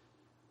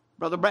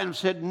 Brother Branham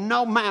said,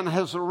 no man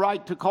has the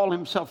right to call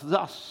himself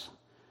thus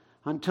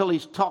until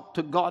he's talked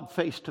to God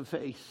face to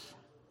face.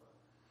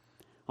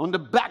 On the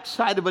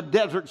backside of a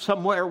desert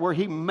somewhere where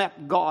he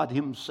met God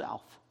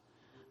himself.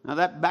 Now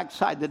that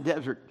backside of the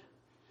desert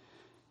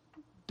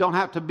don't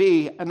have to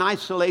be an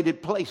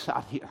isolated place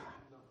out here.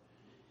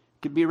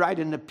 It could be right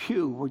in the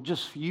pew where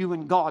just you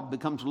and God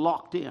becomes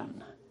locked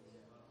in.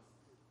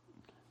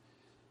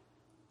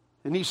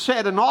 And he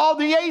said, and all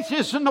the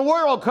atheists in the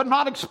world could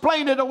not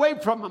explain it away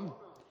from him.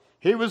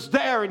 He was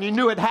there and he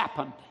knew it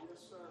happened.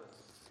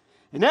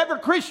 And every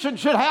Christian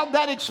should have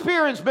that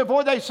experience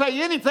before they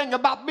say anything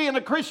about being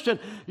a Christian.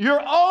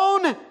 Your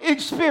own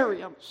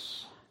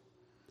experience.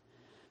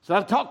 So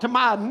I talked to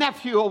my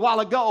nephew a while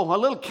ago, a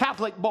little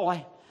Catholic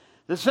boy,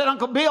 that said,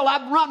 Uncle Bill,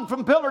 I've run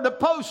from pillar to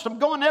post. I'm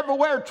going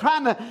everywhere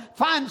trying to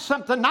find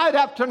something night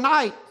after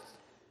night.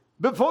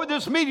 Before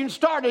this meeting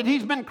started,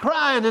 he's been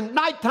crying at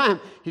nighttime.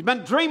 He's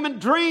been dreaming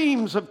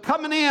dreams of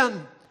coming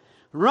in,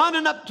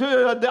 running up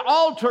to the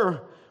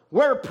altar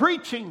where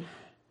preaching,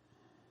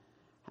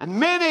 and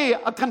many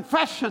a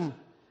confession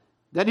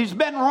that he's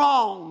been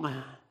wrong.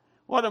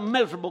 What a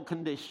miserable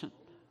condition.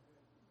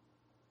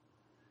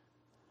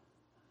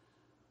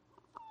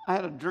 I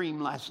had a dream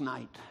last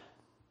night.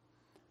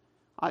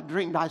 I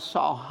dreamed I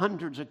saw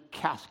hundreds of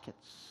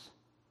caskets,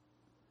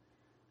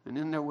 and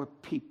then there were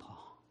people.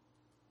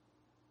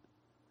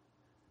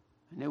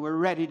 And they were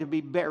ready to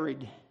be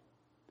buried,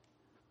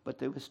 but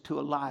they was too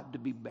alive to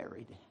be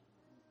buried.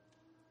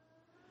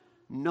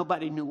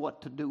 Nobody knew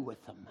what to do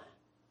with them.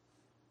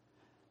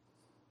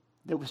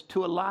 They was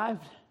too alive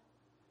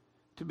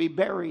to be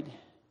buried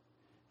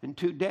and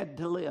too dead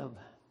to live.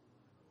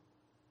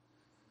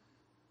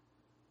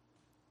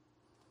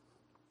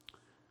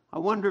 I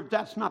wonder if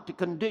that's not the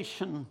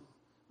condition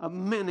of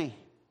many.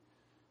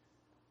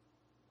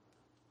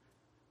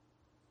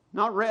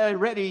 Not really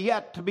ready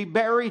yet to be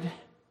buried.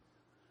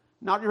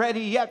 Not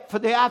ready yet for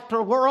the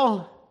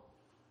afterworld.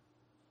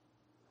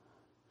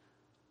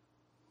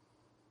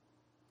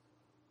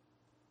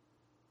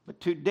 But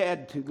too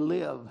dead to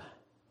live.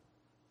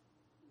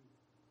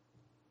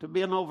 To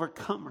be an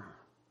overcomer.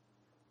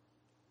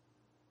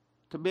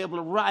 To be able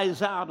to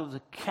rise out of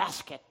the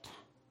casket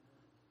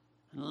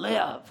and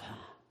live.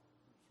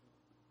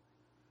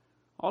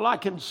 All I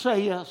can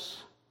say is,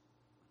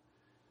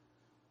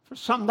 for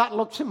some that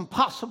looks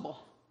impossible.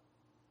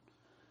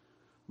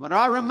 But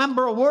I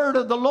remember a word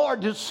of the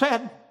Lord that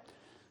said,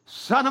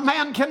 Son of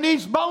man, can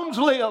these bones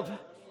live?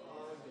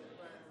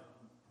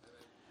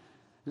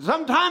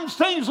 Sometimes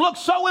things look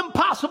so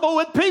impossible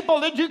with people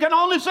that you can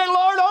only say,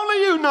 Lord, only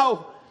you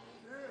know.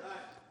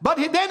 But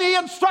then he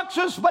instructs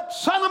us, but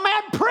Son of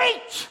man,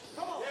 preach.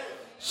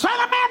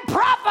 Son of man,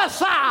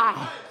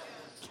 prophesy.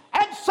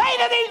 And say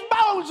to these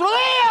bones,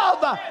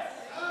 live.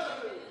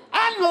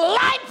 And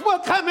life will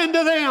come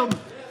into them.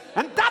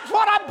 And that's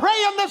what I'm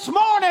praying this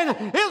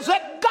morning, is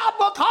that God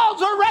will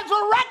cause a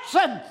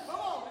resurrection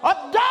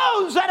of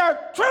those that are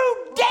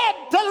true dead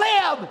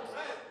to live.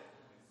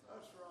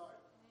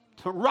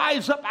 To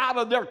rise up out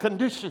of their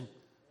condition.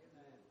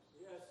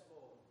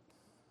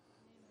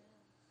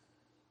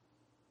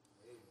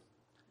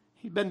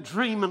 He'd been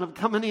dreaming of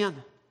coming in.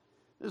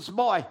 This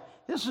boy,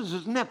 this is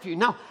his nephew.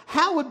 Now,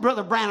 how would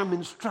Brother Branham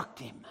instruct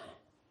him?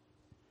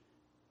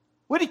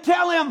 Would he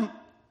tell him,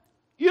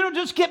 you don't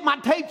just get my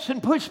tapes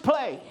and push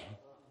play?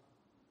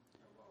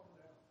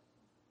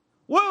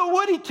 Well,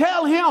 would he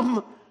tell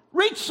him,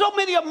 read so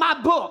many of my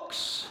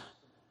books?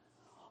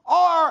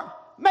 Or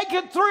make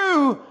it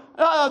through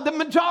the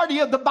majority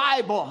of the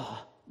Bible?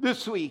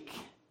 this week.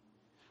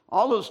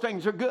 All those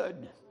things are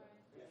good.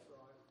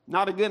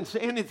 Not against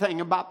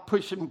anything about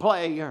push and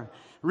play or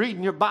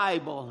reading your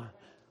Bible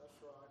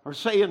or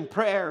saying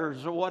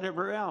prayers or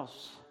whatever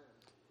else.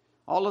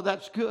 All of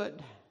that's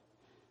good.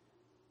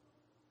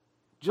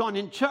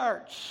 Joining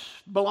church,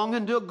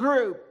 belonging to a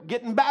group,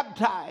 getting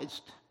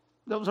baptized.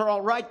 Those are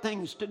all right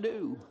things to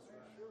do.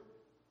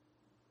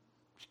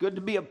 It's good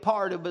to be a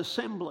part of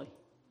assembly.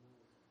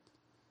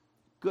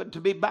 Good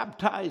to be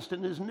baptized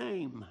in His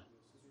name.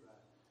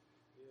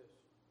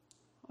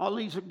 All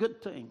these are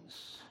good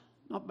things,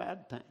 not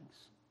bad things.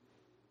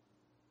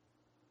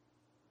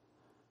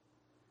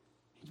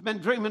 He's been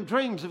dreaming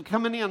dreams of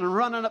coming in and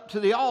running up to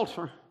the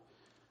altar.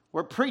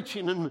 We're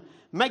preaching and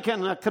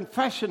making a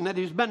confession that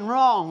he's been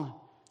wrong.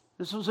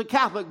 This was a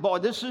Catholic boy.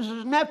 This is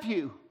his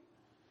nephew.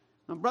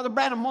 And Brother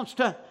Branham wants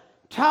to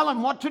tell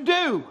him what to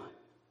do.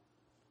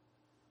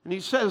 And he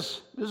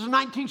says, this is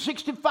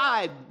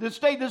 1965. This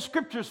day the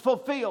Scripture is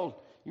fulfilled.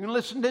 You can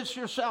listen to this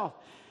yourself.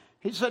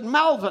 He said,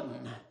 Melvin,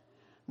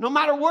 no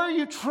matter where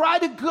you try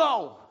to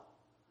go,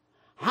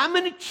 how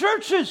many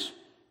churches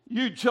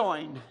you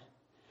join,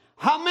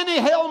 how many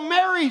Hail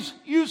Marys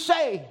you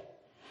say,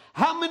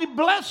 how many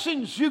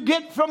blessings you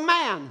get from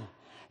man,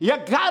 you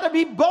got to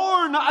be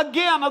born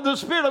again of the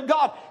Spirit of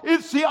God.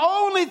 It's the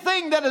only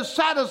thing that has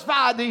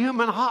satisfied the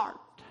human heart.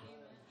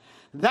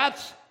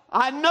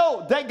 I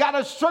know they got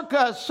a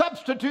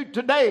substitute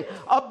today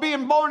of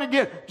being born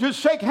again. Just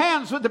shake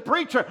hands with the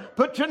preacher,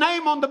 put your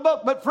name on the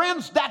book. But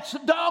friends, that's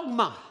a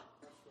dogma.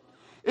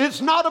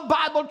 It's not a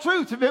Bible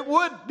truth. If it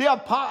would, the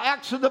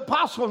Acts of the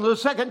Apostles in the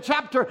 2nd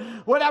chapter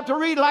would have to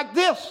read like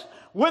this.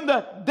 When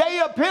the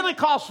day of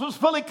Pentecost was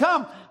fully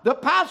come, the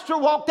pastor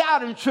walked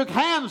out and shook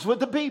hands with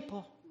the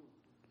people.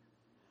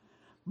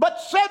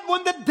 But said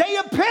when the day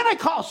of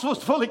Pentecost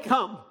was fully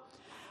come,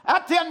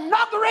 at the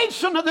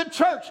inauguration of the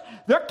church,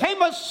 there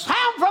came a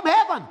sound from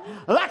heaven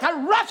like a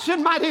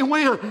rushing mighty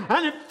wind,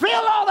 and it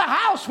filled all the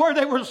house where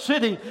they were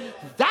sitting.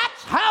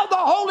 That's how the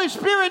Holy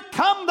Spirit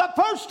come the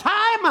first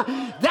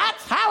time.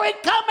 That's how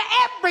it come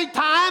every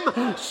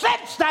time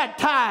since that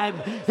time.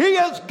 He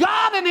is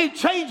God and He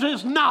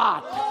changes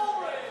not.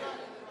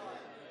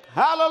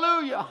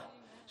 Hallelujah.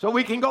 So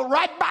we can go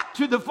right back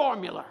to the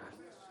formula.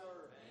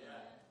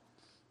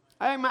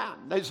 Amen.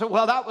 They said,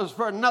 well, that was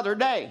for another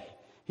day.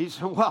 He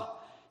said, well,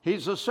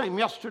 He's the same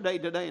yesterday,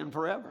 today, and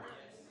forever.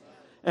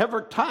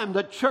 Every time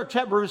the church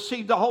ever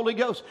received the Holy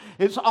Ghost,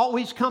 it's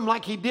always come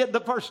like He did the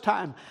first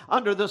time,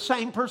 under the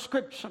same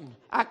prescription.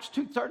 Acts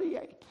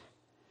 2:38.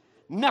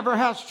 Never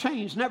has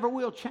changed, never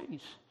will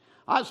change.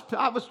 I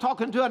was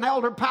talking to an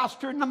elder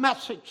pastor in the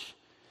message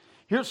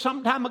here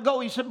some time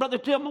ago. He said, Brother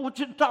Tim, I want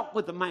you to talk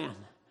with the man.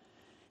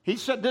 He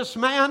said, this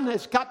man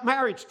has got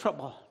marriage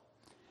trouble.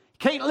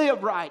 Can't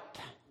live right.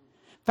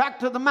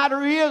 Fact of the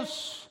matter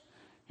is,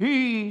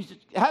 he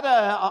had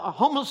a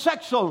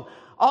homosexual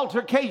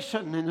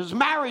altercation and his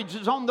marriage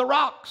is on the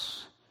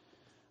rocks.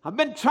 I've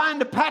been trying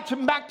to patch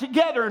him back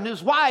together, and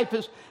his wife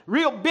is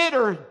real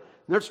bitter.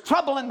 There's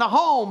trouble in the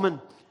home,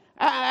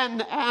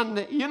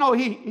 and you know,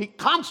 he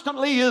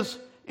constantly is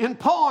in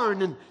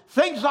porn and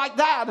things like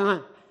that.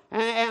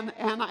 And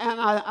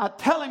I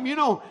tell him, you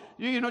know,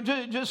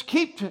 just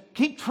keep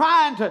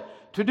trying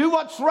to do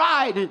what's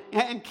right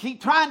and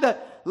keep trying to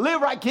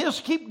live right.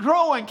 Just keep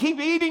growing, keep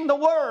eating the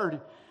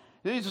Word.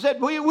 And he said,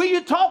 will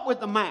you talk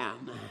with the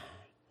man?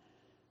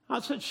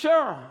 I said,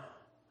 sure,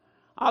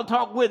 I'll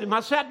talk with him. I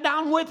sat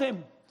down with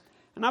him,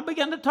 and I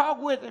began to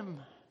talk with him.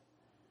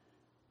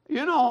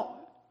 You know,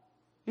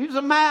 he's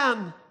a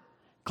man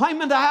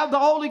claiming to have the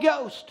Holy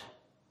Ghost,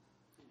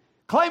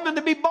 claiming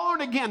to be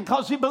born again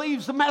because he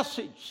believes the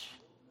message,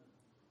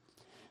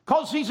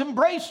 because he's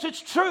embraced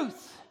its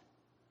truth.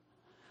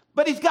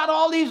 But he's got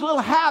all these little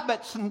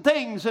habits and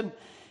things. And,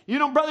 you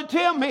know, Brother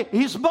Tim,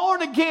 he's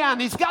born again.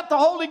 He's got the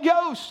Holy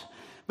Ghost.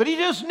 But he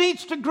just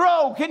needs to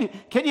grow.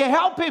 Can you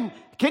help him?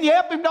 Can you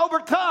help him to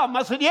overcome?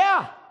 I said,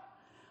 yeah,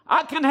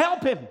 I can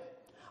help him.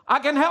 I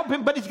can help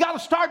him, but he's got to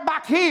start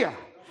back here.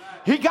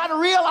 He got to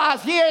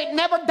realize he ain't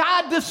never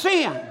died to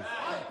sin.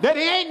 That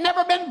he ain't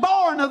never been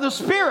born of the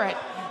Spirit.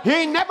 He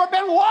ain't never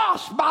been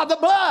washed by the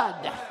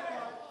blood.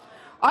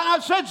 And I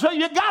said, so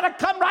you got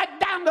to come right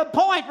down to the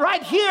point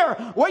right here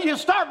where you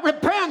start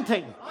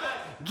repenting.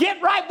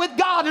 Get right with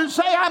God and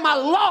say, I'm a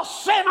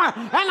lost sinner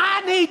and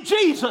I need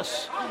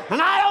Jesus.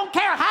 And I don't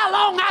care how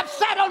long I've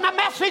sat on the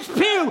message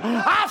pew,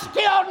 I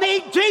still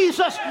need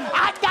Jesus.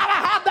 I got to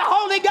have the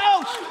Holy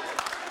Ghost.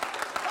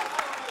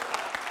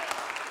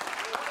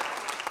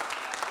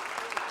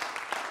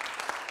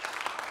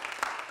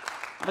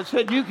 I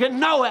said, you can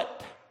know it.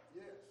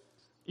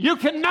 You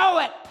can know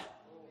it.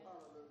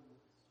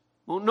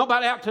 Won't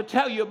nobody have to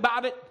tell you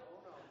about it.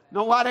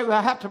 Nobody will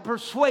have to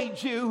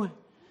persuade you,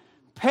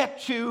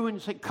 pet you,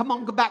 and say, come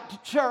on, go back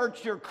to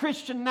church. You're a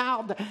Christian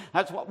now.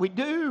 That's what we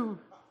do.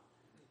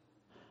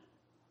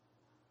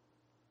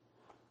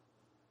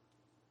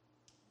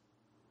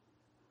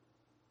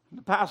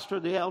 The pastor,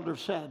 the elder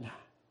said,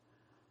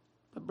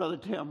 but Brother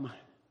Tim,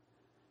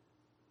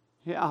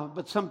 yeah,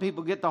 but some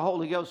people get the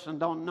Holy Ghost and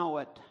don't know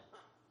it.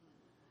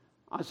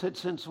 I said,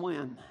 since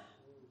when?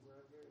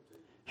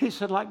 He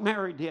said, like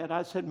Mary did.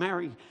 I said,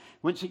 Mary,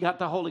 when she got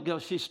the Holy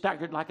Ghost, she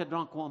staggered like a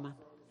drunk woman.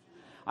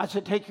 I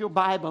said, take your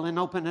Bible and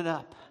open it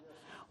up.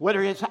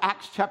 Whether it's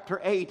Acts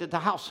chapter 8 at the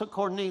house of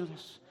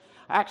Cornelius,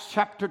 Acts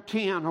chapter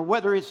 10, or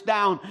whether it's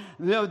down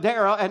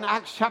there in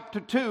Acts chapter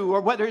 2,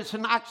 or whether it's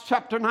in Acts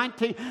chapter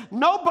 19,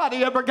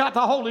 nobody ever got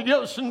the Holy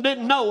Ghost and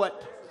didn't know it.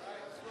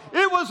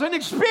 It was an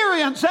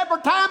experience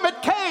every time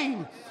it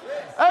came.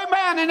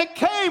 Amen. And it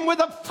came with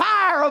the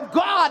fire of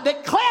God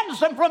that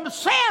cleansed them from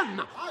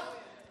sin,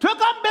 took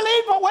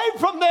unbelief away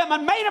from them,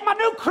 and made them a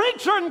new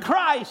creature in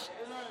Christ.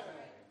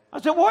 I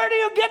said, where do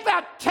you get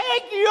that?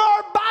 Take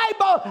your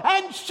Bible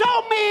and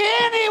show me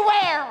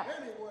anywhere.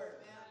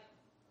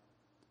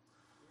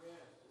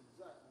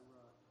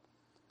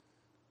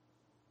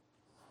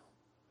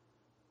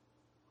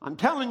 I'm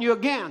telling you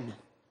again,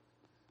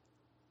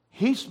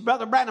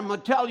 Brother Branham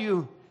would tell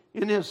you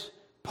in his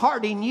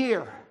parting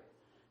year,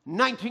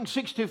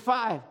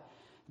 1965,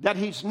 that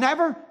he's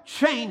never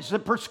changed the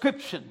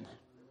prescription.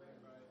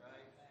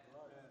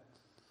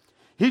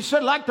 He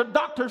said, like the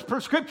doctor's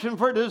prescription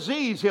for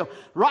disease, he'll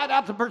write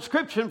out the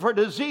prescription for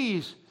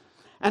disease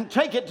and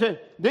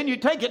then you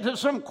take it to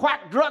some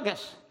quack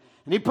druggist.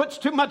 And he puts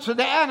too much of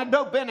the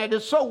antidote in it.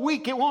 It's so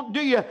weak it won't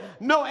do you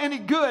any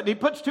good. He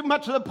puts too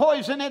much of the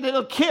poison in it,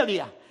 it'll kill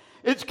you.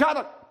 It's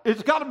got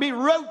to be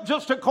wrote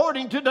just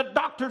according to the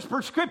doctor's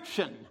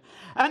prescription.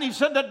 And he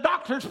said the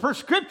doctor's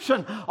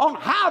prescription on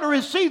how to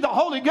receive the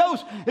Holy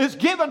Ghost is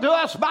given to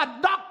us by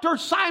Dr.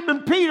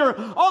 Simon Peter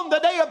on the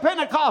day of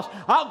Pentecost.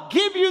 I'll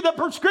give you the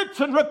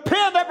prescription.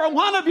 Repent, every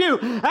one of you,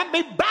 and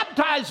be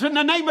baptized in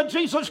the name of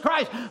Jesus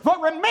Christ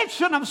for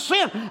remission of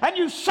sin, and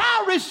you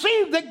shall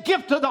receive the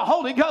gift of the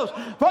Holy Ghost.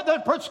 For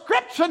the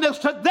prescription is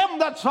to them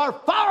that are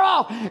far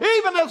off,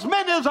 even as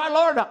many as our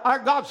Lord our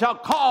God shall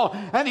call.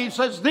 And he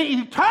says the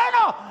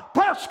eternal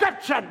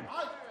prescription.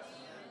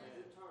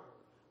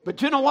 But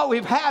you know what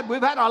we've had?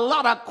 We've had a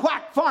lot of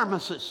quack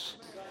pharmacists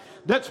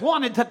that's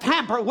wanted to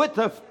tamper with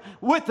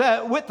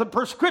the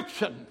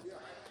prescription.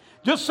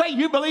 Just say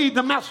you believe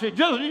the message.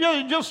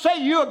 Just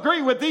say you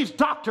agree with these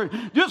doctors.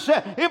 Just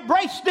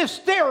embrace this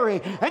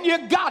theory and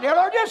you got it.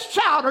 Or just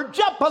shout or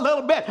jump a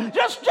little bit.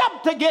 Just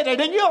jump to get it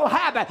and you'll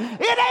have it. It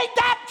ain't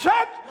that,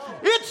 church.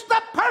 It's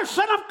the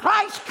person of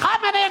Christ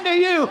coming into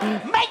you,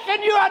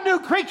 making you a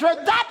new creature.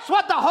 That's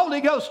what the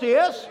Holy Ghost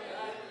is.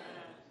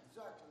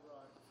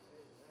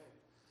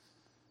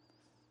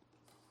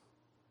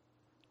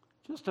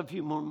 Just a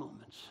few more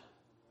moments.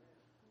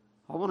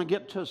 I want to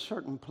get to a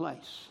certain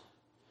place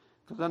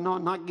because I know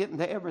I'm not getting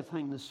to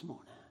everything this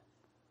morning.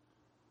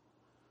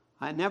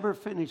 I never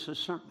finish a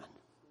sermon.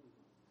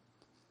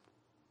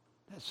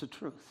 That's the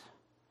truth.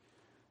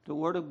 The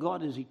Word of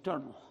God is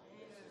eternal.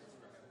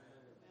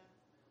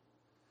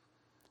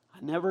 I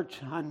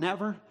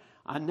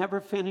never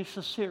finish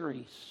a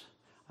series.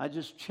 I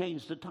just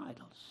change the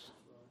titles.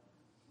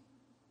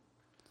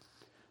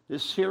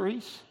 This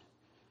series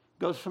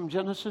goes from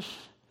Genesis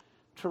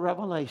to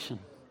Revelation.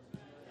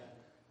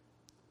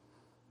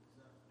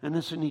 And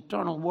it's an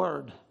eternal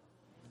word.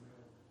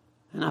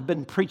 And I've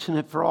been preaching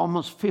it for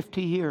almost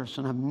 50 years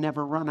and I've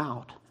never run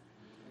out.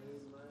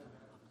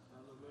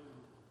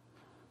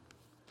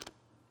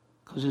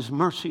 Because His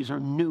mercies are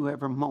new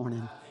every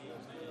morning.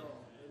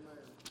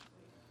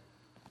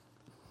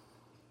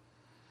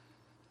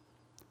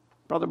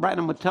 Brother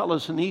Branham would tell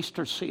us an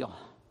Easter seal.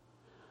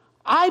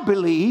 I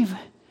believe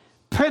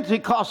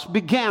Pentecost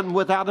began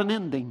without an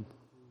ending.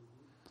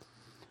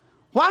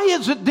 Why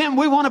is it then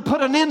we want to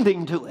put an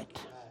ending to it?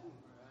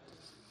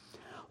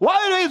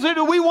 Why is it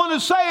that we want to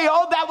say,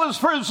 oh, that was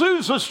for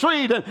Azusa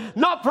Street and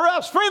not for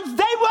us? Friends,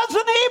 they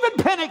wasn't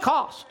even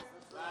Pentecost.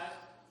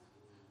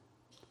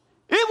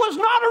 It was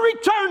not a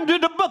return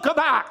to the book of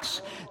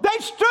Acts. They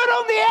stood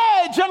on the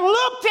edge and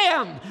looked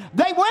in.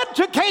 They went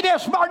to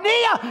Kadesh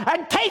Barnea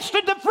and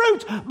tasted the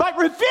fruits, but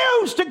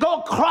refused to go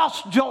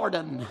across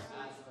Jordan.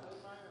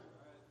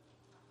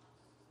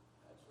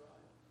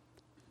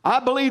 I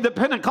believe that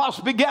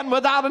Pentecost began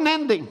without an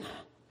ending.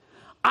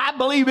 I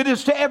believe it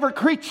is to every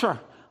creature,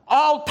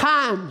 all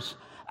times,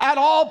 at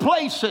all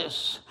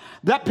places,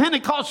 that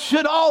Pentecost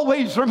should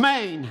always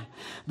remain.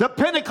 The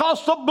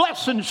Pentecostal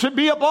blessing should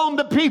be upon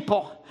the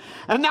people.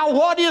 And now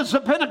what is the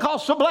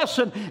Pentecostal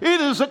blessing?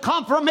 It is a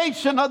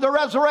confirmation of the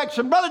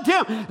resurrection. Brother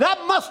Tim,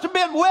 that must have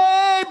been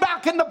way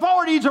back in the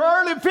 40s or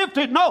early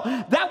 50s. No,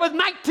 that was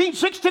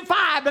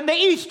 1965 and the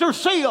Easter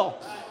seal.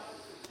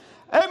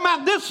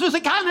 Amen. This is the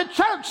kind of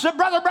church that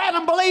Brother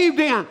Branham believed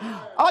in.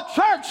 A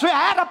church that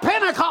had a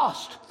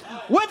Pentecost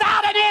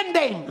without an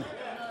ending.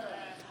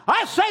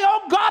 I say,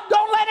 oh God,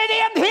 don't let it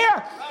end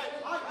here.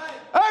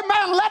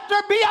 Amen. Let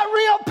there be a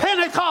real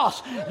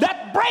Pentecost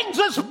that brings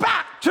us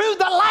back to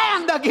the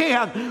land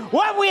again,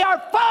 where we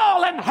are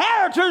full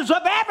inheritors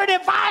of every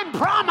divine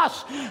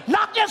promise.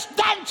 Not just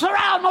dance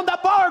around on the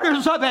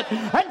borders of it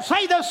and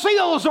say the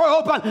seals are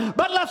open,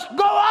 but let's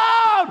go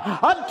on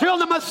until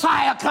the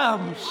Messiah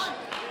comes.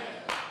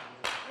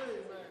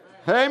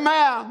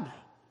 Amen.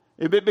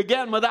 If it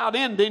began without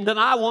ending, then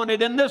I want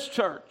it in this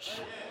church.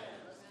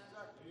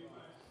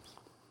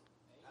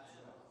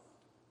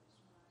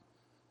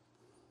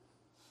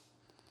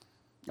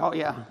 Oh,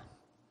 yeah.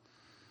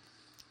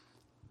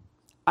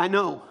 I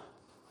know.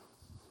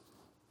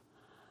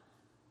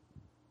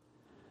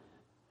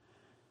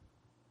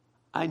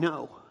 I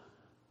know.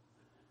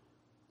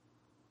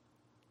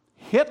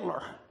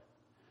 Hitler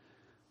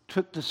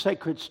took the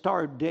sacred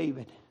Star of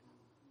David,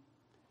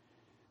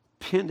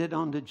 pinned it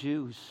on the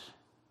Jews,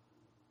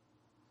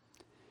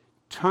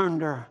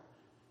 turned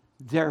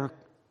their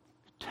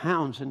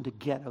towns into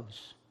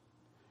ghettos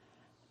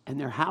and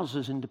their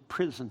houses into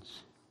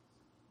prisons.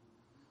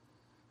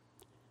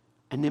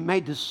 And they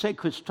made the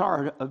sacred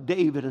Star of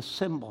David a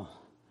symbol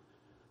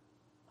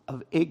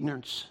of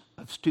ignorance,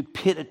 of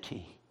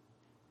stupidity,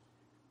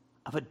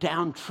 of a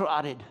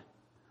downtrodden,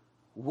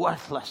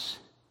 worthless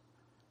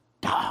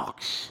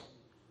dogs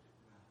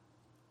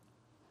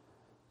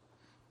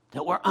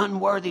that were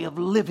unworthy of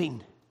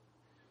living.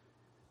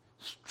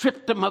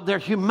 Stripped them of their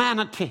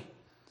humanity,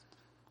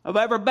 of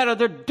ever better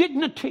their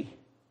dignity.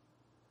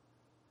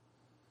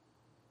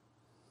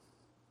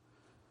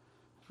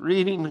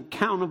 Reading an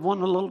account of one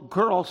of the little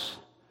girls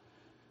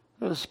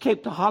that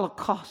escaped the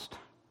Holocaust.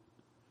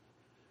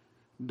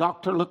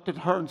 Doctor looked at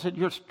her and said,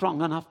 "You're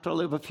strong enough to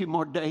live a few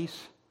more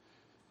days."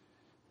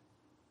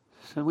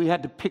 So we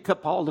had to pick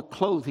up all the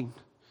clothing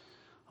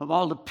of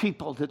all the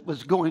people that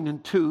was going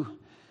into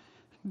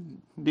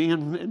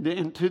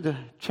the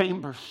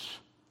chambers.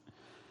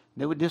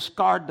 They would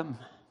discard them.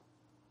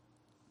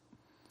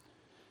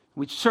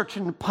 We'd search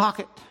in the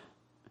pocket.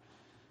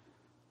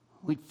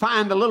 We'd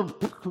find a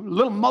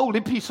little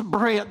moldy piece of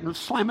bread and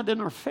slam it in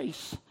her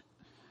face.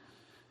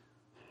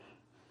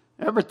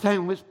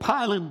 Everything was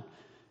piling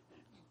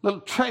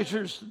little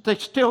treasures that they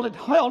still had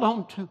held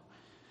on to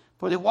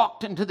before they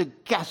walked into the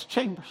gas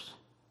chambers.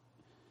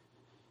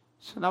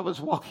 Said, I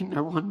was walking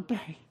there one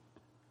day,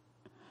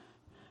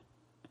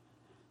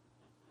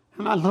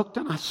 and I looked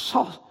and I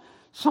saw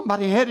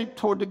somebody headed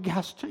toward the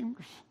gas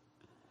chambers.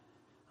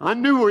 I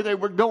knew where they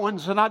were going,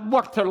 so I'd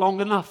worked there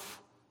long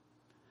enough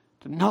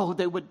to know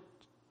they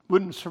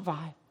wouldn't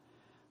survive.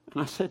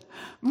 And I said,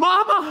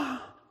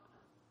 "Mama!"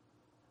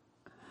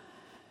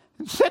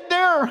 And said,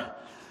 "There,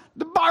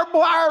 the barbed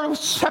wire was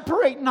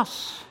separating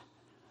us."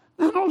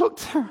 And I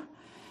looked there,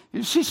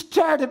 and she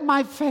stared at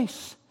my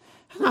face,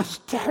 and I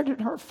stared at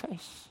her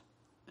face.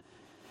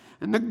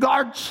 And the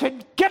guard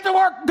said, "Get to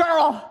work,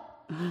 girl.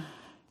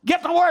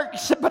 Get to work." He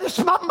said, "But it's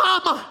my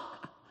mama."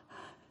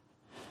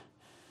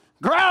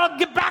 "Girl,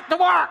 get back to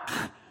work,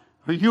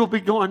 or you'll be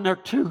going there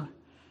too."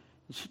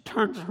 And she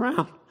turns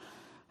around,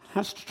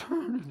 has to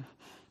turn and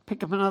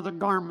pick up another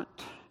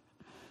garment,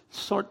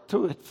 sort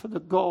through it for the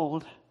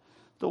gold,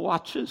 the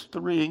watches, the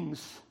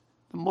rings,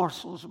 the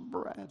morsels of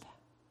bread.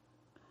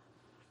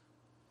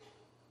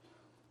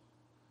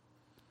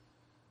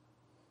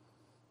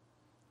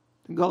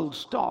 The gold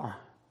star.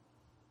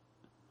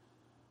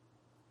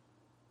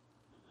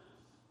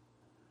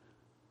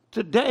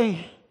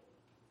 Today,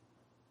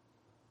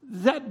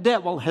 that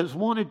devil has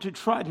wanted to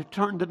try to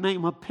turn the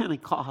name of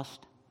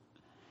Pentecost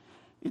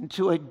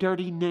into a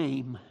dirty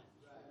name.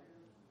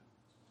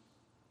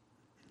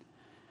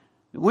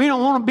 We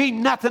don't want to be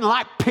nothing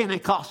like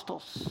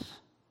Pentecostals.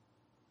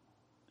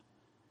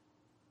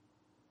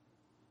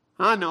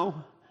 I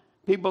know.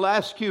 People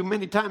ask you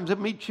many times that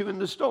meet you in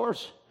the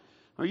stores,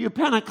 "Are you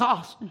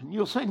Pentecostal?" And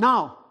you'll say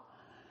no,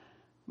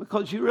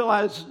 because you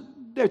realize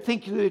they're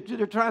thinking that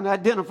they're trying to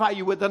identify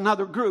you with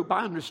another group.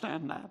 I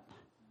understand that.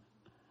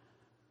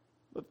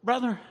 But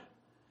brother,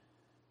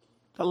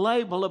 the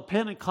label of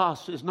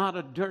Pentecost is not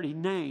a dirty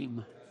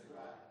name.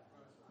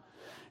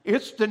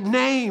 It's the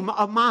name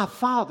of my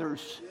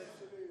fathers.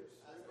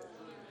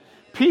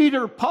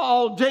 Peter,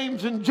 Paul,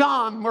 James, and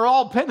John were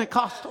all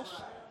Pentecostals.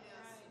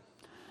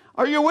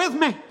 Are you with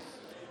me?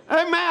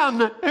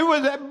 Amen. It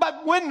was,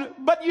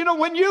 but you know,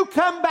 when you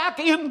come back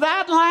in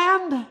that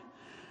land,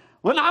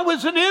 when I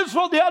was in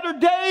Israel the other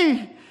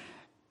day,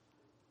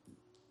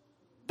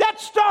 that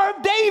Star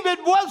of David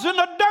wasn't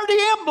a dirty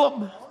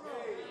emblem.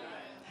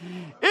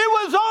 It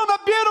was on a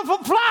beautiful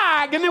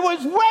flag, and it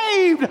was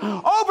waved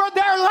over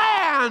their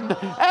land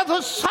as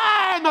a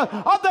sign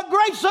of the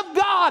grace of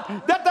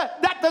God,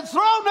 that the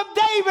throne of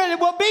David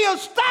will be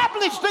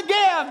established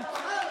again,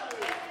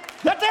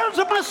 that there's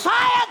a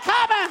Messiah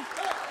coming.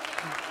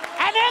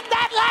 And in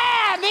that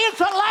land is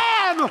a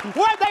land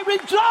where they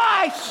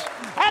rejoice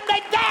and they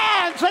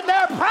dance and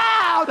they're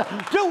proud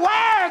to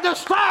wear the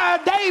Star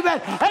of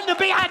David and to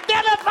be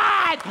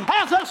identified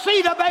as a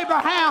seed of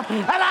Abraham.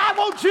 And I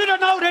want you to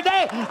know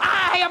today,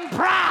 I am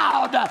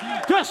proud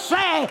to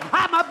say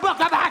I'm a Book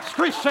of Acts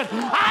Christian.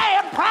 I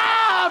am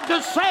proud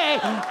to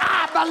say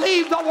I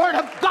believe the Word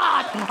of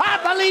God. I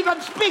believe in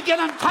speaking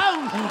in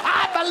tongues.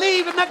 I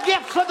believe in the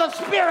gifts of the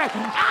Spirit.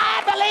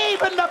 I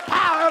believe in the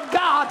power of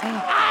God.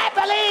 I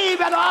believe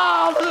in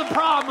all of the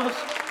promise.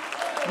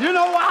 You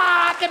know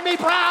why I can be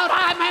proud?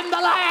 I'm in the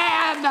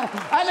land.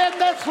 And in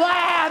this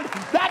land,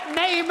 that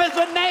name is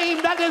a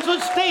name that is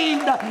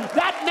esteemed.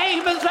 That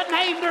name is a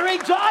name to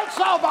rejoice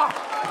over.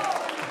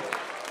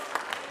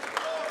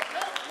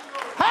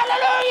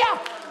 Hallelujah.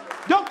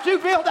 Don't you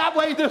feel that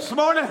way this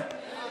morning?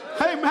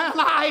 Amen.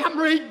 I am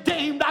redeemed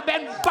redeemed. I've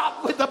been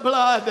bought with the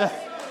blood.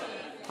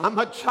 I'm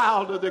a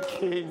child of the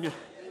King.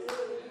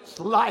 It's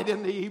light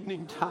in the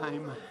evening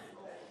time.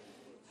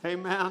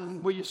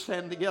 Amen. Will you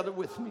stand together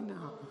with me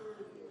now?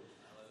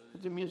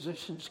 Let the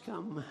musicians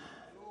come.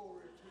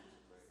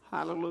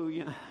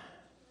 Hallelujah.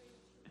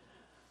 I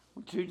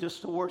want you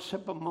just to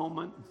worship a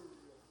moment.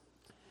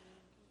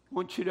 I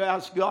want you to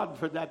ask God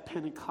for that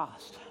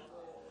Pentecost.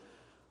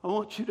 I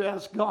want you to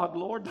ask God,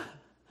 Lord,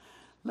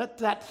 let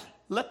that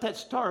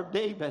Star of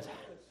David,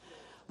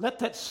 let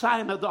that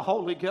sign of the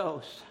Holy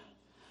Ghost,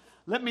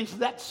 let me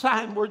that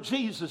sign where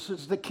Jesus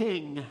is the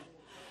King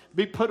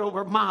be put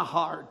over my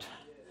heart.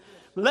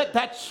 Let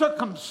that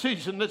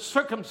circumcision that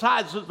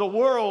circumcises the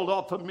world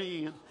off of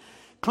me and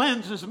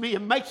cleanses me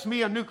and makes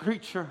me a new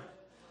creature,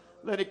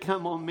 let it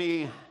come on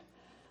me.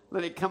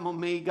 Let it come on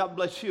me. God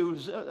bless you.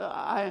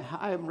 I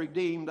am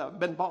redeemed. I've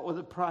been bought with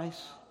a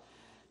price.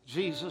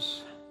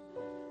 Jesus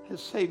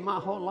has saved my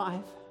whole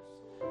life.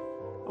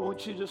 I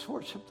want you to just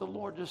worship the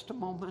Lord just a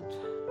moment.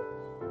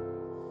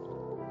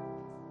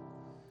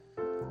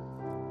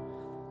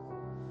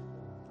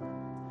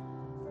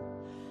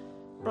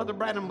 Brother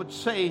Branham would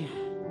say,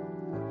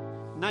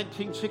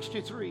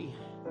 1963,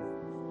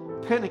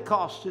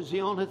 Pentecost is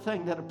the only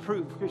thing that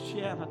approved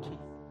Christianity.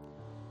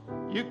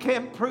 You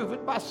can't prove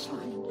it by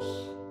science.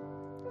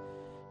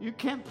 You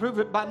can't prove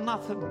it by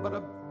nothing but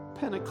a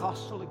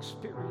Pentecostal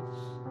experience.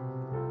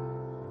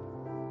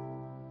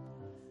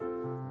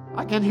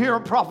 I can hear a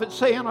prophet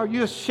saying, are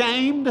you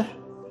ashamed?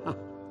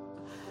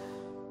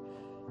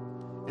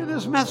 In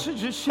his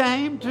message,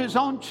 ashamed to his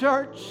own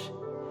church.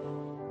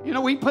 You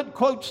know, we put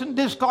quotes in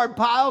discard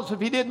piles if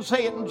he didn't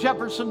say it in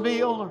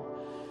Jeffersonville,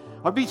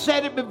 or if he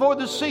said it before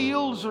the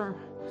SEALs, or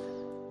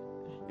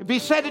if he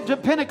said it to a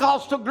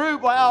Pentecostal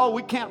group, well,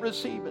 we can't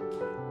receive it.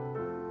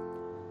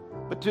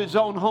 But to his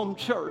own home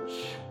church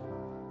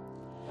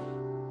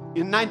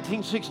in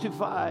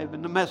 1965,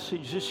 in the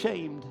message,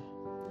 ashamed,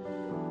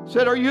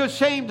 said, are you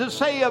ashamed to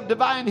say of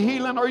divine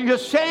healing? Are you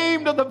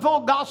ashamed of the full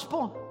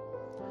gospel?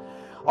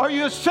 Are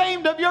you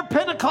ashamed of your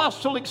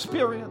Pentecostal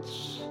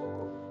experience?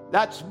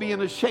 That's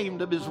being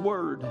ashamed of his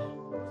word.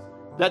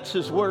 That's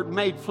his word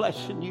made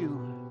flesh in you.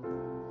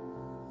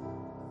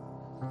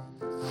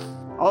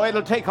 Oh,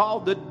 it'll take all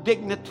the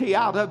dignity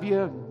out of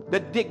you, the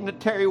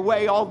dignitary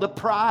way, all the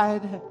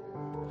pride.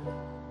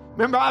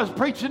 Remember, I was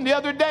preaching the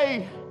other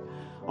day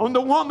on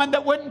the woman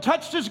that wouldn't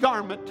touch his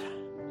garment.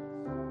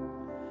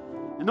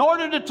 In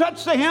order to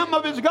touch the hem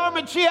of his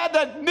garment, she had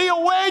to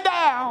kneel way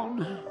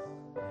down,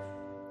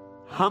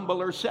 humble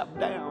herself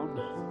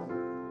down.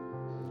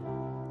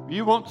 If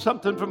you want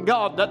something from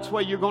God, that's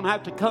where you're going to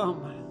have to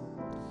come.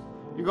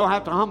 You're going to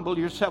have to humble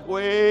yourself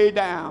way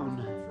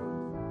down.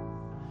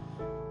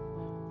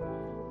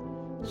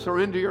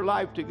 Surrender your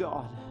life to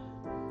God.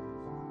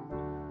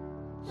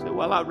 Say,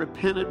 well, I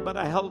repented, but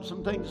I held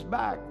some things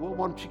back. Well,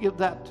 why don't you give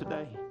that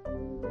today?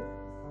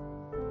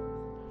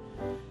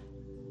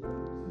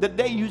 The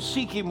day you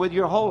seek him with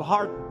your whole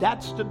heart,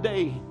 that's the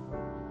day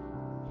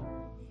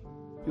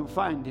you'll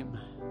find him.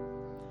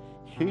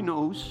 He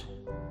knows.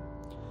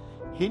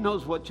 He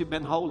knows what you've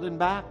been holding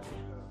back.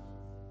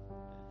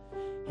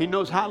 He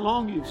knows how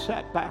long you've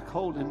sat back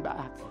holding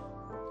back.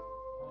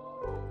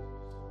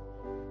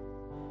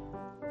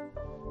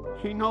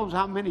 He knows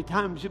how many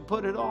times you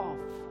put it off.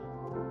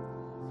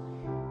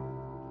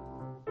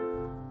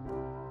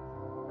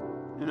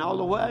 And all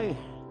the way,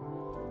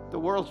 the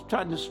world's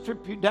trying to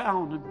strip you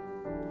down and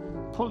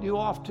pull you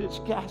off to its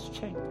gas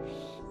chambers.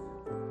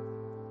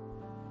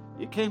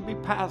 You can't be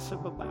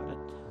passive about it.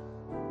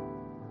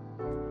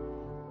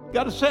 You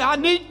got to say, I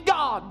need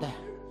God.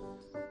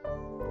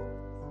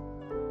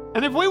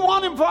 And if we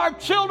want him for our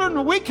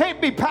children, we can't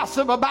be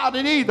passive about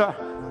it either.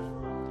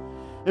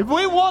 If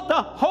we want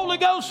the Holy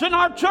Ghost in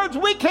our church,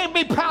 we can't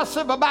be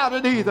passive about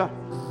it either.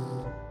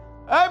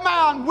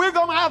 Amen. We're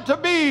going to have to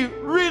be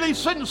really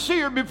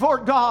sincere before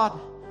God.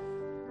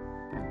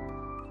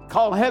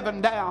 Call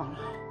heaven down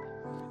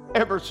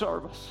every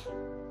service.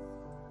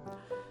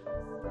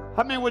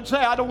 How many would say,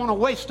 I don't want to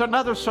waste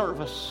another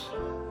service?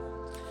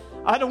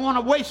 I don't want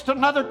to waste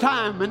another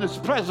time in his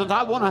presence.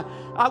 I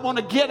want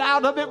to get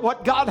out of it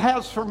what God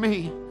has for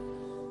me.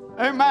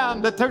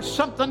 Amen. That there's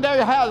something there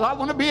he has. I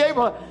want to be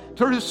able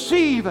to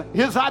receive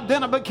his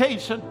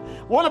identification.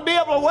 I want to be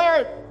able to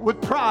wear it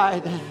with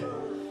pride.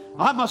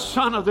 I'm a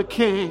son of the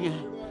King.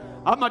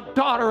 I'm a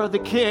daughter of the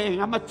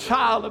King. I'm a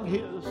child of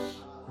his.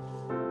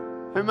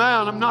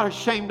 Amen. I'm not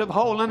ashamed of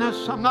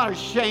holiness. I'm not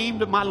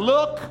ashamed of my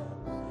look.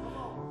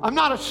 I'm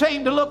not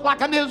ashamed to look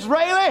like an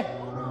Israeli.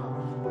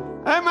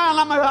 Amen.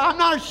 I'm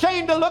not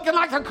ashamed of looking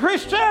like a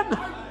Christian.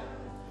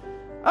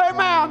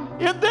 Amen.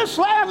 In this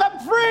land, I'm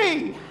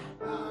free.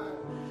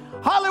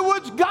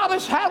 Hollywood's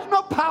goddess has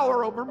no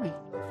power over me.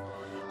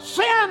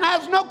 Sin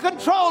has no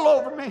control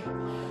over me.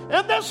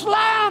 In this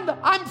land,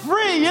 I'm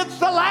free. It's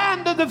the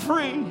land of the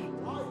free.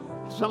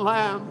 It's the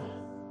land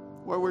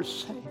where we're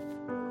safe,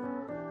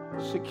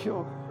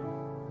 secure.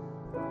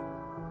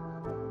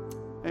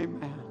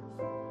 Amen.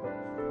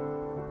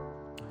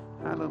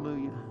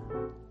 Hallelujah.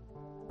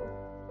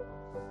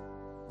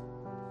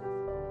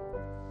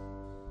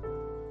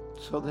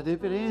 So that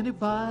if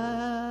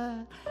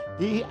anybody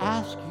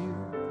asks you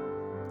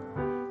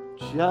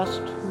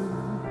just who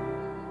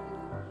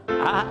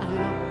I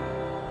am,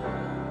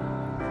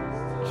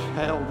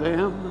 tell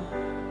them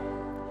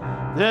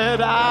that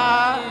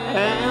I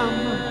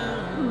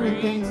am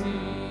redeemed.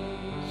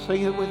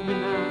 Sing it with me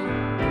now.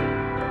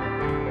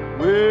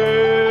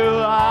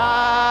 Well,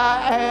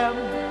 I am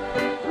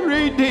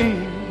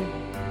redeemed.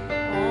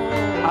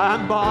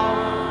 I'm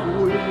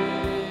bought with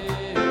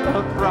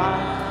a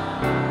price.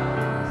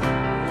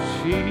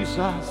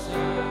 Jesus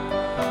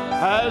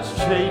has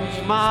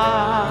changed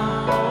my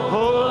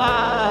whole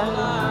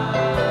life.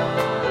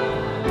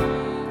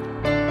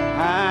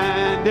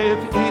 And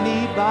if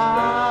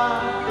anybody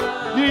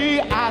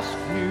asks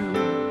you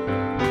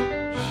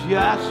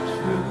just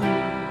who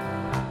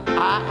I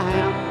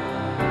am,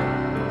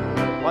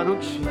 why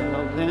don't you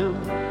tell them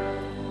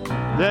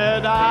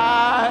that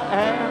I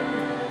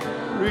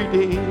am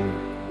redeemed?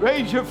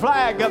 Raise your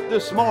flag up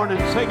this morning.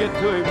 Sing it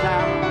to him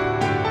now.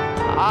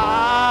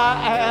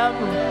 I am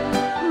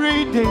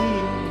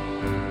redeemed.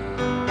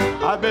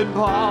 I've been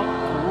bought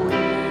with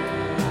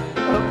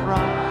a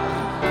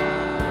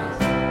price.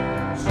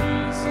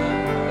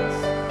 Jesus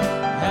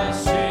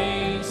has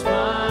changed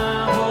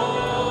my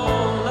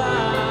whole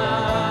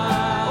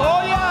life.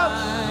 Oh yes.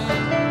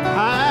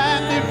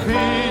 And if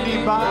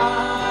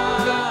anybody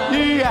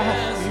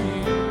asks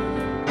you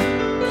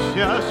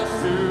just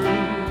who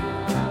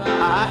I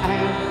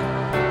am,